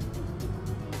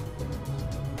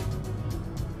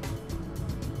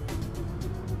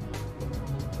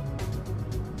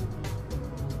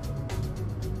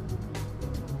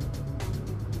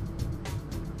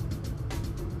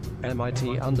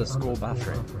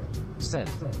 MIT_battery said,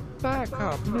 Back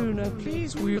up, Luna,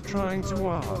 please, we're trying to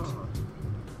art.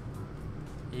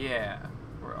 Yeah,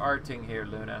 we're arting here,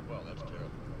 Luna. Well, that's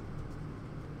terrible.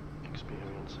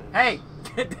 Experiences. Hey,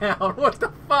 get down! What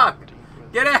the fuck?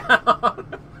 Get out!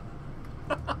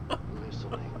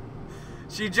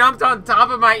 She jumped on top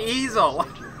of my easel.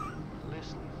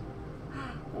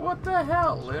 What the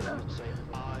hell, Luna?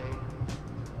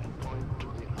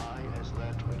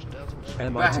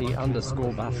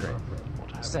 MIT_battery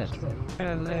said,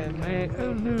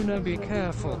 LMAO, Luna, be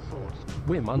careful.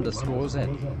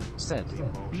 Wim_Z said,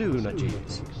 Luna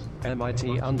G's.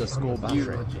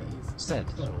 MIT_battery said,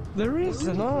 There is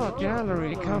an art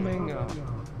gallery coming up.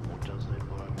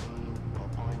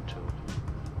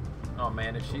 Oh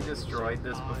man, if she destroyed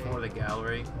this before the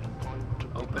gallery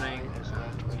opening,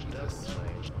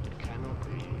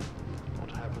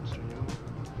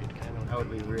 I would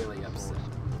be really upset.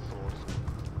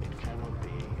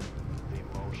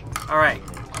 Alright,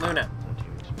 Luna.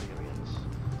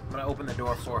 I'm gonna open the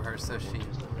door for her so she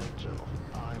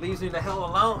leaves me the hell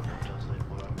alone.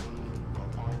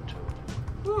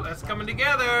 Ooh, that's coming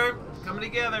together. Coming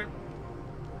together.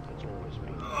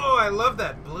 Oh, I love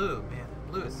that blue, man.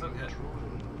 Blue is so good.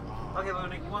 Okay,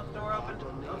 Luna, you want the door open?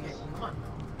 Okay, come on.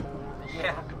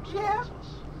 Yeah. Yeah.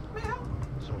 Yeah.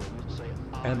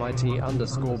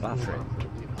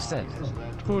 MIT_battery said,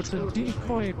 Put a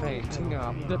decoy painting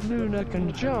up that Luna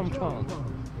can jump on.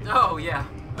 Oh yeah,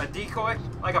 a decoy?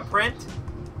 Like a print?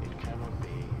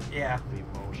 Yeah.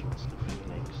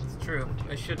 It's true.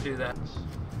 I should do that.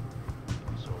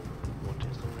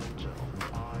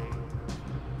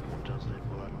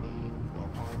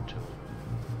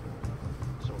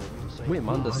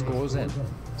 Wim_Z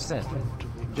said,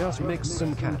 just mix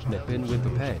some catnip in with the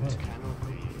paint.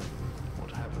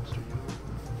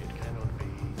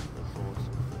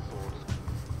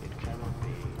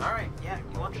 Alright, yeah,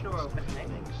 you want the door open, hey?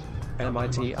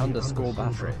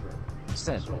 MIT_battery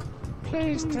said,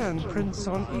 Place 10 prints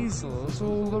on easels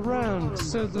all around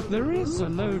so that there is a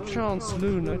low chance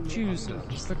Luna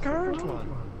chooses the current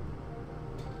one.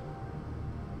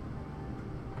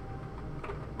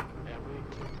 Every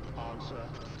answer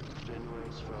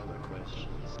generates further questions.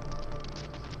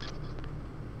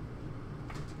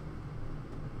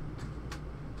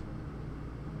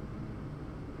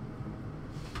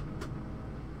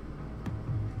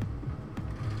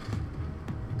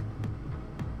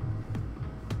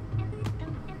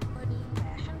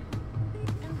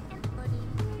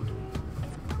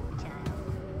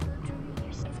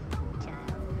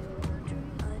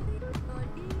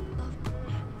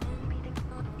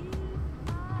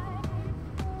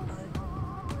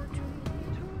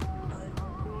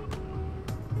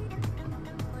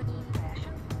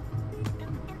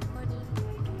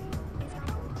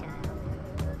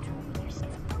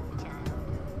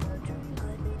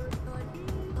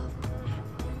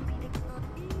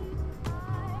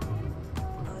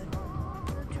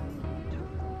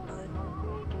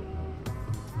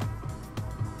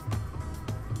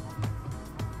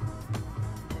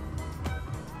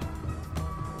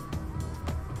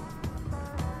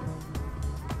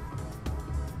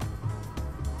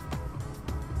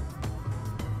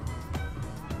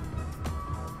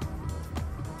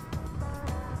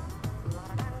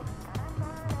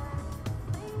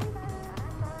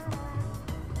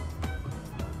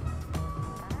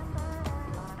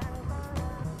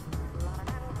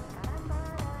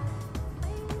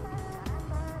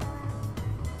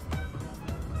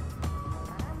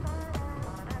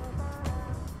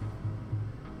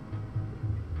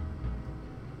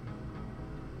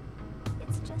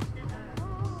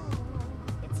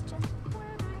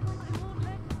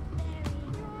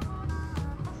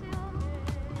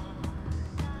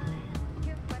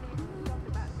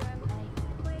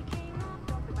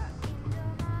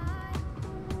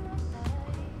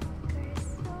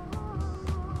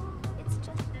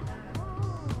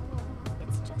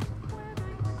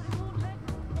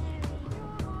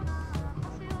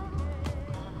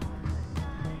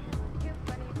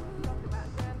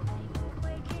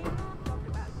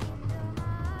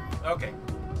 Okay,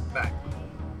 back.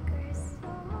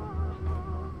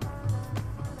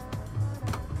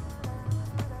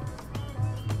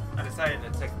 I decided to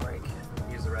take a break,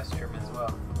 use the restroom as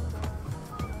well.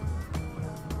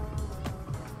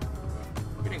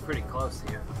 Getting pretty close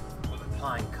here with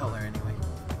applying color anyway.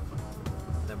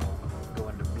 Then we'll go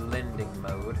into blending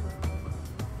mode.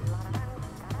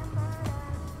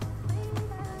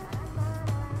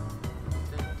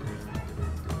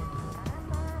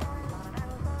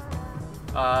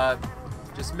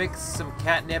 Just mix some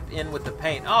catnip in with the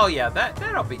paint. Oh yeah,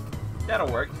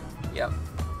 that'll work. Yep.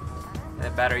 And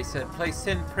the battery said, place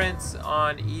 10 prints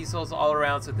on easels all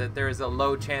around so that there is a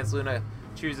low chance Luna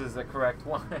chooses the correct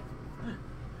one.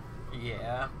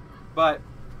 Yeah, but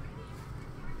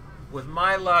with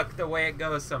my luck, the way it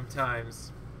goes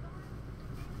sometimes,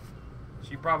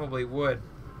 she probably would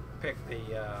pick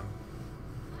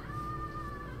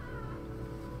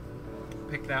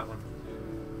pick that one.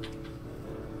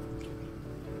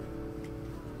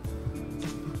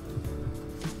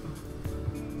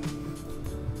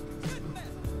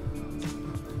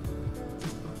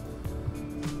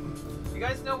 You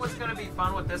guys know what's going to be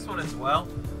fun with this one as well?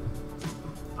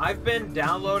 I've been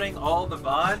downloading all the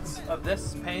VODs of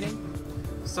this painting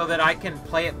so that I can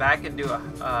play it back and do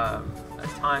a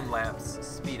time-lapse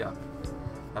speed up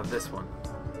of this one.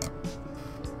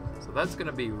 So that's going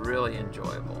to be really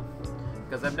enjoyable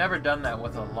because I've never done that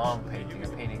with a long painting, a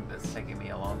painting that's taking me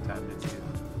a long time to do.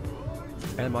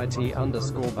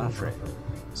 MIT_battery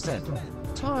said,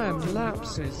 Time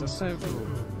lapses are so cool.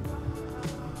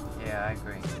 Yeah, I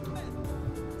agree.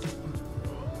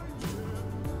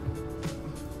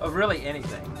 Of really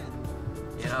anything,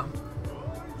 you know?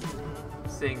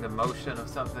 Seeing the motion of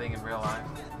something in real life,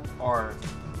 or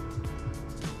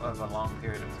of a long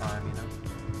period of time, you know?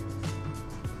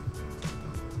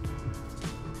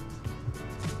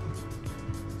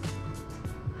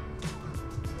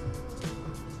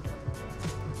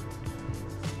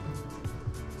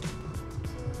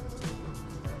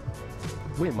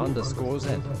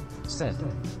 Wim_Z said,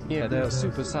 yeah, they're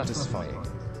super satisfying.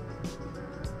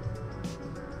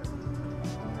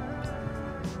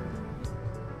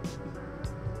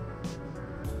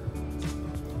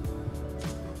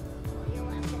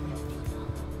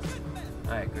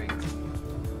 I agree.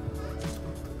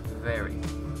 Very.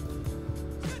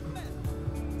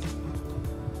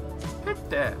 Good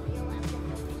there.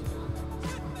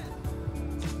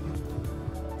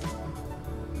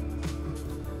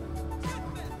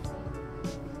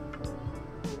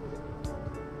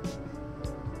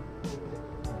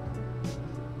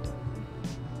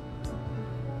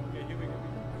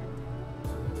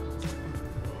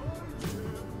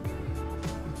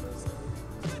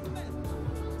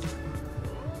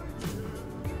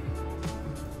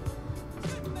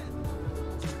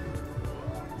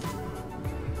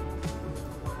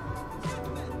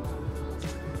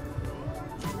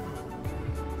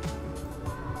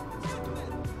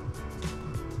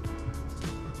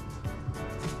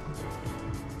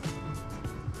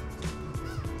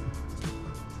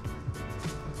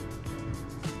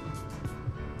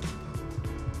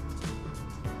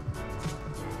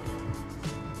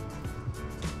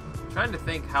 Trying to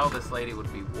think how this lady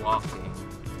would be walking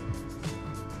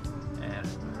and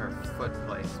her foot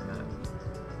placement.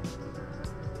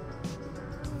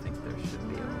 I think there should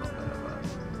be a little bit of a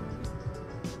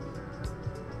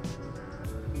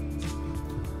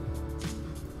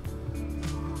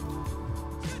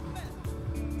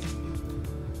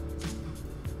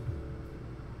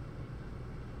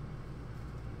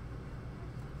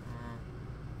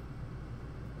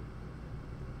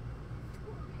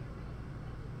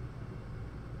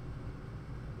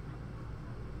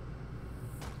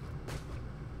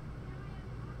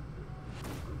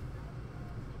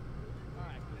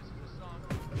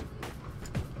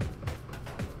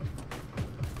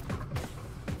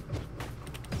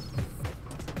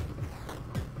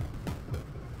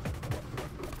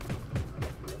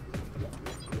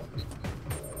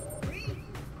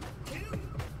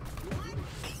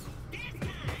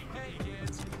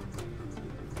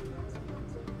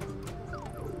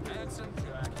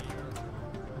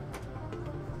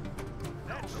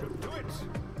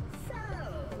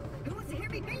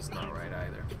It's not right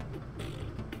either.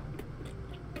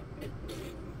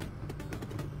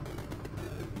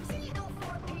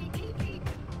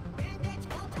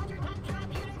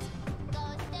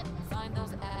 Find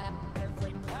those at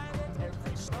every planet,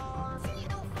 every star.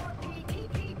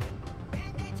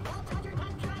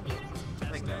 I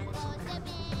think that was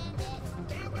realistic anyway.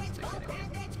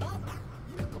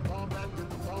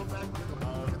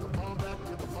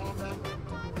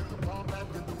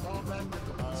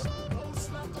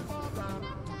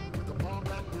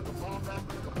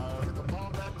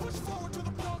 Push forward to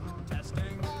the block.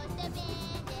 Testing.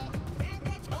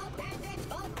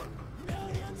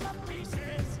 Millions of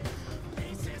pieces,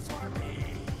 pieces for me.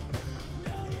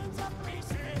 Millions of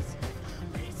pieces,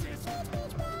 pieces for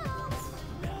me.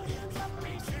 Millions of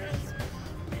pieces,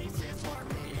 pieces for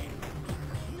me.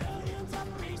 Millions of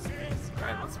pieces.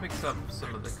 Alright, let's mix up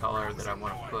some of the color that I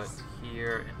want to put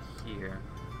here and here.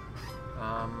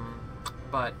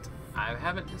 But I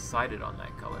haven't decided on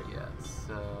that color yet,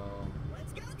 so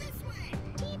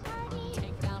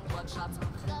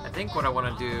I think what I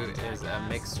want to do is a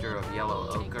mixture of yellow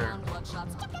ochre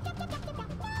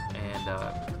and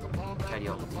cad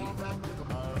yellow deep.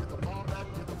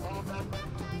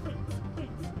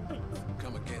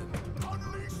 Come again.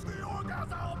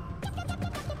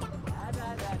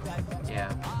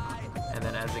 Yeah, and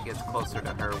then as it gets closer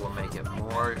to her, we'll make it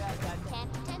more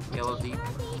yellow deep,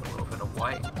 a little bit of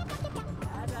white.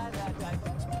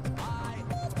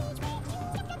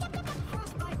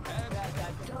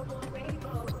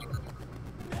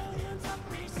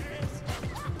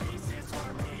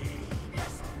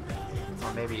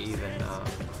 Or maybe even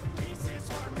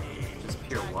just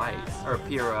pure white, or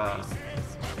pure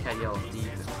cad yellow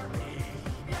deep.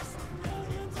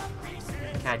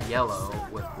 Cad yellow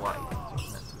with white.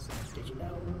 Did you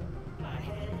know my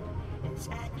head is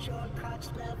at your crotch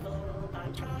level?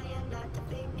 I'm trying not to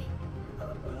think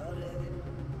about it.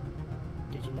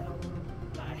 Did you know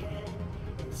my head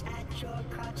is at your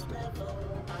crotch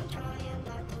level? I'm trying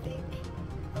not to think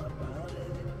about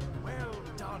it. Well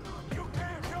done. You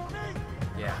can't kill me.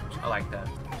 Yeah, I like that.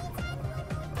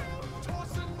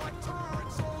 Tossing like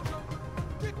turret soldier.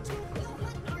 Get to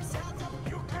ourselves up.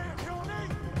 You can't kill me.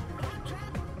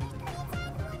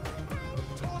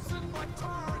 Tossing like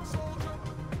turret soldier.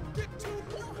 Get to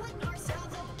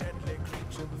ourselves up. Deadly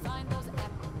creature. Find those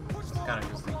apples. Kind of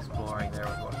just exploring there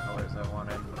with what colors I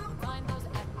wanted. Find those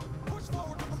apples. Push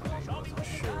forward to the I wasn't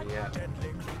sure yet.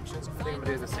 deadly creatures. I think I'm gonna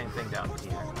do the same thing down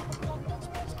here.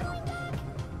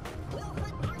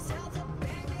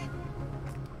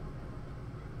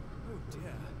 Oh dear.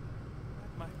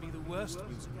 That might be the worst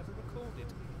music ever recorded.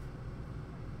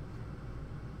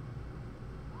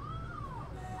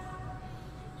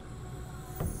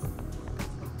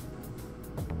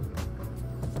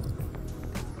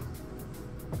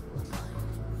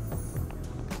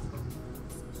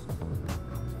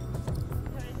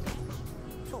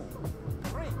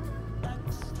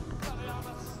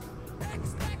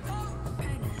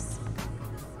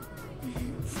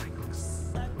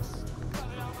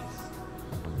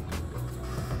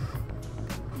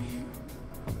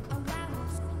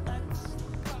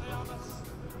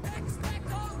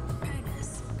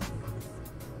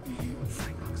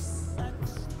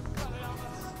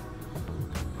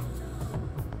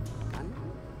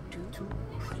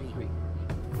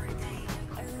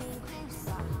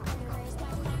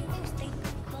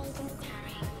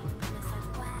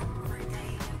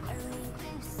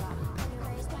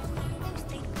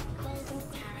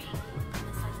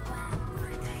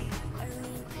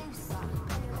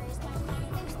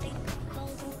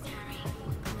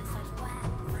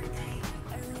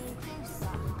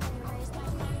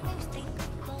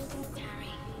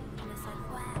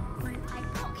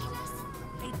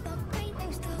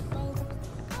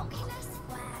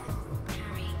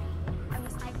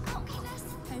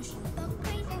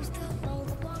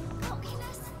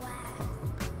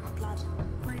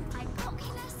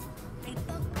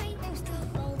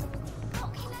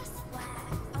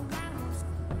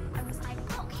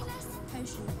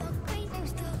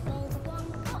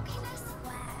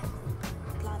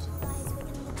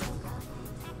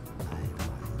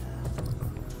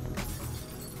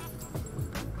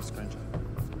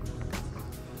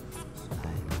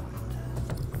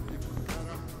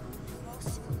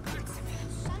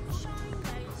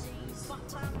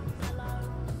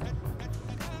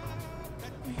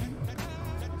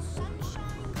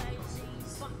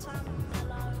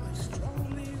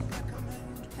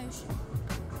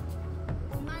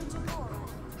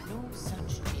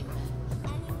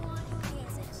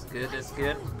 Good, it's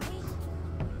good.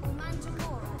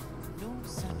 No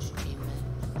such achievement.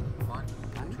 1,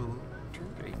 2,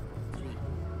 3.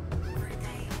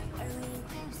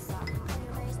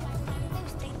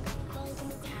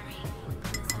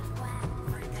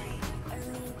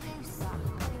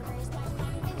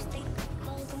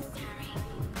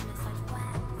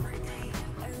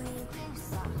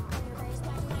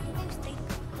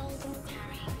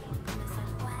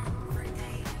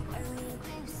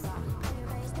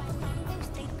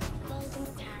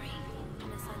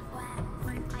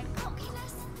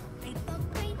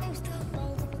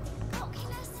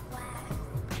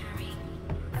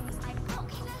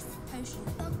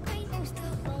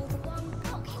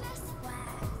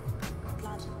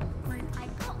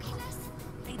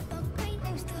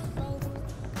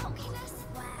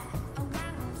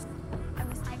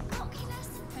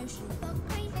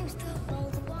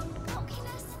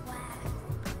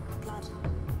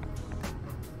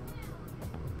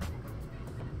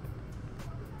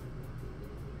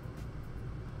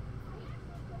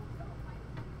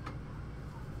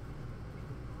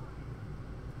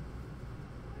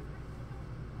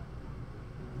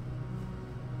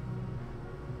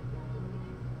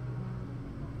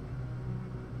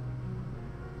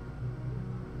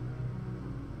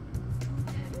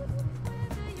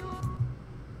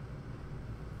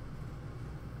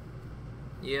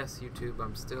 Yes, YouTube,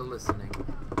 I'm still listening.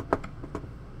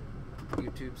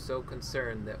 YouTube's so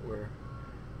concerned that we're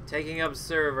taking up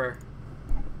server.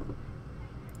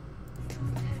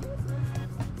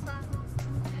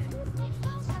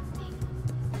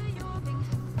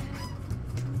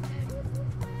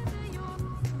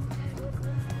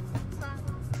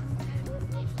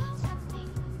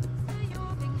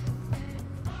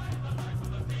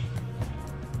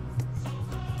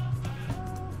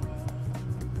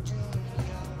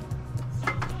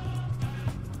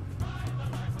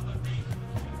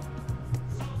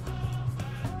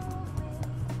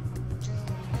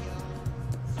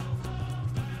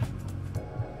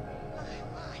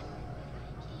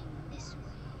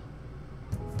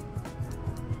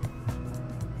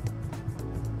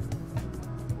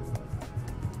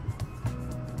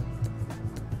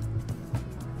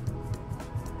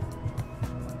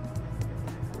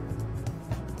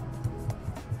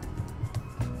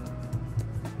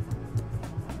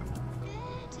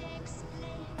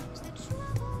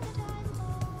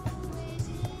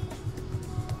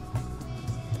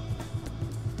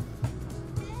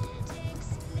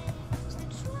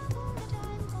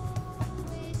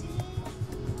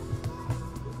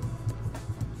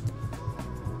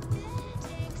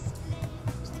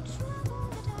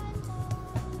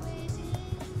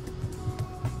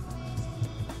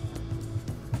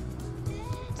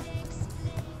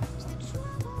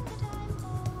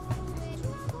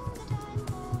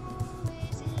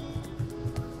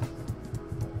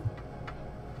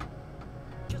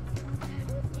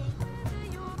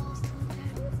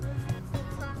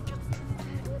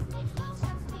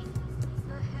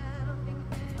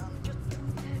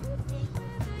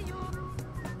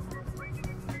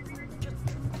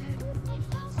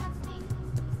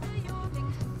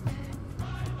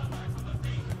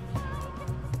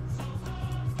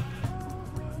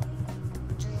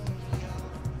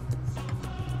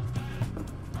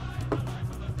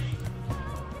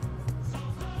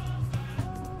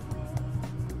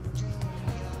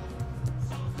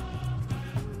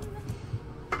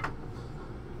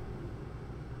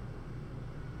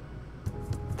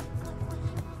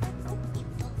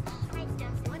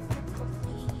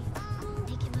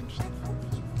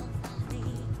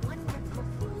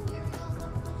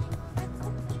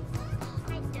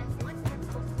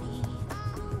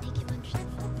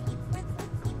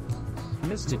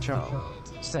 Mr. Child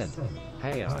said,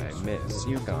 "Hey, I miss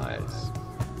you guys."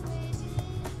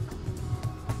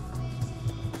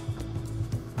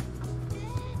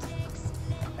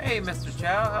 Hey, Mr.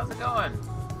 Chow, how's it going?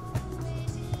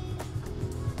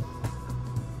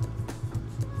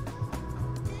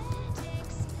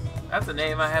 That's a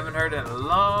name I haven't heard in a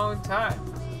long time.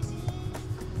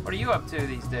 What are you up to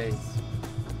these days?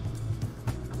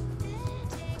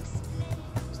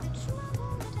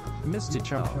 Mr.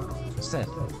 Child said,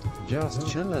 "Just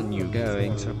chillin', you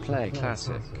going to play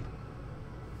classic?"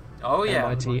 Oh yeah.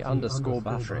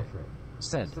 MIT_battery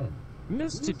said,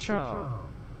 "Mr. Child."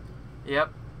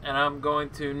 Yep, and I'm going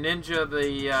to ninja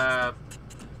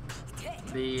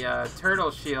the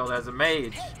turtle shield as a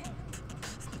mage.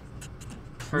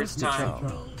 First Mr. time.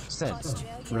 Child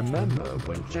said, "Remember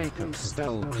when Jacob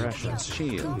stole Crash's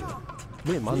shield?"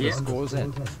 Wim_Z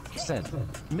said,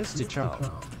 "Mr.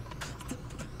 Child."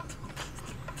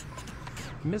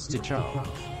 Mr. Child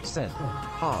said,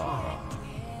 "Ha."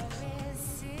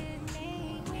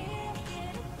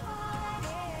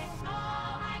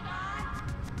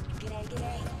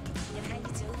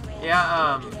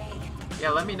 Yeah,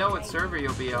 let me know what server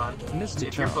you'll be on Mr.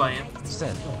 if you're playing. Child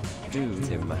said,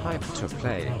 "Dude, I'm hyped to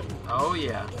play." Oh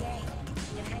yeah.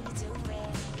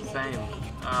 Same.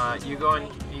 You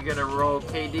gonna roll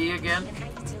KD again?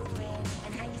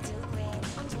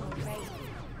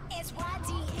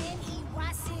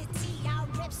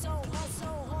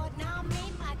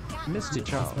 Mr.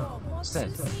 Child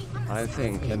said, "I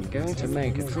think I'm going to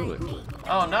make a druid."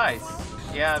 Oh nice.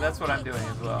 Yeah, that's what I'm doing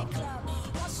as well.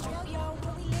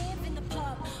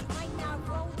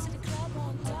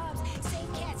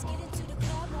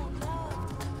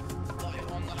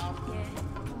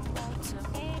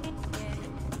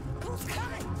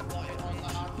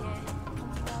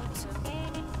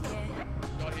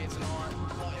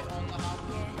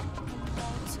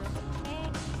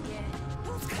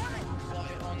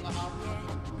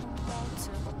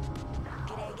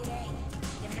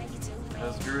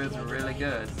 Those druids are really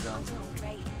good, so.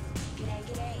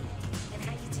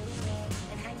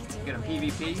 Get them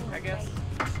PvP, I guess,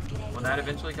 when that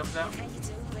eventually comes out.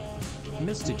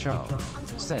 Mr. Child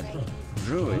said,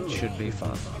 "Druid should be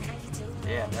fun."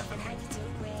 Yeah, definitely.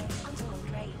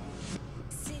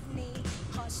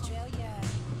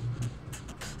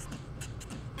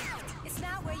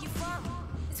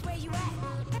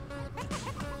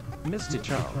 Mr.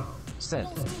 Child said,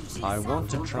 "I want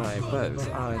to try both.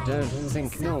 I don't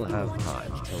think you'll have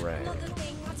time to raid."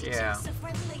 Yeah.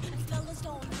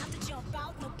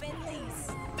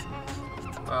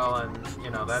 Well, and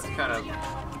that's kind of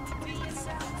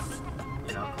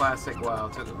classic WoW.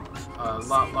 Took a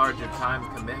lot larger time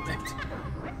commitment.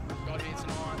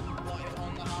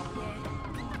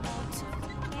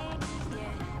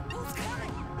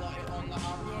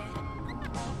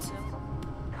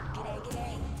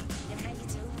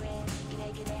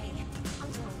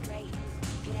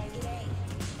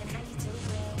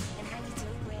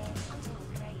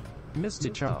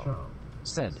 Mr. Child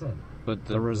said, "But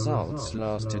the results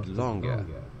lasted longer."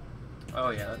 Oh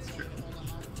yeah, that's true.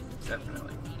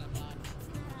 Definitely.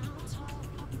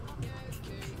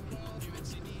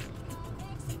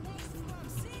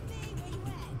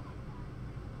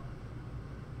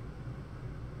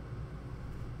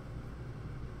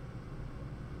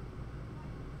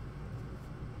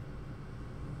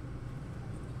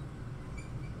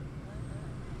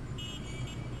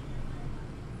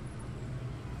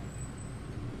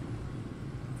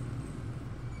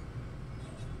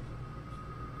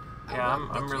 Yeah,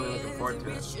 I'm really looking forward to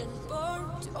it.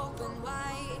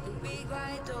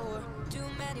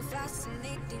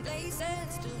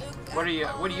 What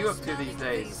are you up to these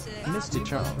days? Mr.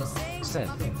 Child said,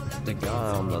 "The guy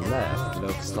on the left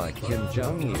looks like Kim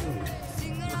Jong-il."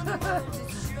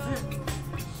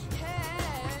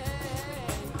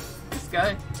 This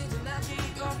guy?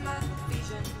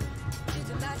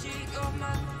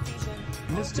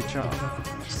 Mr. Child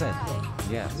said,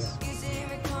 "Yes."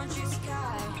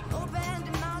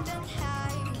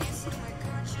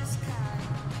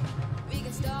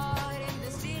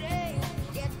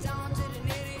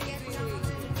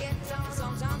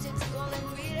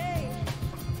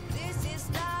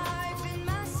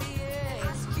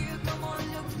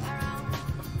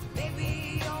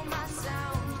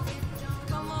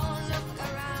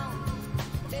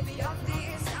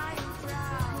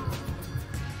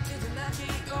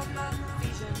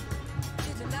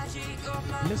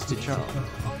 Mr. Child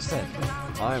said,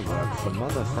 "I work for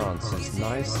Mother France's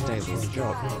nice stable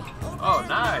job." Oh,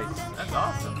 nice. That's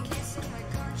awesome.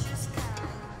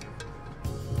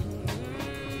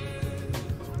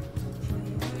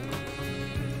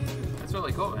 That's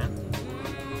really cool, man.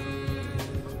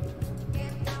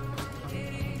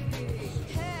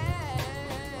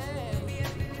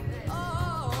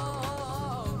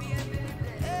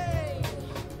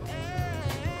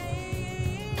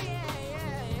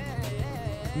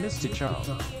 Mr. Charles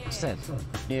said,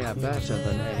 yeah, better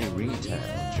than any retail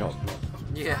job.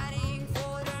 Yeah.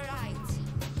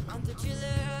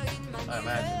 I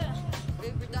imagine.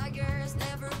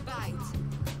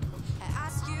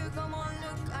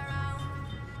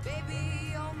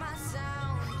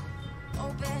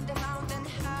 Open the mountain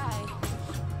high,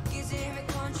 gives him a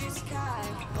country sky.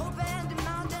 Open the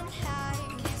mountain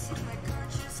high, gives him a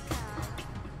country sky.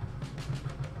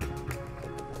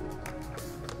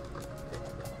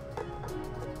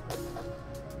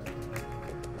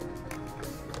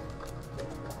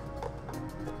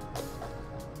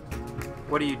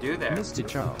 What do you do there? Mr.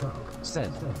 Charles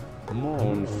said,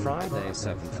 morn Friday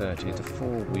 7:30 to 4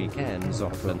 weekends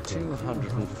off and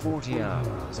 240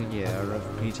 hours a year of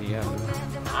PTO.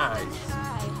 Nice.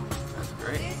 That's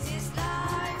great. This is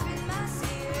life in my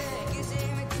city, gives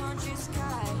him a country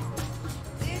sky.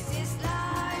 This is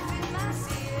life in my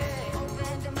city,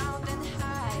 open the mountain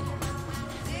high.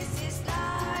 This is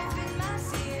life in my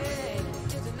city,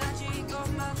 to the magic of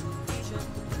my vision,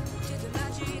 to the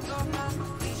magic of my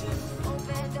vision,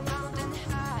 open the mountain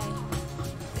high.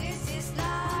 This is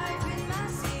life in my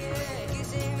city,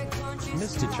 gives him a country sky.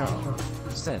 Mr. Charles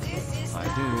said, I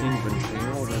do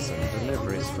inventory orders and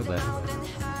deliveries for them.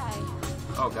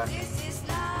 Oh, gotcha. This is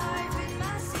life in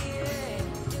my city,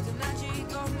 to the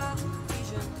magic of my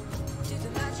vision, to the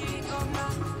magic of my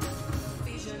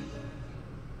vision.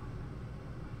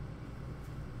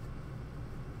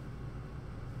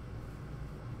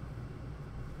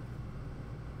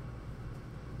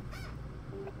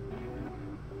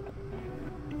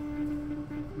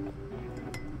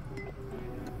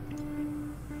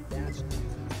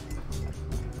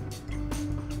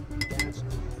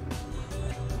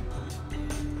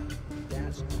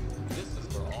 This is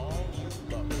for all you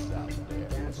lovers out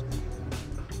there.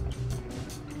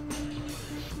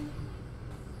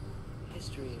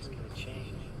 History is gonna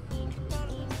change.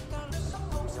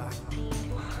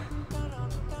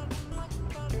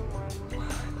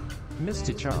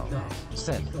 Mr. Charles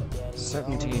said,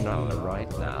 17-hour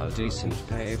right now, decent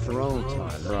pay for old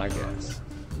timer, I guess.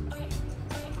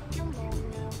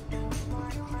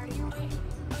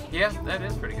 Yeah, that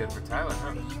is pretty good for Tyler,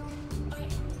 huh?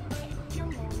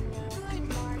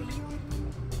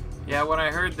 Yeah, when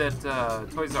I heard that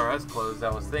Toys R Us closed, I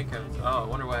was thinking, oh, I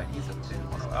wonder what he's up to. I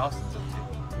wonder what Austin's up to.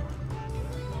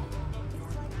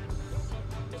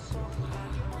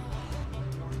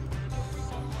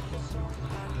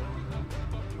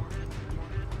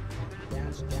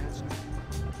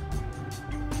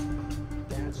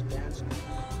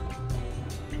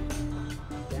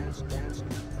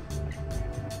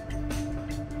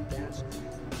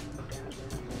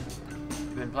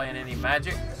 You been playing any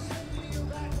Magic?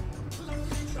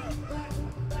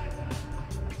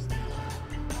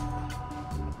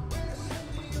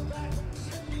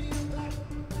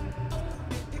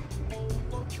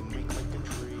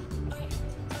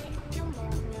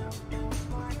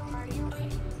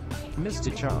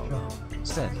 Mr. Charles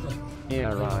said,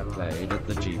 here I played at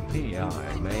the GP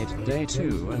I made day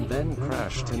 2 and then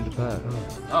crashed and burned.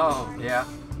 Oh, yeah.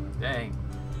 Dang.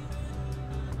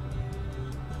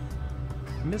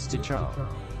 Mr. Charles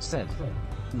said,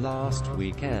 last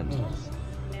weekend.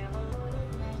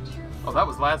 Oh, that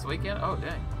was last weekend? Oh,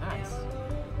 dang. Nice.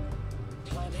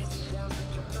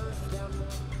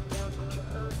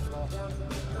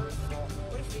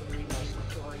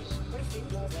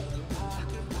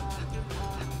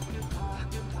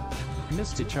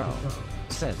 Mr. Charles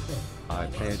said, I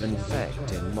played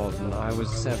Infect in Modern. I was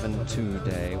 7-2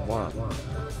 day 1.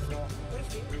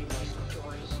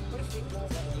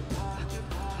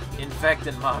 Infect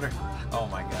in Modern. Oh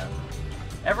my god.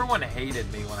 Everyone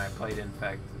hated me when I played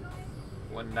Infect.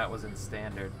 When that was in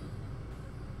Standard.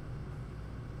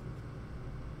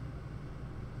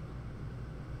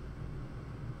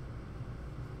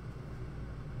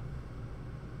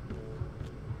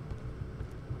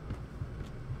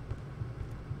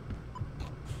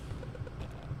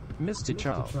 Mr.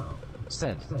 Charles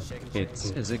said,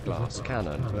 it is a glass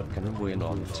cannon but can win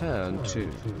on turn 2.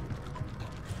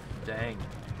 Dang.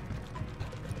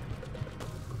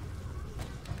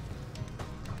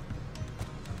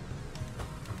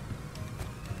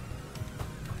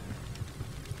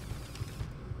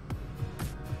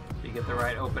 You get the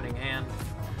right opening hand.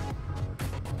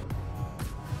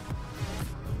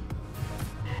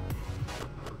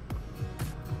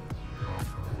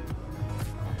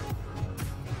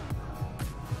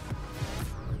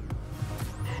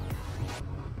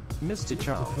 Mr.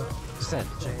 Chow said,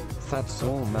 that's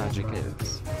all magic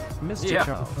is. Mr. Yeah.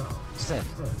 Chow said,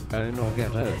 own or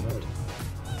get owned.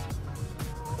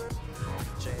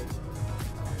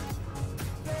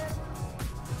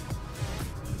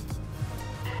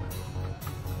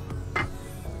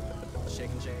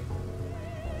 Shake and shake.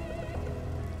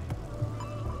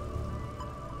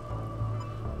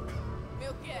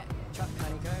 Milk it. Chuck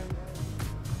honeycomb.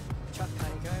 Chuck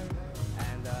honeycomb.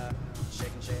 And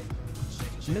shake and shake.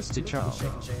 Mr. Chow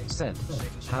said,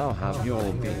 how have you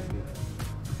all been?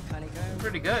 Honeycomb.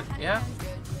 Pretty good, yeah.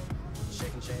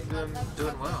 Shake and shake.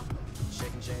 Doing well.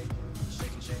 Shake and shake.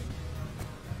 Shake and shake.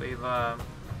 We've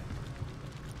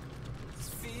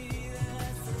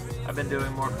I've been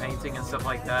doing more painting and stuff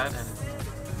like that, and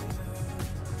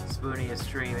Spoonie is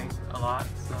streaming a lot,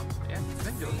 so yeah, I've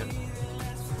been doing good.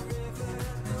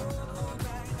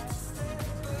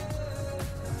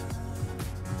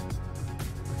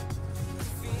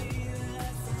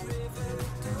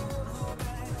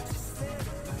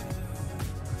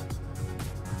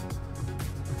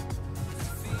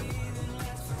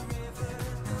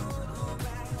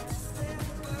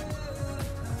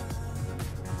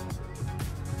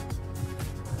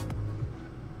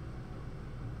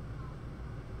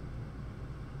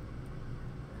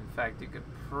 In fact, you could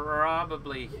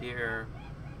probably hear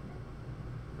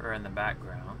her in the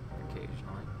background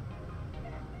occasionally.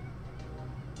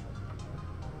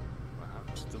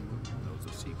 Perhaps the moon knows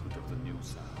the secret of the new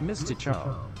sound. Mr.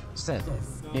 Chow said,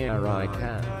 here I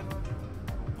can.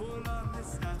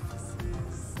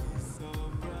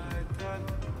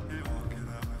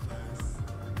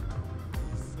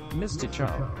 Mr.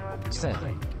 Chow said,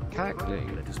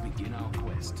 cackling. Let us begin our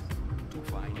quest to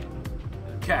find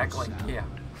Cackling, yeah.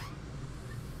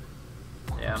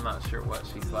 Yeah, I'm not sure what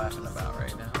she's laughing about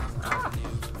right now. Ah.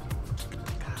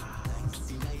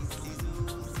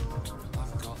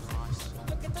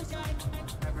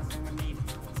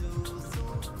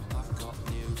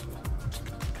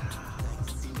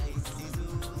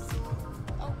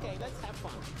 Okay, let's have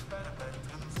fun.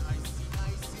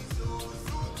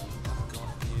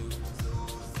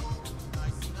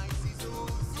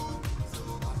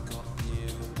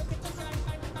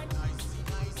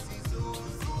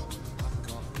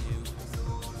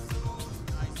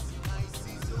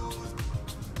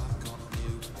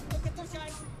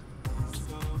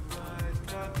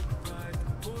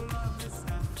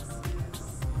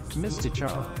 Mr.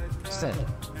 Chow said,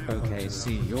 okay,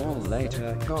 see you all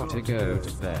later, gotta go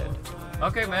to bed.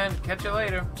 Okay, man, catch you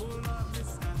later.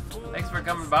 Thanks for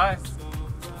coming by.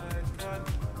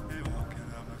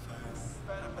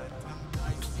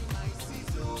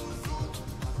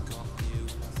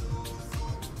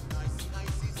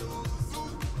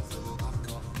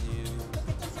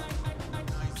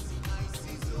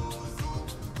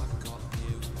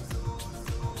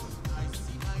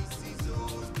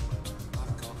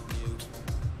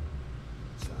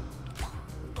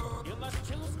 You must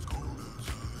choose.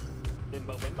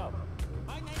 Bimbo, bimbo.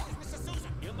 My name is Mr.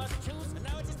 Susan. You must choose, and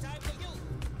now it is time for you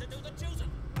to do the choosing.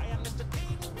 I am Mr. T.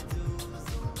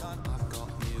 I've got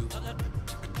you.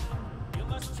 You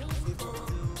must choose.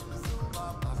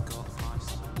 I've got mice.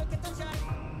 Look at them shine.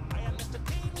 I am Mr. T.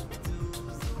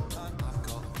 I've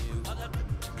got you.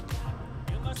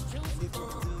 You must choose.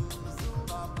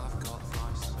 I've got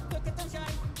mice. Look at them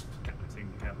shine. Canvassing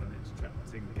the cabinets,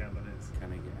 canvassing the cabinets. Can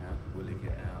he get out? Will he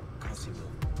get out? Cause he will.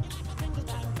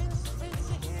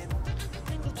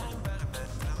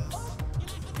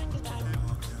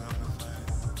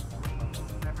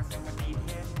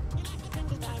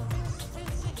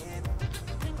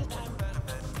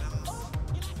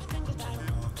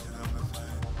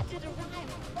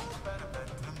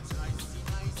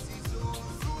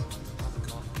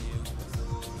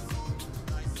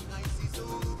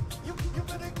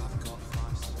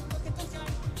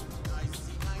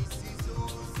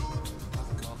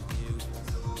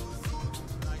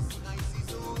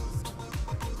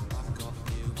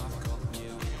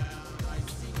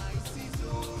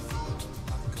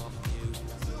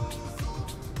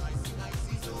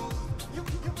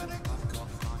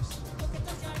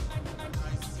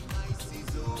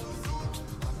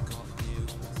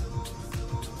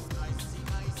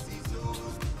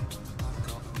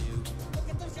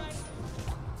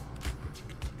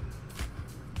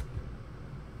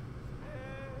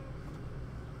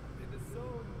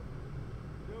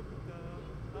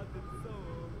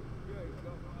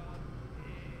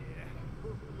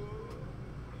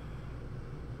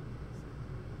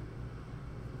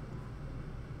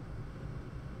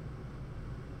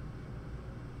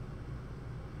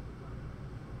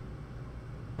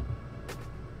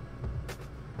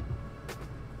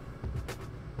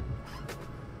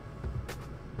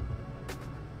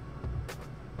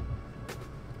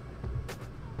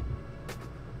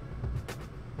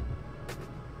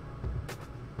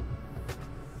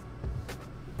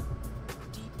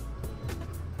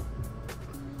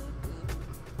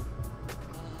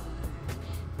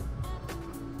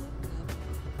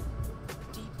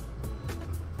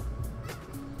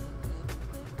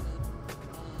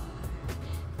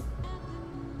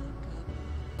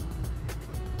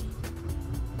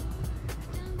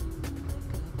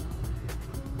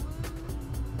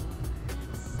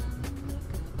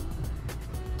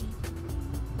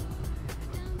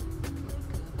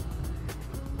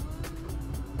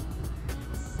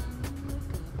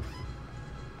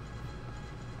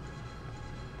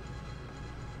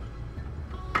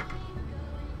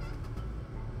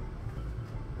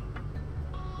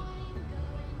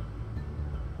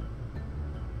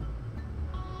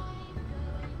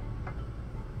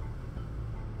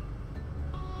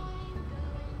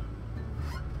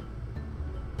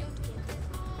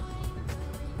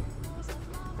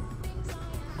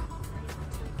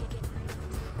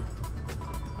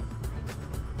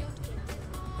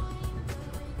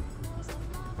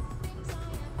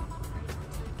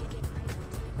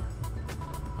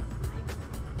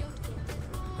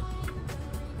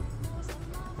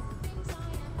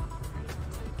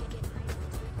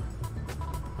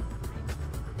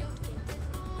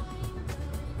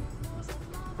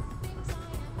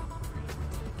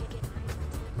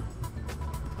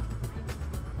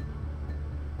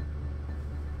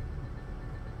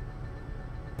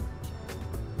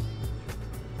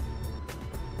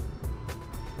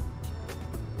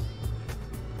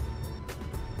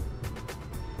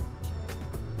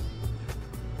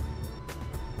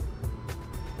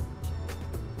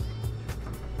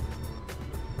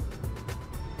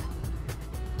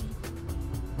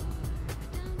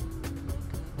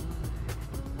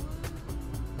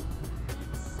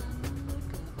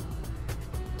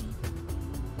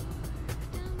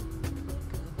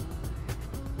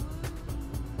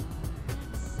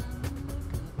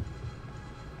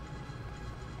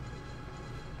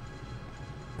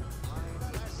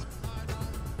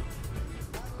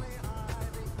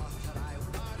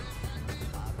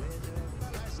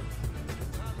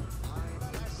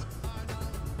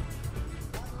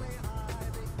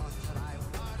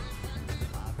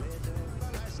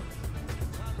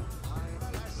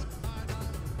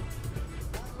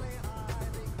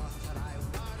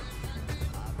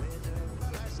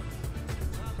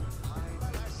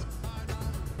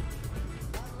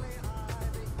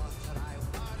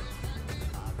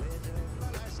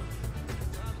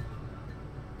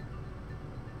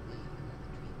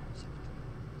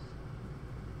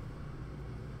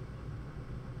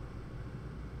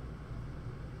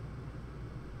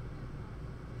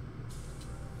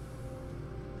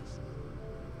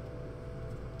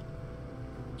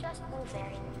 Just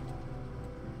blueberry.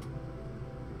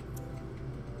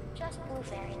 Just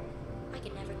blueberry. I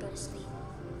can never go to sleep.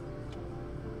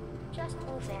 Just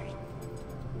blueberry.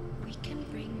 We can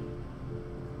bring.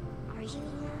 Are you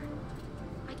here?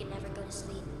 I can never go to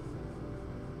sleep.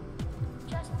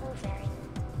 Just blueberry.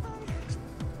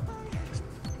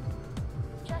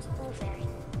 Just blueberry.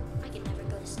 I can never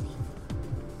go to sleep.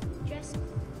 Just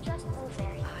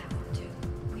blueberry. I want to.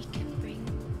 We can bring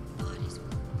bodies.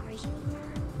 Are you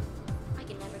here? I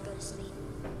can never go to sleep.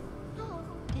 No.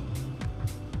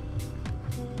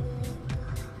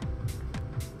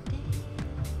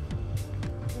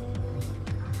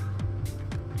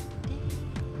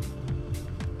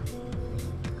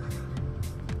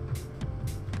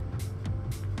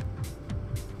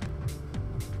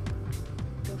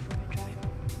 Go for a drive.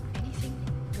 Anything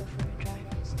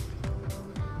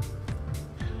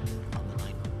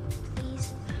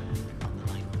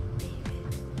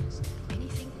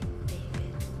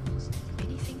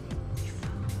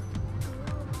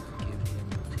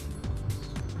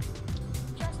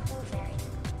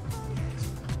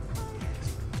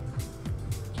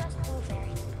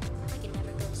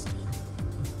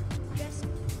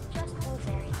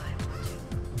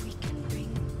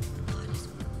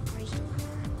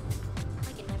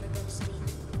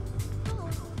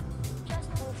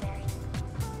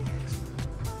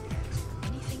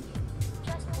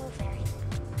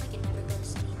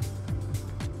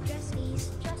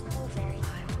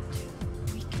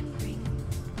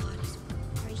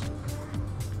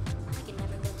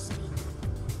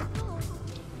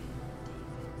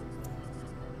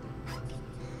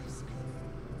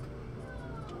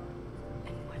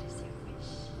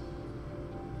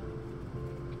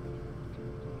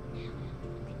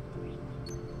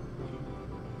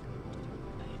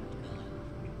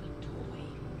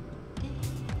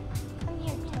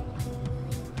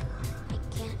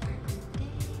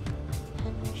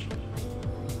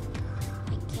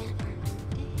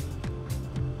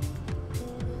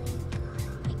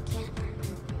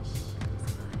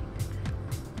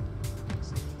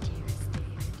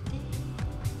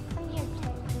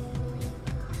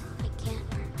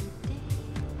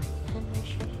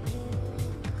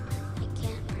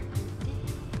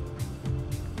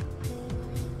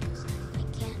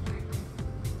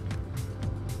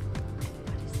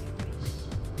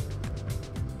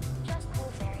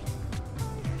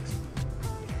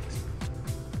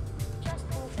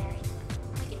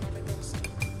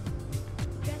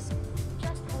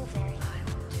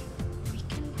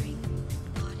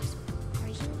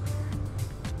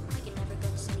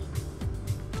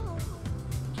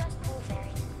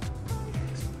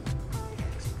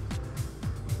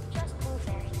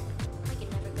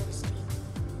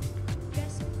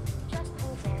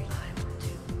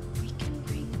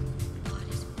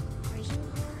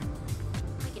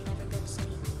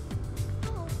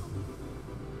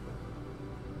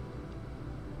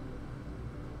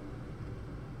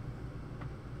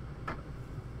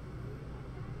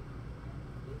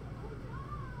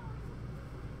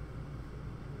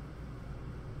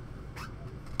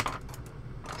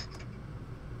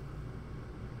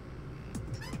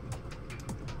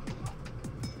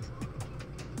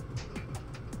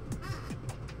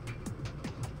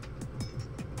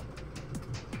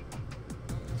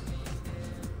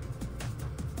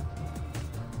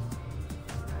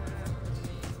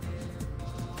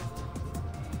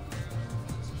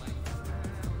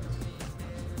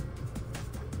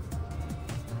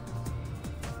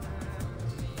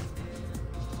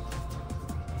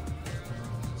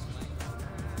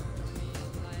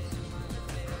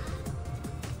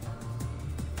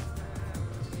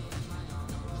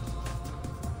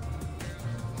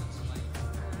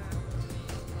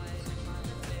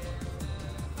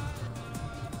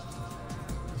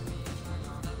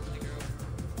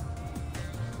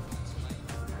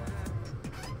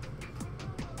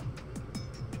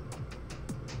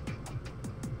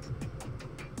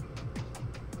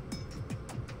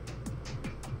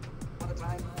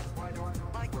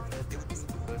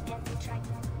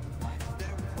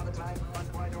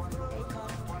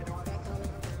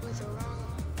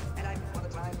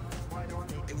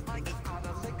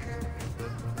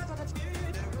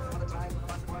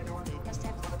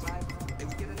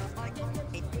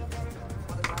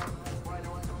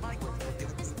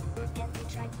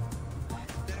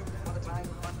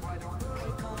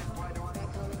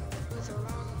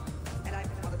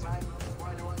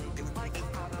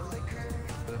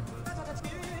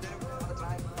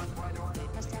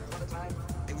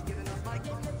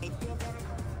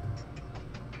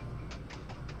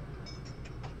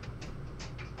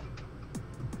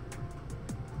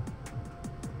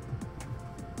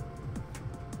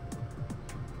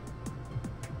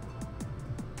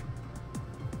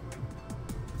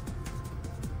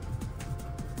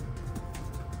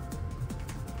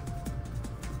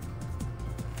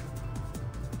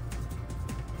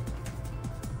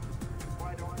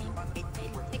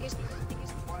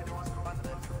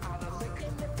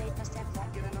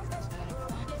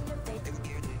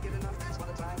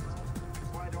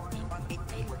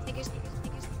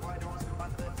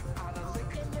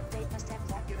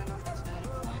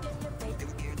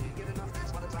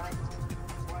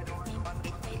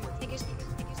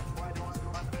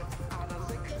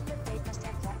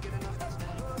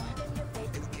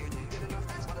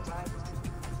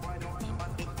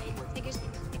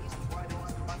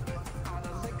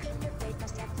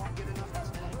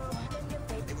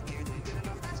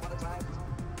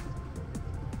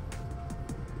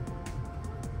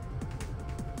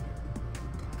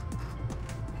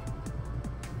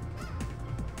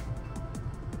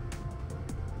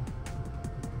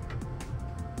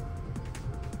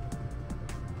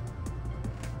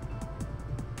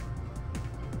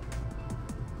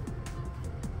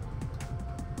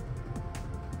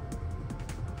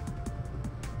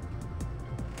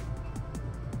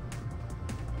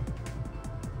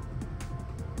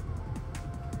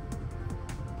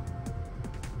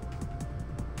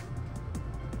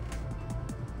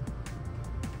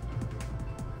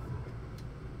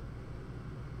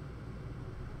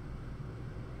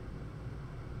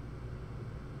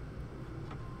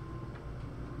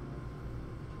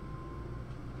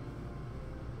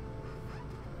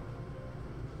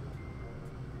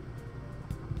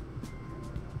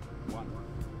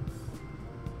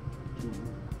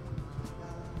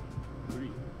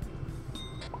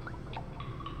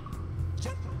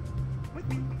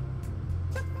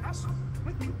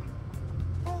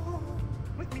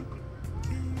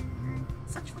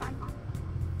Such fun.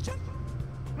 Jump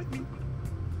with me.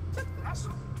 Us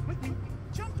with me.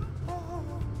 Jump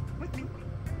with me.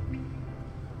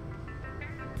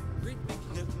 Rhythmic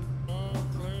hip,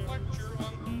 play like you're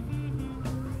on.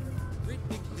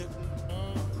 Rhythmic hip,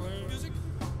 play music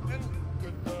and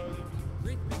good time.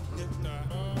 Rhythmic hip,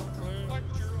 play like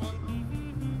you're on.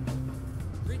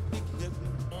 Rhythmic hip,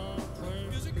 play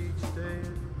music each day.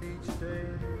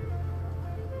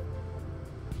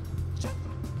 Jump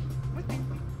with me.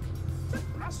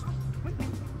 Us with me.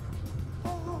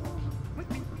 With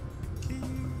me.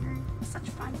 Such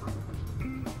fun.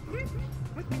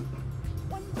 With me.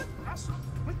 One with us.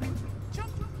 With me.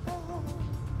 Jump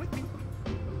with me.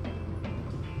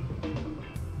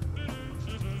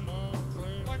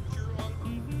 Play like you're on.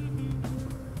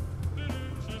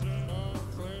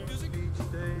 Play music each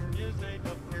day. Yes, they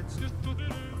don't. It's just to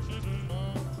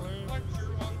play like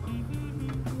you're on.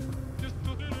 Just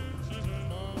to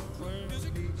play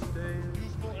music each day.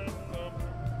 Useful anthem.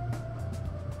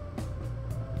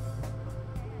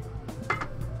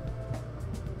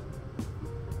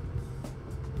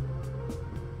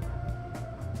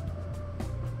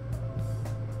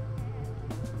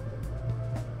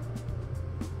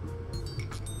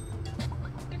 I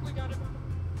think we got it.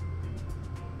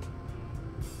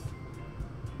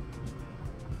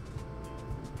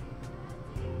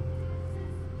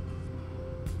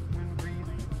 When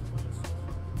breathing.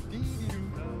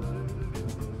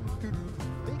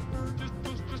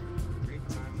 Just great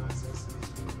time, no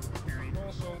association.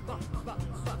 Also,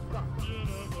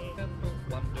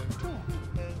 wonder.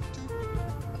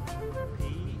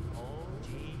 P-O-G.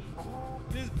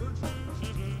 His boots.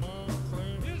 His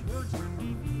boots.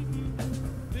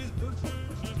 His boots.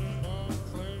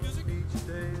 Music each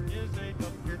day. Yes, they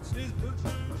don't get his boots.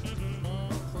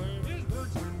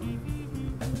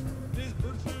 His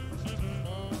boots. His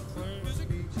boots. Music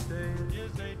each day.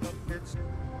 Yes, they don't get.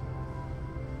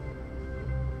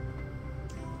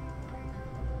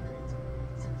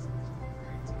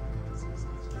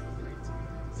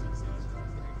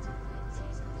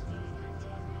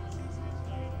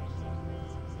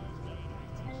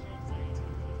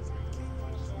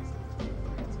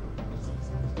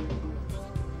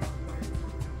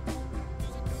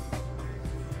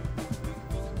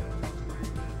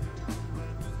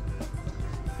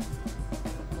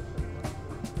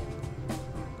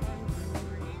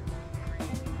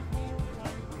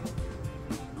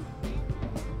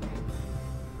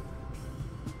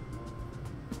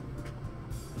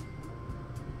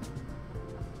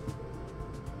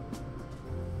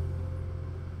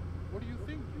 What do you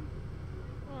think?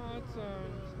 Oh, it's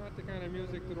not the kind of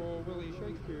music that old Willie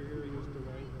Shakespeare here used to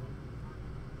write.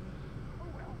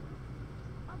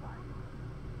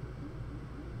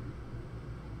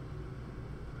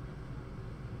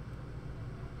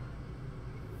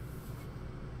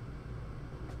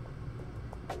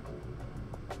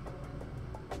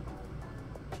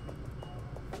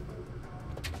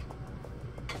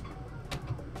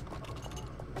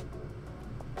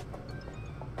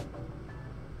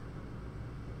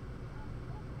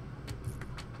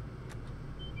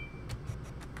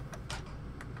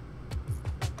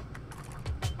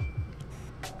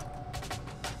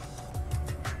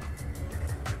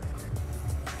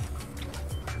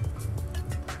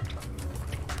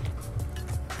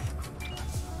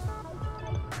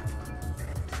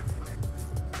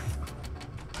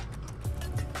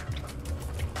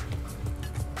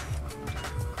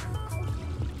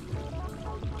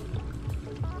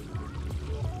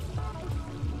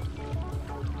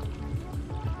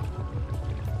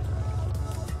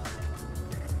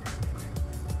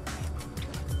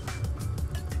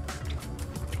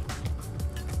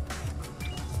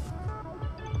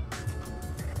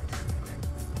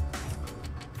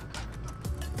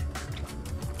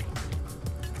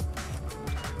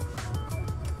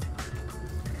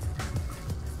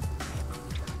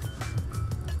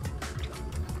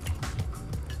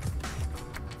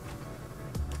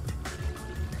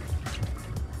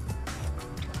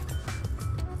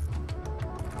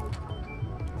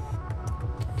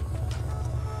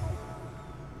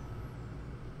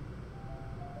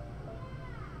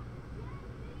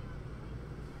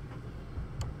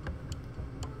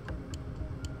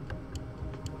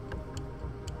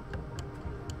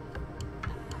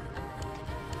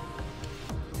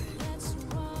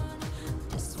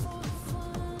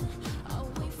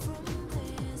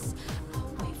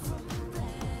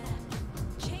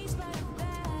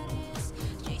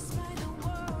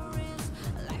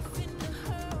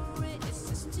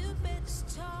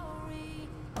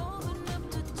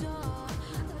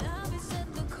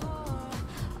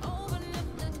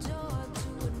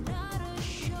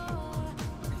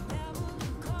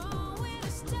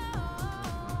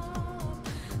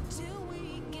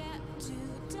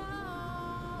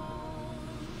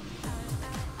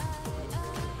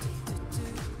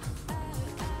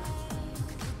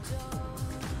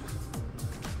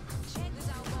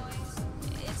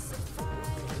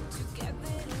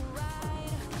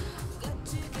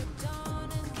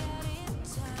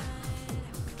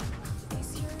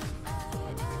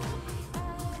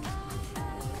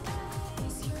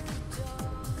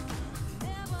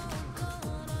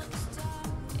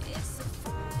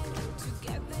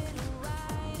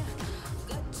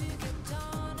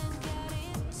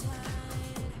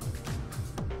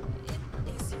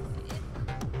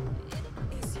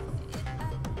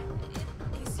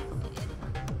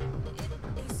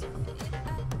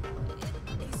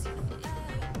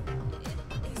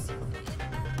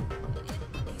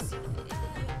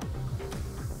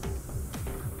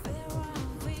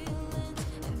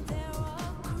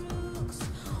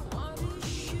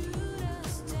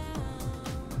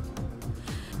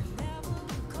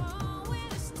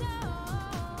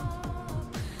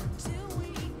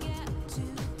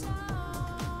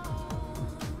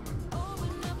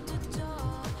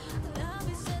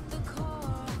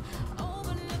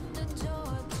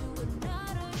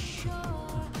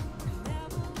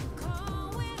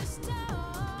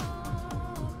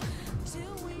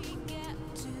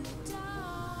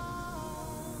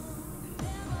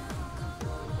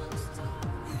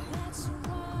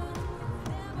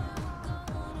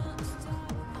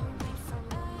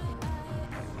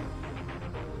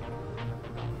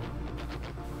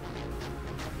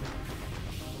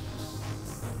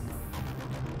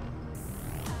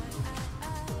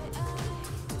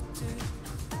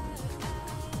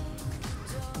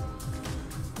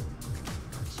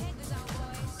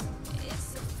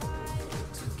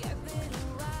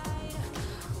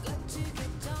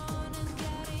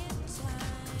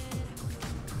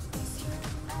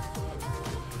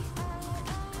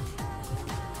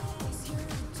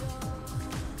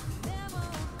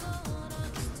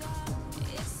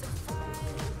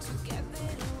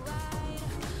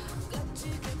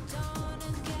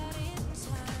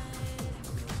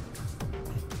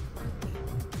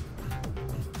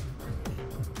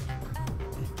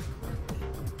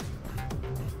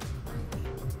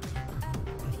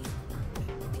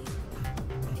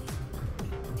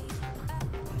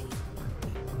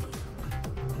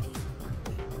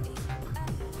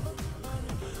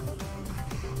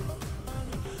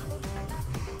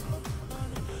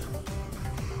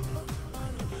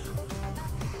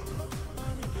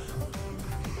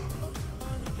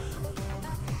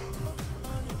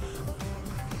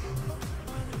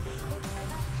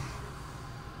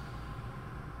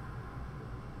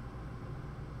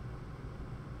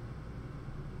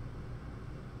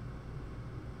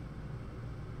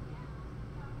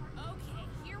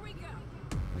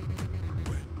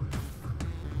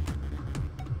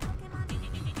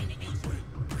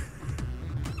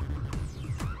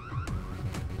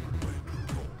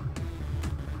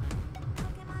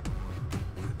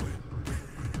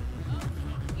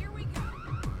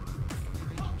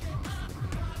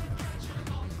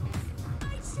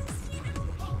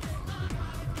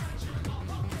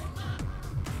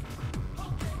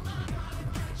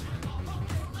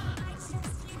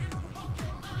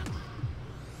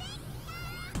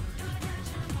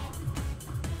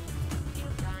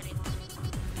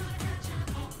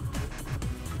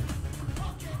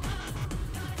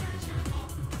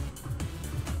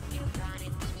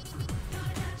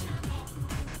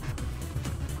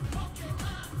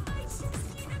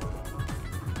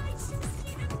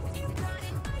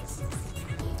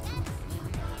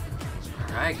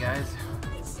 Alright guys,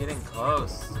 getting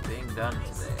close to being done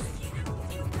today.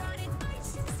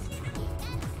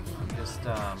 I'm just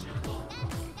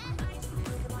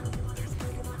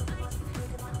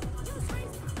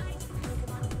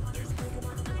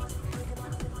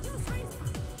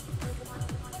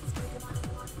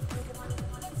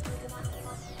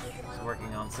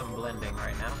working on some blending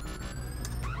right now.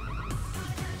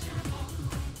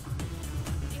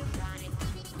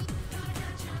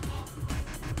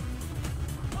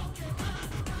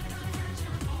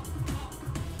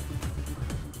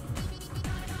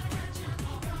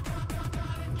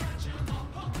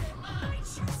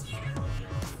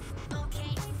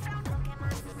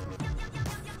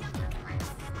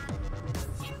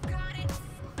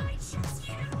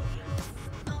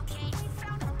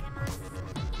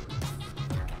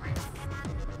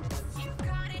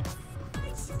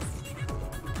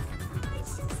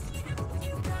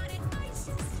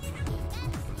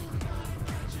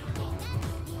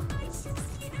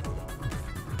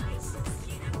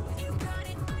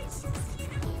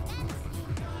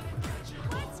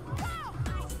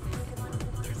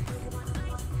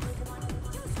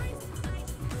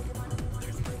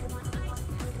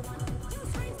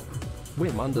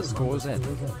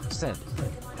 Wim_Z said,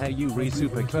 "Hey, you re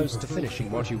super close to finishing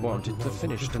what you wanted to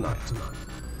finish tonight."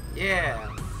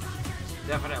 Yeah,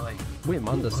 definitely.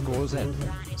 Wim_Z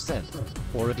said,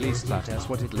 or at least that's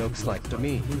what it looks like to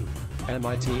me.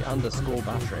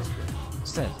 MIT_battery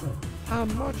said, How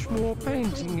much more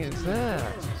painting is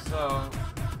there? So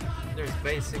there's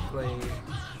basically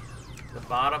the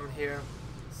bottom here.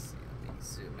 Let's see, let me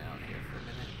zoom out here for a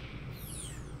minute.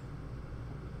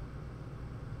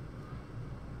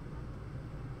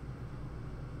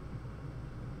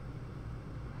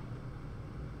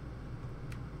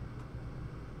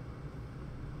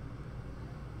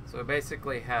 So we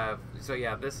basically have, so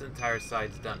yeah, this entire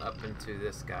side's done up into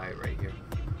this guy right here.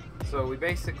 So we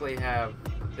basically have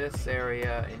this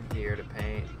area in here to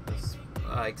paint, this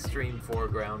extreme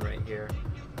foreground right here,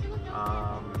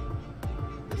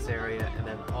 this area, and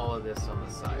then all of this on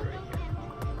the side right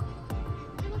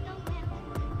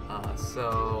here.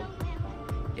 So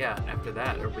yeah, after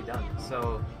that it'll be done.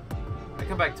 So I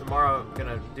come back tomorrow, I'm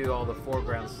gonna do all the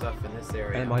foreground stuff in this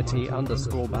area.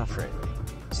 MIT_battery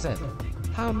said,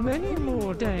 How many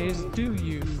more days do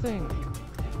you think?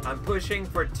 I'm pushing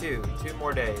for two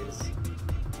more days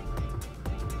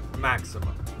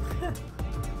maximum,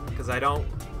 because I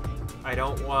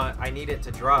need it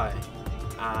to dry.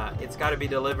 It's got to be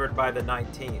delivered by the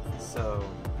 19th, so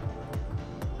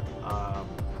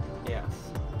yes,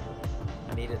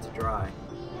 I need it to dry.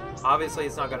 Obviously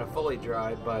it's not going to fully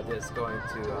dry, but it's going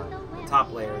to, the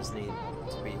top layers need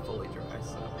to be fully dry,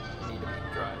 so need to be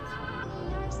dry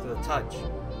to the touch.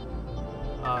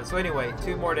 So anyway,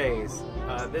 2 more days.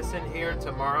 This in here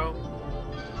tomorrow,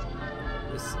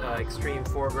 this extreme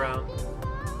foreground,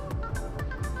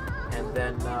 and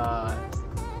then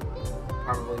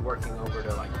probably working over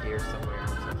to like here somewhere or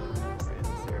something, right in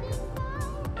this area,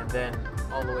 and then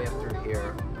all the way up through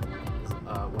here is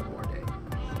 1 more day.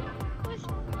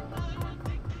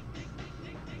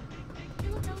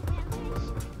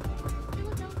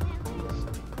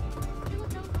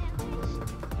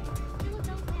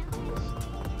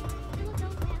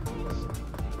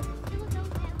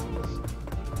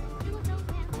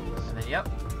 Yep,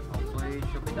 hopefully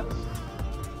she'll be done.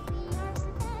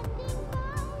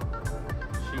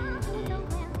 She, he,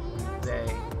 they.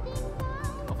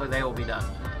 Hopefully they will be done.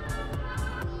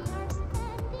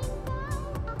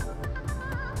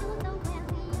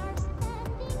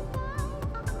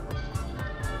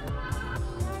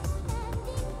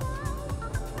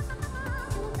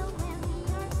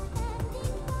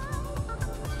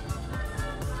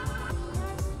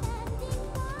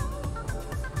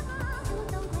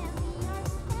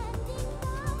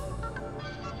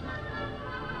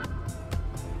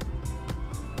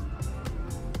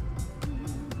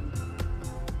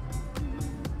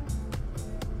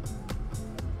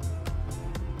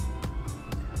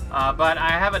 But I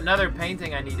have another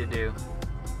painting I need to do.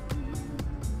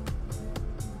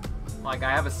 Like, I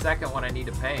have a second one I need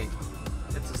to paint.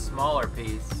 It's a smaller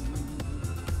piece.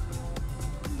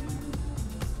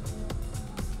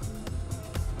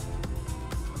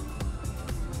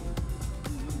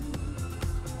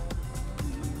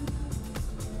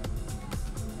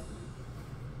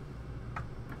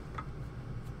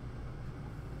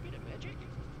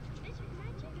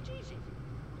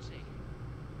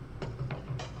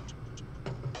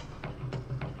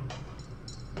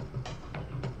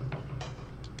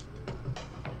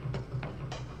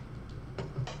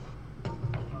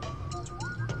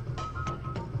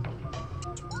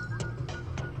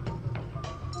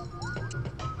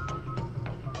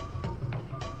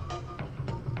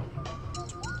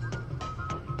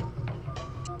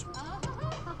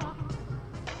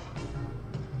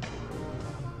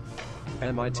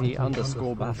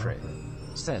 MIT_Battery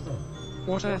said,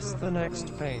 What is the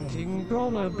next painting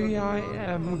gonna be? I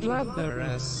am glad there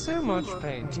is so much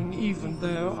painting, even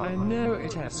though I know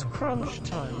it has crunch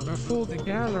time before the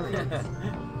gallery.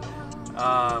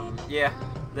 Yeah,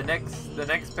 the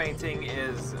next painting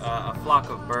is a flock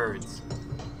of birds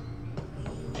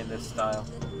in this style.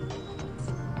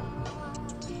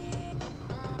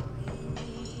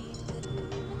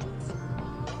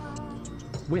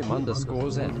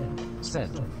 Wim_Z said,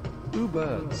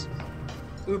 Ubirds.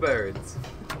 Ubirds.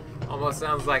 Almost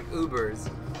sounds like Ubers.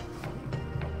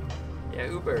 Yeah,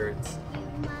 Ubirds.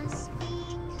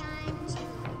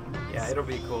 Yeah, it'll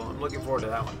be cool. I'm looking forward to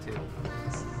that one too.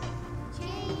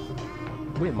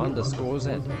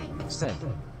 Wim_Z said,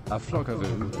 a flock of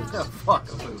Ubers. A flock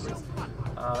of Ubers.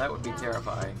 That would be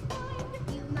terrifying.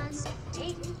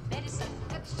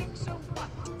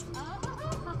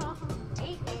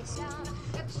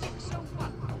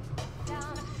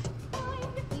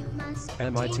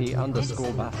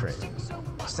 MIT_Battery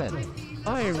said,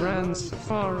 I ran so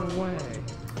far away.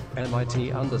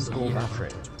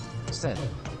 MIT_Battery said,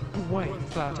 Wait,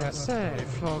 that is a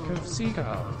flock of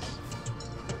seagulls.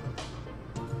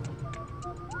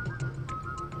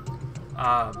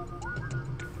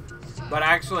 But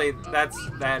actually, that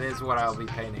is what I'll be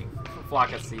painting. A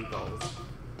flock of seagulls.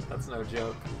 That's no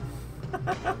joke.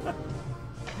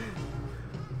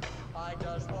 I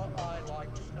does what I like,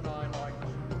 and I like.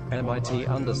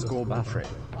 MIT_Battery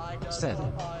said,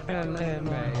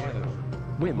 LMAO.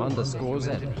 Wim_Z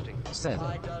said,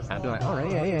 and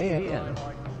IRAAAN.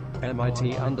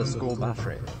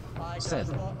 MIT_Battery said,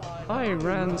 I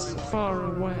ran so far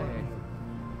away.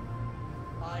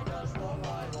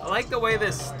 I like the way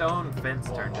this stone fence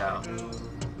turned out.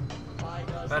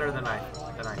 Better than I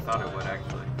thought it would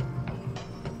actually.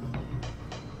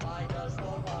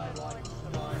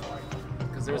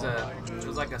 Because there's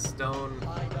like a stone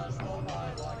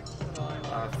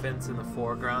fence in the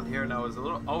foreground here, and I was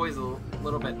always a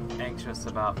little bit anxious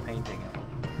about painting it.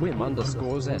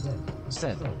 Wim_Z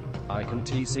said, I can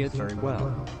see it very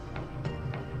well.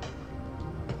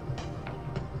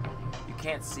 You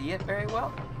can't see it very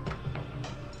well?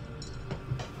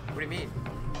 What do you mean?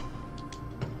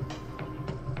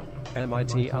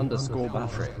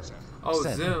 MIT_Battery. Oh,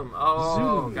 said, zoom. Oh,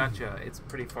 Zoom. Gotcha. It's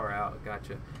pretty far out.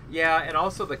 Gotcha. Yeah, and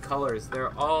also the colors.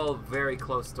 They're all very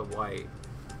close to white.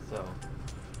 So,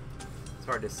 it's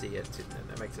hard to see it.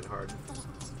 That makes it hard.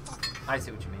 I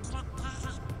see what you mean.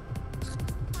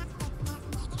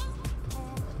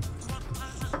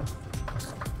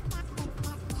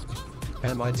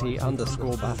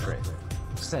 MIT_Battery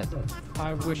said,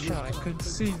 I wish I could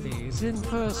see these in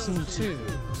person too.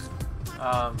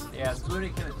 Yeah,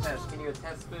 Spoonie can attest. Can you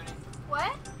attest, Spoonie?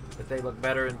 What? That they look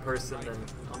better in person than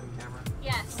on the camera?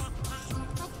 Yes.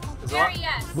 There's a Very lot-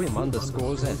 yes.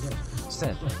 Wim_Z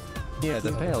said, yeah,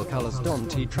 the pale colors don't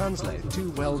translate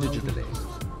too well digitally.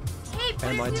 Hey,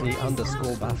 please,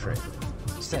 MIT_Battery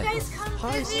you said, guys come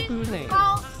Hi, visit Spoonie.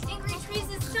 while Angry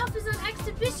Trees' stuff is on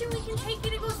exhibition. We can take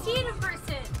you to go see it in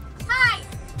person. Hi.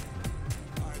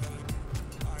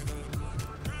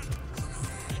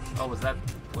 Oh, was that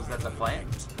the plan?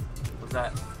 Was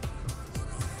that?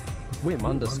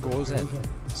 Wim_Z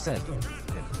said,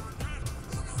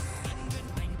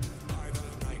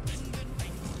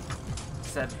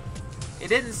 Said it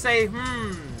didn't say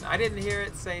I didn't hear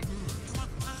it say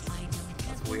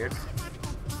That's weird.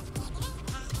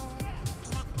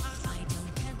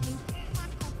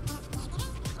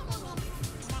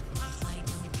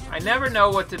 I never know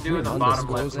what to do in the bottom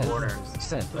left Wim_Z corners.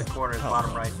 said, The corners,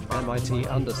 bottom right and bottom left.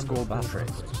 MIT_Battery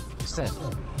said,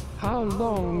 How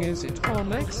long is it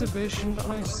on exhibition?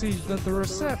 I see that the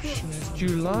reception is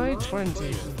July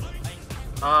 20th.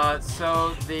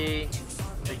 So the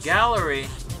gallery,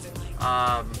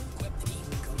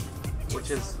 which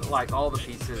is like all the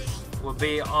pieces, will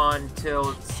be on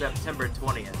till September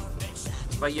 20th.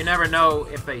 But you never know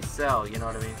if they sell, you know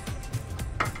what I mean?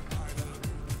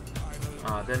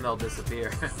 Then they'll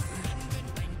disappear.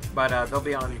 But they'll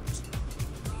be on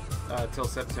till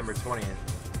September 20th.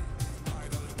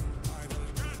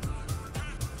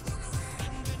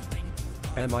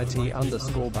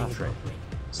 MIT_Battery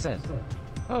said,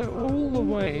 Oh, all the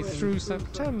way through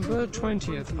September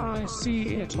 20th. I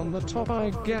see it on the top. I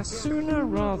guess sooner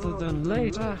rather than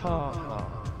later. Ha ha.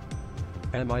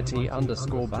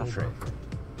 MIT_Battery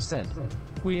said,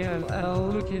 We'll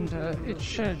look into it.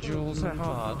 Schedules are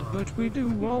hard, but we do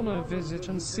wanna visit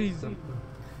and see them.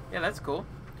 Yeah, that's cool.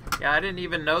 Yeah, I didn't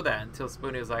even know that until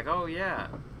Spoonie was like, oh yeah.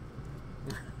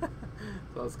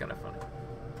 So it's kind of funny.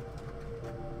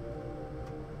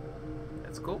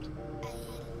 That's cool.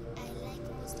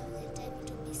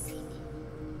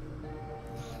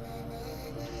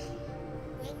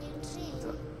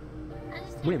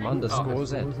 Wim underscore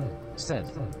Z said,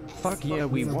 fuck yeah,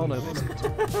 we wanna visit.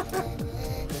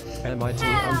 MIT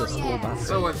underscore battery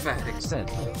So emphatic.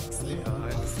 said,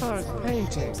 Art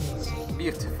paintings.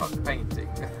 Beautiful painting.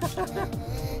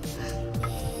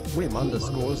 Wim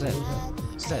underscore Z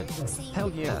said,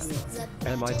 hell yeah.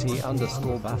 MIT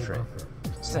underscore battery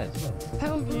said,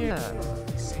 hell yeah.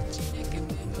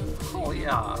 Oh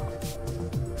yeah.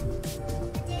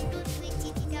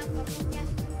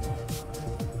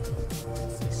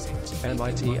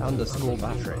 MIT underscore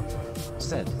battery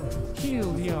said,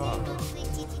 Hell yeah.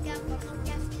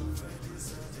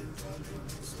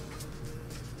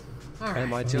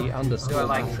 MIT underscore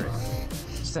battery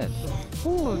said,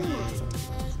 Oh yeah.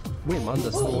 Wim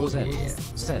underscore Z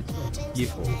said,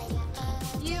 yiffle.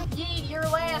 You yeet your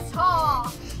last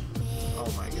haw.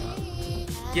 Oh my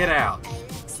god. Get out.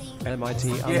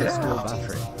 MIT underscore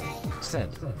battery said,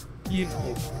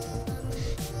 yiffle.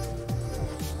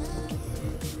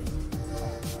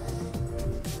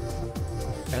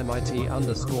 MIT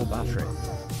underscore battery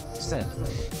said,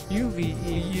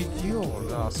 UVE your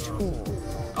last call.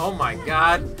 Oh my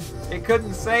god. It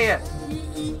couldn't say it.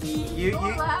 You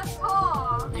Last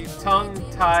haw. you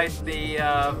tongue-tied the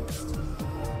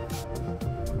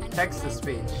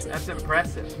text-to-speech. That's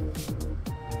impressive.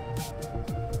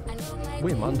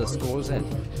 Wim underscore Z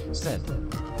said,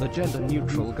 the gender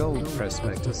neutral gold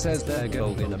prospector says they're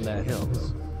gold in their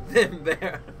hills. Them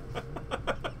there.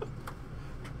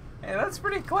 Hey, that's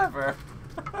pretty clever.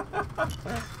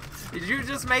 Did you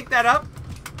just make that up?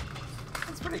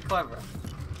 That's pretty clever.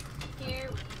 Here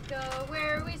we go,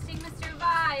 where we sing Mr.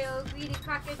 Vile, greedy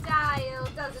crocodile,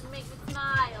 doesn't make me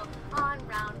smile. On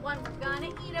round one, we're gonna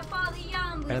eat up all the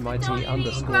young blues. MIT Don't eat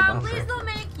underscore ground battery blues, they'll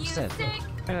make you said, sick.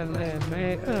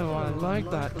 LMAO, I like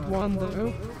that one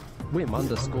though. Wim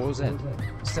underscore Z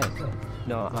said,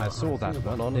 nah, I saw that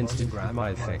one on Instagram,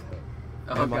 I think.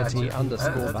 Oh, MIT gotcha.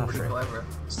 underscore That's pretty battery clever.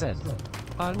 said,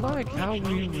 I like how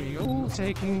we all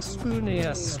taking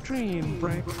Spoonie stream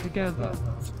break together.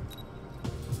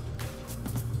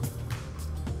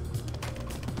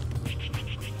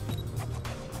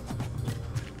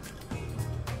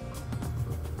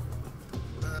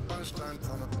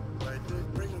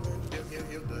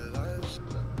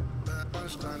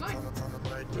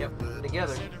 Yep,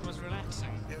 together.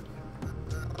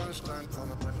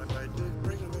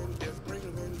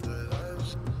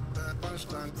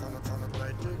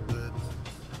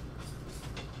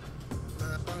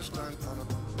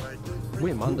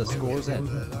 Wim underscore Z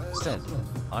said,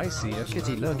 I see a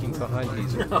kitty lurking behind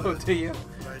his Oh, do you?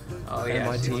 Oh yeah.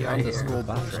 MIT she's right underscore here.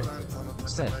 battery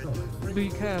said, Be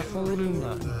careful,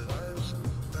 Luna.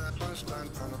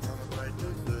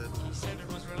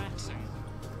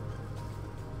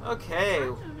 Okay,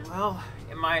 well,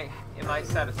 am I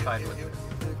satisfied with it?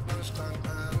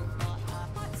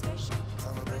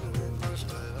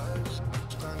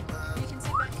 You can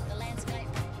sit back at the landscape.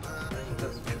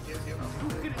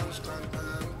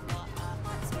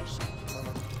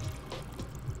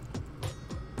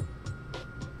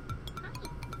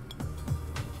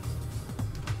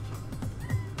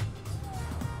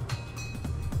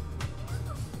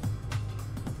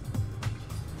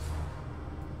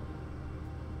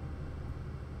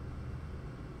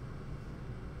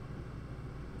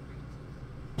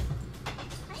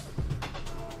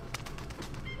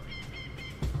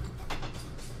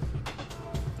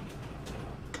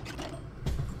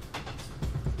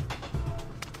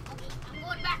 I'm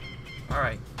going back.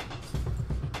 Alright.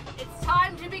 It's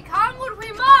time to become what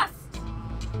we must.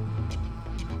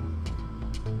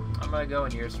 I'm gonna go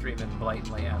in your stream and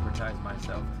blatantly advertise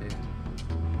myself too.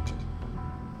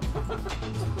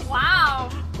 Wow.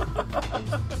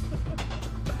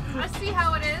 I see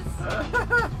how it is.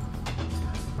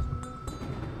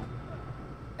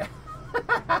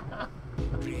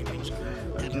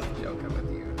 I'm just joking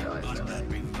with you. Realize that.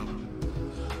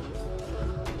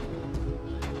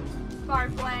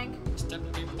 Bard blank.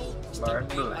 Bard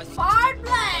blank. Bard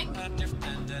blank.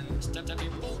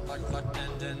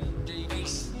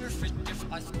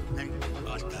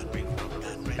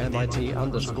 MIT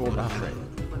underscore battery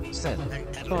said,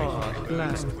 Bard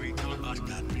blank.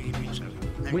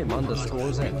 Wim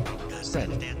underscore Z said,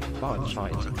 Bard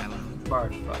fight.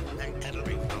 Bard fight.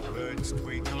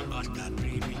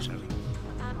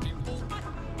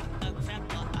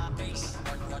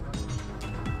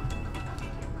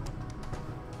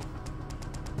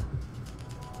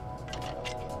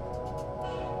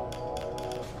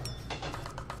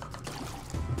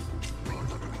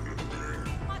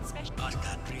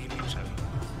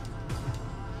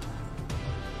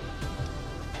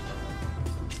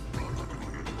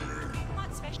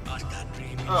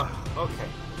 Oh, okay.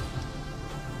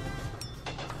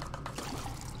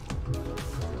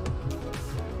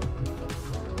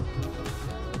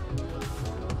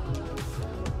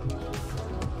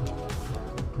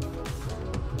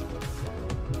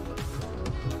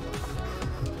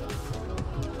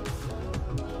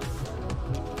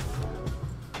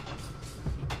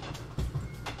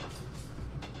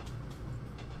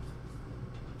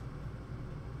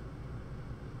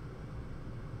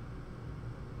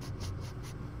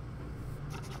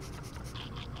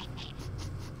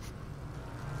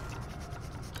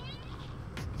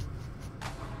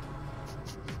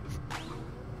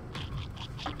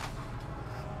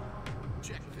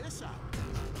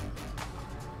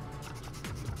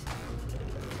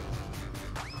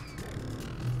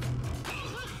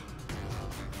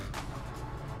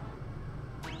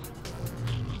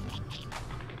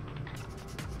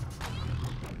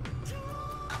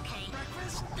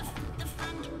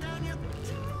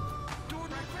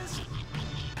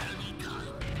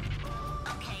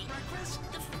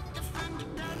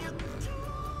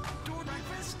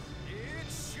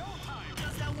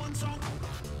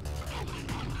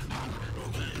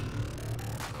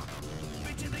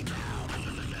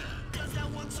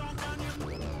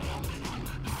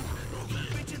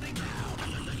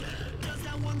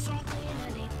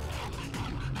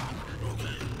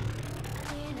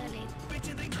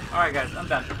 Alright guys, I'm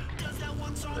done.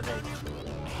 For the day.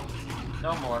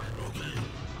 No more.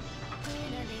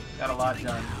 Got a lot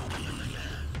done.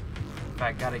 In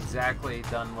fact, got exactly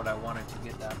done what I wanted to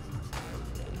get done.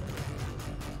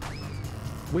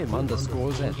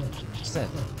 Wim_Z said,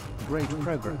 great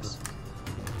progress.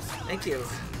 Thank you.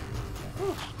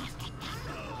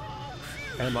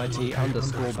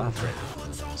 MIT_Battery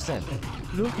said,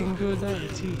 Looking good,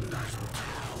 LT.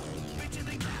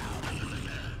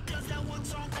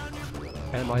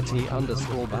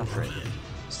 MIT_Battery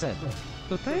said,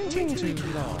 The painting too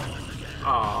long.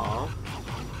 Aww.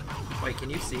 Wait, can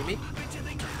you see me?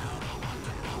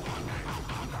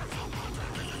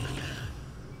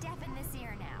 Deaf in this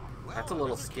ear now. That's a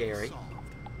little scary.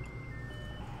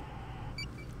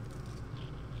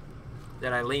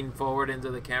 Did I lean forward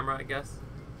into the camera, I guess?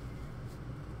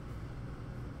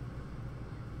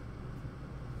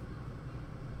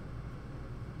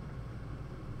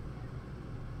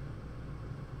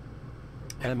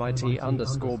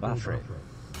 MIT_Battery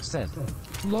said,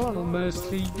 Lol,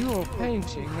 mostly you're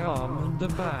painting arm and the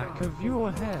back of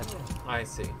your head. I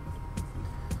see.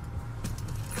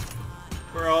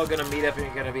 We're all gonna meet up and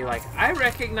you're gonna be like, I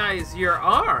recognize your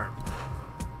arm.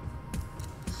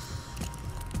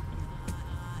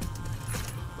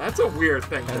 That's a weird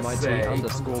thing to say.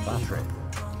 MIT_Battery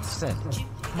said,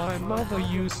 My mother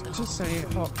used to say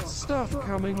hot stuff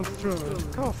coming through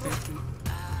and coffee.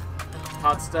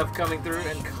 Hot stuff coming through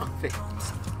and coffee.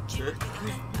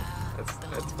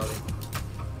 That's funny.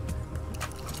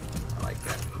 I like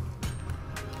that.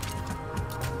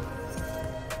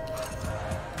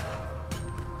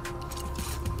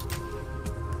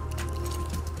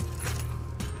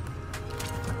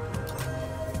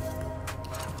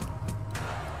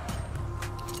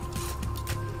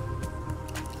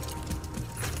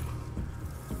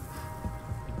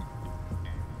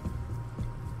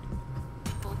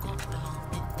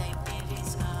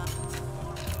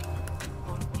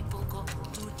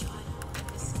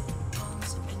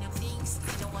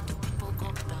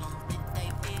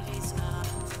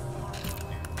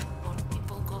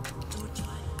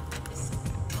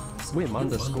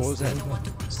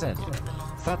 Wim_Z said,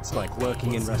 that's like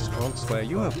working in restaurants where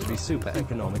you have to be super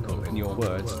economical in your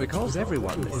words because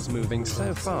everyone is moving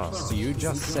so fast, so you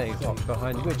just say hop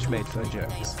behind which made for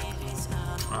jokes.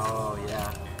 Oh,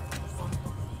 yeah.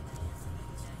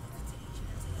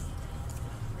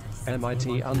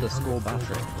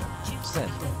 MIT_Battery said,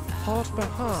 Hot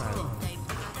behind.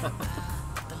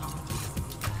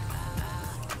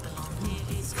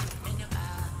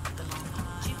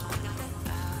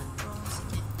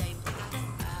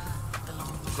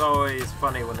 It's always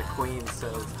funny when the queen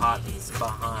says hot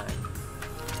behind.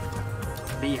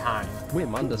 Behind.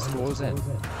 Wim_Z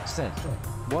said,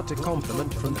 what a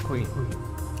compliment from the queen.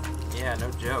 Yeah,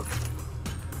 no joke.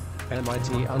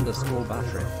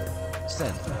 MIT_Battery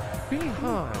said,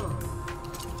 Behind.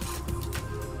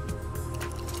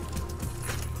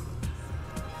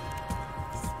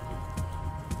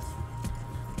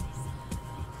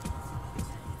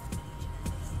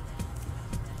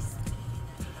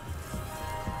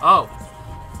 Oh,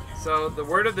 so the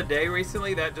word of the day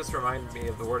recently, that just reminded me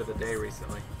of the word of the day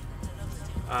recently.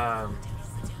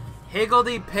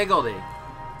 Higgledy-piggledy.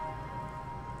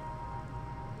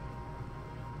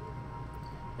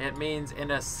 It means in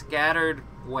a scattered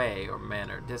way or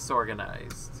manner,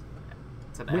 disorganized.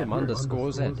 It's an adverb.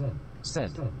 Wim_Z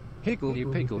said,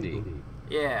 higgledy-piggledy.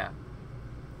 Yeah.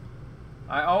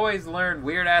 I always learn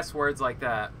weird-ass words like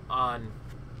that on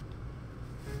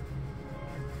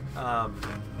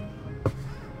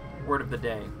word of the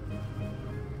day.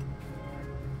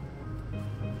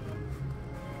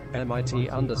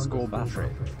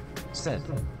 MIT_Battery said,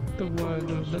 The word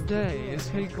of the day is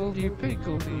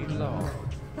higgledy-piggledy lol.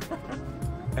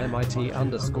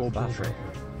 MIT_Battery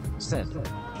said,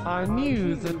 I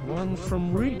knew that one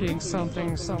from reading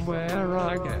something somewhere,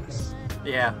 I guess.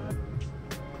 Yeah.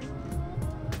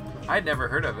 I'd never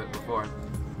heard of it before.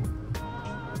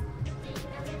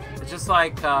 It's just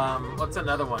like, what's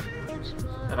another one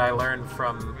that I learned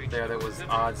from there that was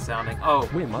odd sounding? Oh.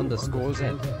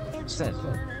 Wim_Z said,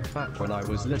 back when I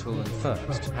was little and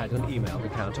first had an email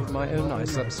account of my own, I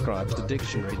subscribed to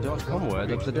dictionary.com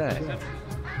word of the day.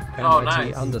 Oh,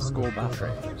 nice.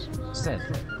 MIT_Battery said,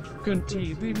 Couldn't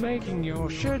he be making your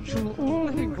schedule all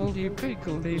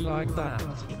higgledy-piggledy like that?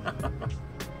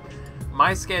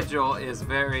 My schedule is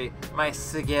very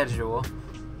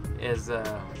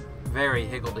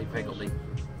higgledy-piggledy.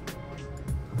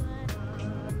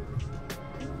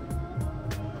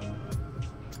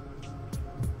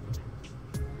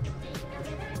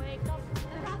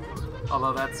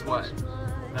 Although that's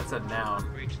a noun.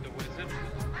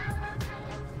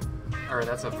 or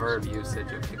that's a verb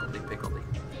usage of higgledy-piggledy.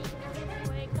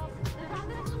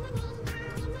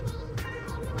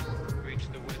 Reach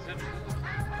the wizard.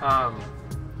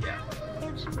 Yeah.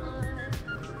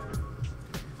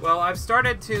 Well, I've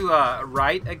started to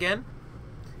write again,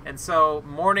 and so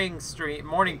morning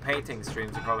painting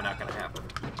streams are probably not going to happen.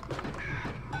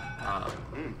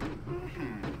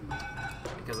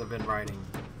 Because I've been writing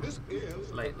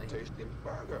lately.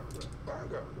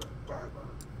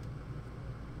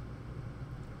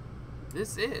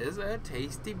 This is a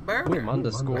tasty burger.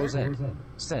 Wim_Zen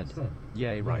said,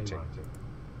 yay writing.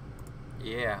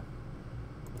 Yeah.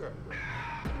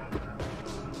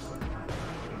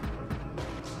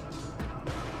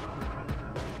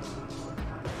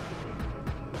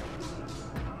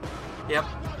 Yep,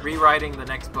 rewriting the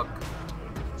next book.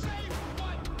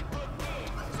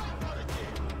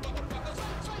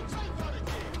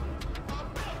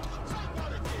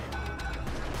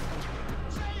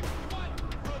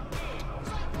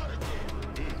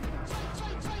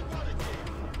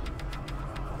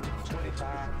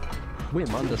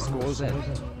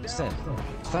 Wim_Zen said,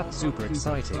 that's super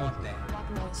exciting.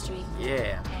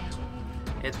 Yeah.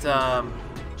 It's a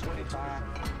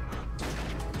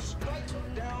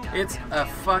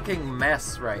fucking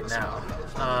mess right now.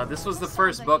 This was the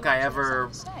first book I ever,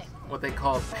 what they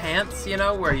call pants, you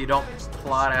know, where you don't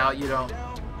plot out, you don't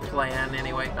plan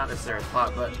anyway, not necessarily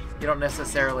plot, but you don't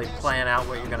necessarily plan out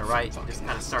what you're going to write. You just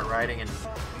kind of start writing and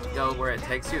go where it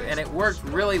takes you. And it worked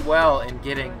really well in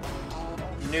getting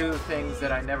new things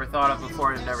that I never thought of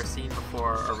before, and never seen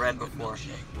before or read before.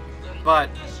 But,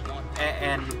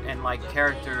 and like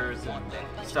characters and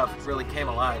stuff really came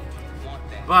alive.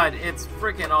 But it's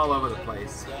freaking all over the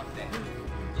place.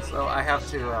 So I have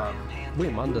to,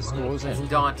 Wim_Zen it's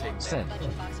daunting. said,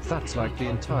 that's like the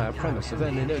entire premise of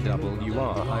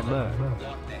NNOWR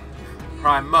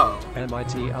Primo.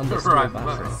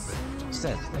 MIT_battery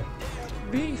said,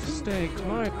 Beefsteak,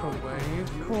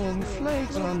 microwave,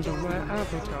 cornflakes, underwear,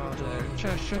 avocado,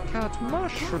 Cheshire cat,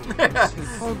 mushrooms,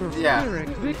 hypographic,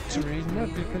 victory,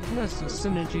 Nebuchadnezzar,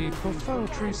 synergy,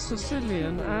 perfunctory,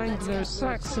 Sicilian,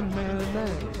 Anglo-Saxon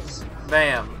mayonnaise.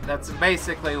 Bam. That's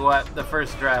basically what the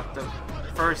first draft of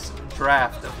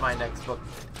my next book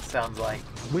sounds like.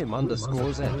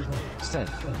 Wim_Zen said,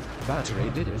 battery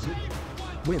did it.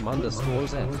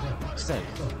 Wim_Zen said,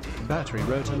 battery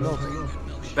wrote a novel.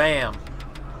 Bam.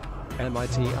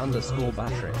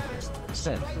 MIT_battery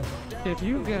said, if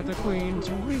you get a queen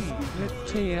to read, let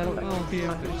TLL be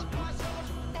of it.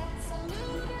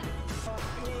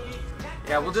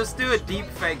 Yeah, we'll just do a deep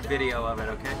fake video of it,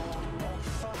 okay?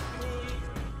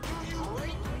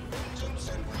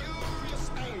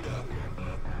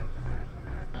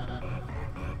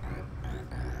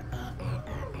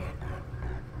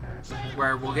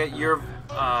 Where we'll get your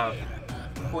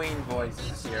queen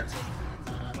voice here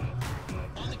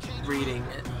reading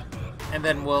it, and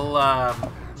then we'll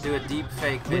do a deep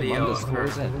fake video of her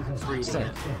reading said,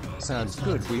 it. sounds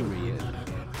good, we read.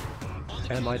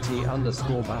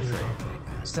 MIT_battery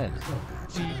said,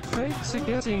 Deep fakes are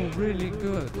getting really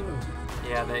good.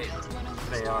 Yeah,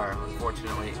 they are,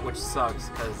 unfortunately, which sucks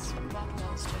because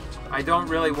I don't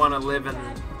really want to live in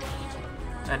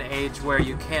an age where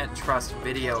you can't trust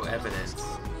video evidence.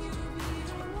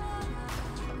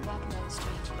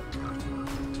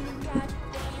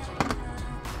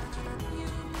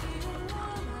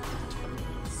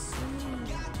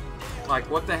 Like,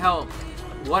 what the hell?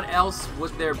 What else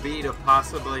would there be to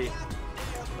possibly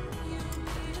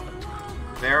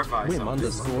verify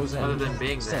something other than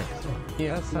being there?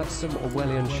 Yeah, that's some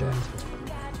Orwellian shit.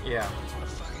 Yeah.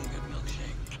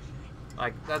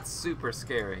 Like, that's super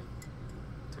scary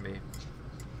to me.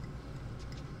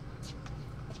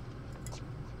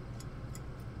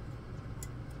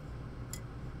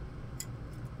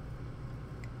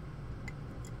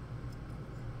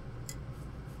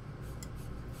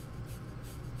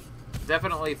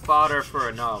 Definitely fodder for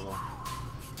a novel.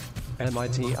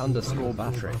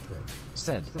 MIT_battery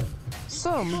said,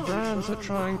 some brands are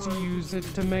trying to use it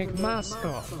to make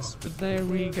mascots, but they're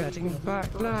getting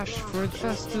backlash for its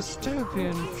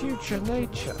dystopian future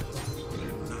nature.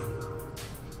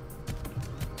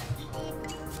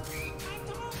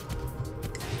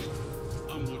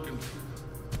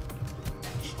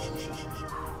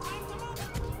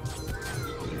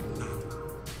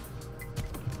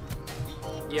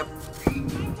 Yep.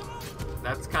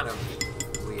 That's kind of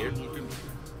weird.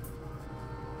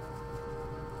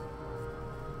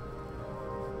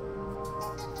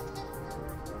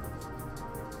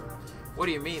 What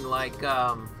do you mean, like,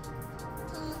 to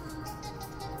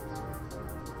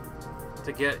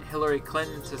get Hillary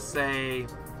Clinton to say,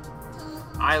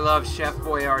 I love Chef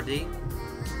Boyardee?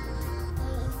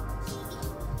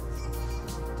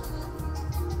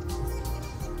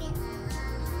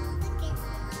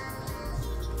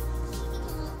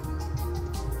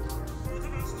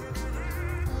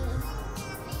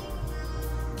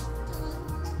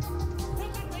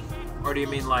 Or do you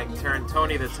mean like turn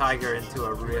Tony the Tiger into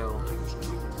a real...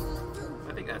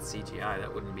 I think that's CGI,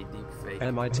 that wouldn't be deep fake.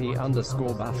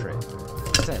 MIT_Battery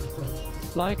said,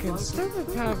 Like instead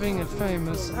of having a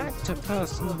famous actor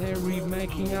person, they're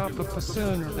remaking up a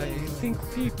persona. They think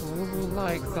people will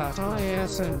like that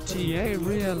ISNTA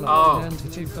real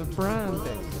identity for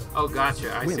branding. Oh,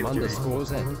 gotcha. I see what you mean.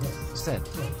 Wim_Z said,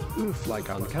 oof, like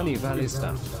Uncanny Valley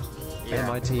stuff. Yeah.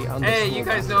 MIT_. Hey, you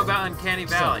guys know about Uncanny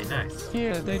Valley. Nice.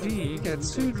 Yeah, they'd get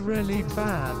sued really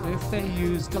bad if they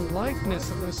used the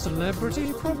likeness of a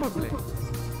celebrity, probably.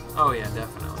 Oh yeah,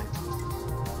 definitely.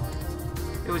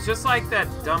 It was just like that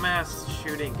dumbass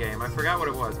shooting game. I forgot what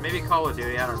it was. Maybe Call of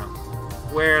Duty, I don't know.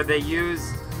 Where they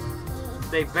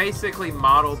basically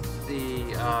modeled the,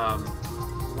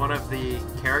 one of the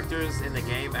characters in the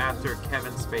game after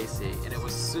Kevin Spacey, and it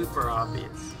was super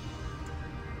obvious.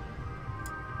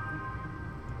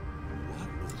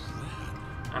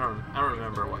 I don't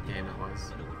remember what game it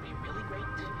was.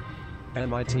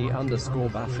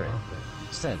 MIT_Battery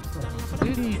said,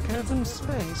 Did Kevin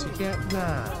Spacey get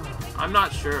mad? I'm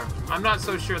not sure. I'm not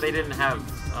so sure they didn't have,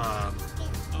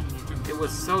 it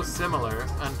was so similar,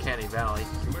 Uncanny Valley,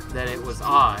 that it was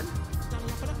odd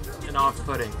and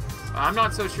off-putting. I'm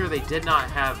not so sure they did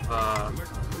not have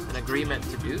an agreement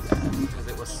to do that, because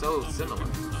it was so similar.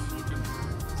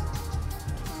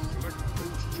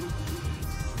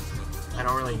 I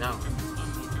don't really know.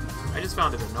 I just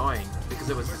found it annoying, because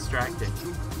it was distracting.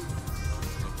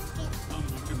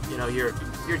 You know, your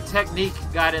technique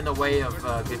got in the way of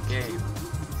a good game.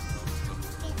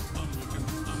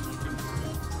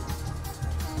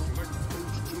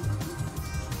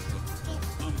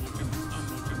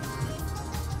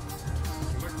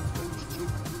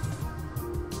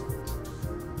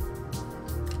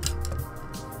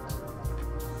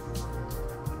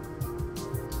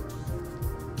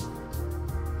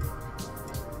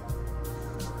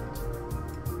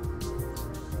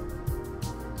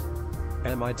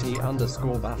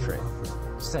 MIT_Battery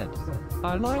said,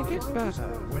 I like it better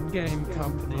when game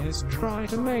companies try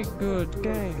to make good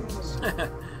games.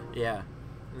 Yeah,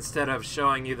 instead of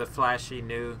showing you the flashy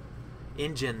new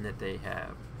engine that they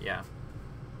have. Yeah.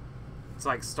 It's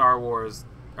like it's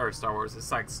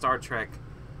like Star Trek,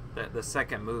 the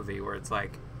second movie, where it's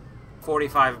like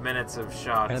 45 minutes of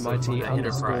shots of the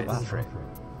Enterprise. MIT_Battery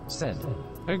said,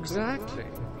 Exactly.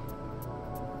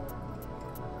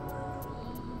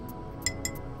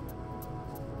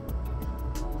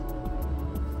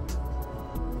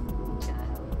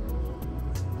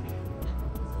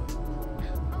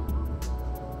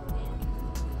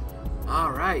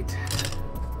 Alright.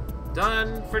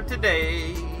 Done for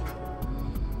today.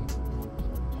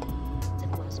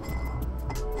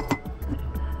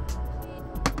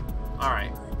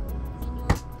 Alright.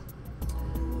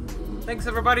 Thanks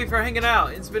everybody for hanging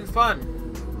out. It's been fun.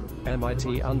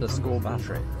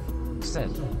 MIT_Battery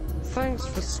said, Thanks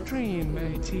for stream,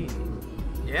 AT.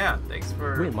 Yeah, thanks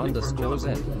for...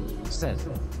 Wim_Z said,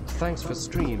 thanks for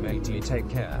stream, AT. Take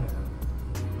care.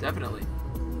 Definitely.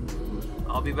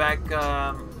 I'll be back,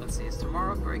 let's see, is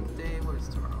tomorrow break day? What is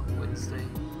tomorrow? Wednesday?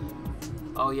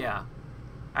 Oh yeah.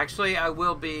 Actually, I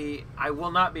will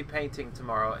not be painting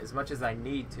tomorrow as much as I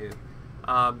need to,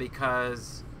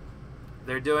 because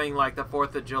they're doing like the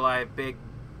 4th of July big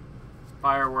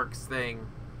fireworks thing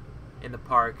in the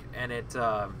park, and that's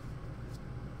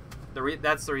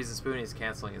the reason Spoonie's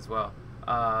canceling as well.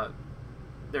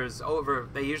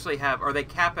 They usually have, or they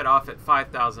cap it off at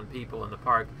 5,000 people in the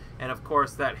park, and of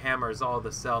course that hammers all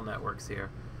the cell networks here.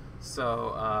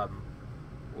 So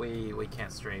we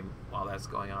can't stream while that's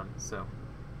going on. So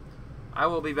I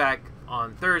will be back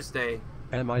on Thursday.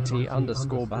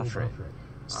 MIT_Battery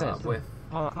said, with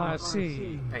I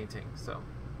see painting. So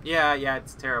yeah,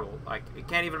 it's terrible. Like it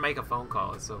can't even make a phone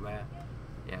call. It's so bad.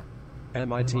 Yeah.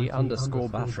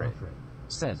 MIT_Battery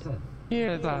said,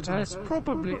 yeah, that's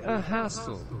probably a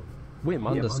hassle.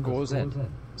 Wim_Z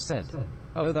said,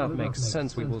 oh, that makes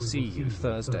sense. We will see you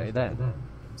Thursday then.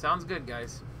 Sounds good,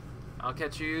 guys. I'll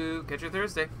catch you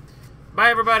Thursday. Bye,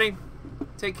 everybody.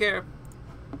 Take care.